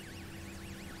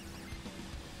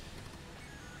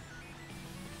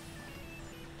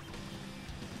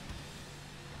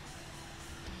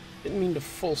 Didn't mean to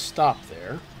full stop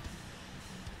there.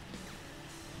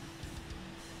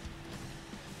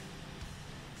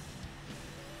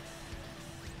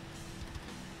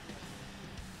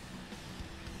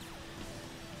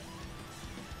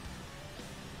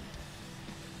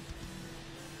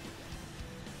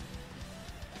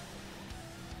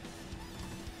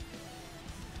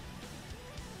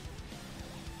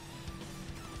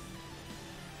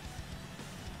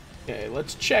 Okay,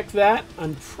 let's check that.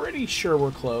 I'm pretty sure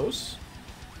we're close.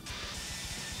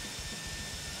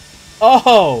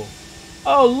 Oh!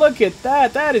 Oh, look at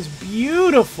that! That is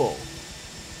beautiful!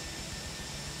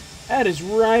 That is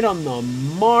right on the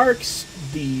marks.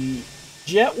 The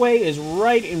jetway is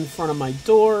right in front of my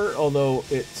door, although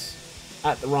it's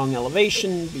at the wrong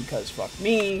elevation because fuck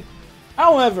me.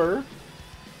 However,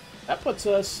 that puts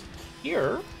us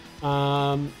here.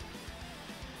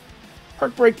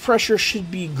 Park brake pressure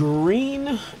should be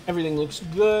green. Everything looks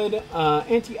good.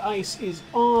 Anti-ice is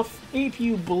off.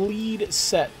 APU bleed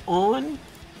set on.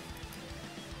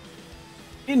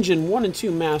 Engine 1 and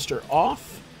 2 master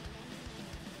off.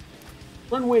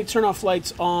 Runway turn off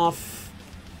lights off.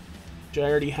 Which I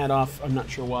already had off. I'm not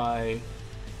sure why.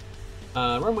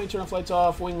 Runway turn off lights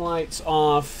off. Wing lights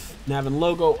off. Nav and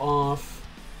logo off.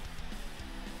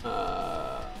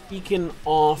 Beacon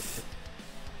off.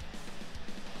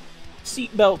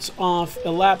 Seatbelts off,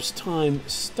 elapsed time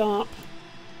stop.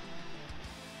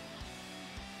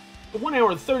 1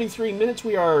 hour and 33 minutes.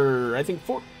 We are, I think,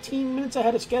 14 minutes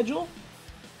ahead of schedule.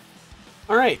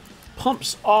 Alright,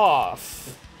 pumps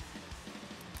off.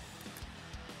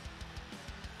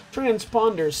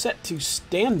 Transponder set to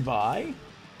standby.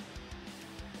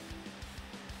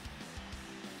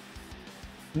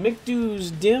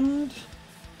 McDo's dimmed.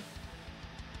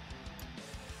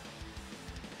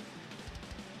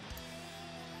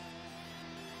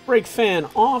 Brake fan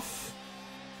off.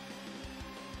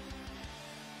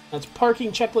 That's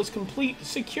parking checklist complete.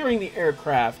 Securing the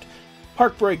aircraft.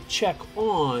 Park brake check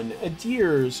on.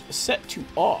 ADIRS set to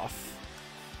off.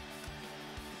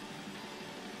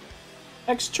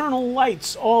 External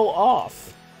lights all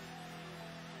off.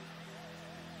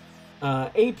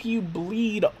 APU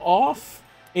bleed off.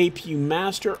 APU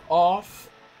master off.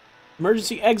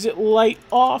 Emergency exit light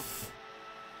off.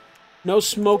 No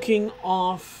smoking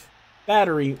off.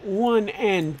 Battery 1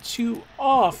 and 2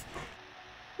 off.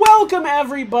 Welcome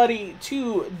everybody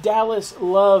to Dallas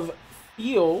Love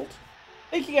Field.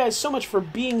 Thank you guys so much for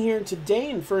being here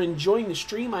today and for enjoying the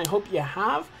stream. I hope you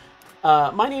have.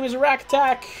 My name is Iraq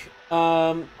Attack,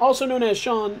 also known as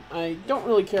Sean. I don't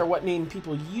really care what name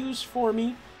people use for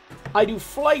me. I do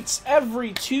flights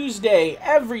every Tuesday,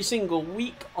 every single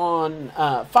week on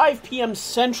 5 p.m.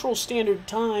 Central Standard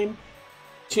Time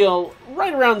till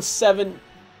right around 7,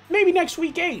 maybe next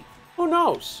week 8. Who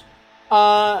knows?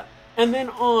 And then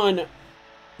on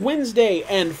Wednesday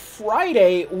and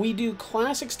Friday, we do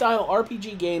classic-style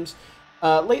RPG games.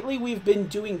 Lately, we've been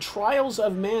doing Trials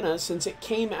of Mana since it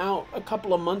came out a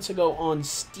couple of months ago on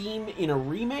Steam in a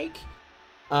remake,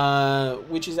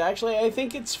 which is actually, I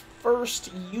think, its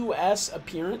first U.S.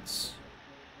 appearance.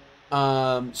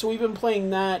 So we've been playing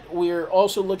that. We're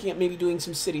also looking at maybe doing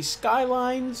some City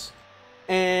Skylines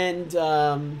and,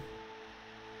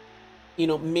 you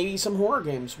know, maybe some horror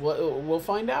games. We'll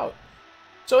find out.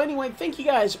 So anyway, thank you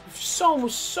guys so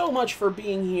much for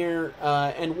being here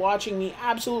and watching me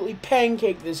absolutely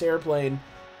pancake this airplane.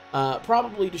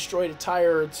 Probably destroyed a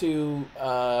tire or two.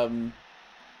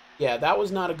 Yeah, that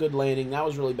was not a good landing. That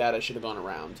was really bad. I should have gone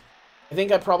around. I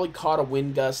think I probably caught a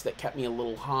wind gust that kept me a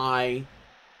little high.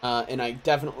 And I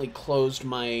definitely closed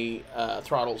my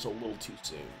throttles a little too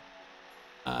soon.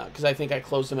 Because I think I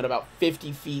closed them at about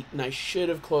 50 feet, and I should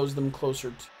have closed them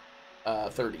closer to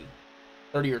 30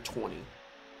 or 20.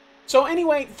 So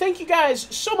anyway, thank you guys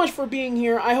so much for being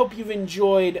here. I hope you've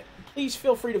enjoyed. Please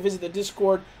feel free to visit the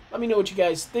Discord. Let me know what you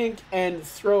guys think, and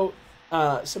throw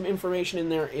some information in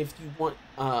there if you want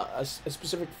a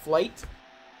specific flight.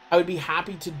 I would be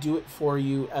happy to do it for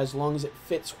you as long as it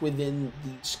fits within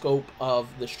the scope of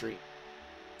the stream.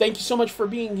 Thank you so much for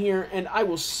being here, and I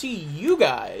will see you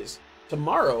guys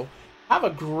tomorrow. Have a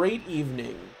great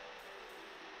evening.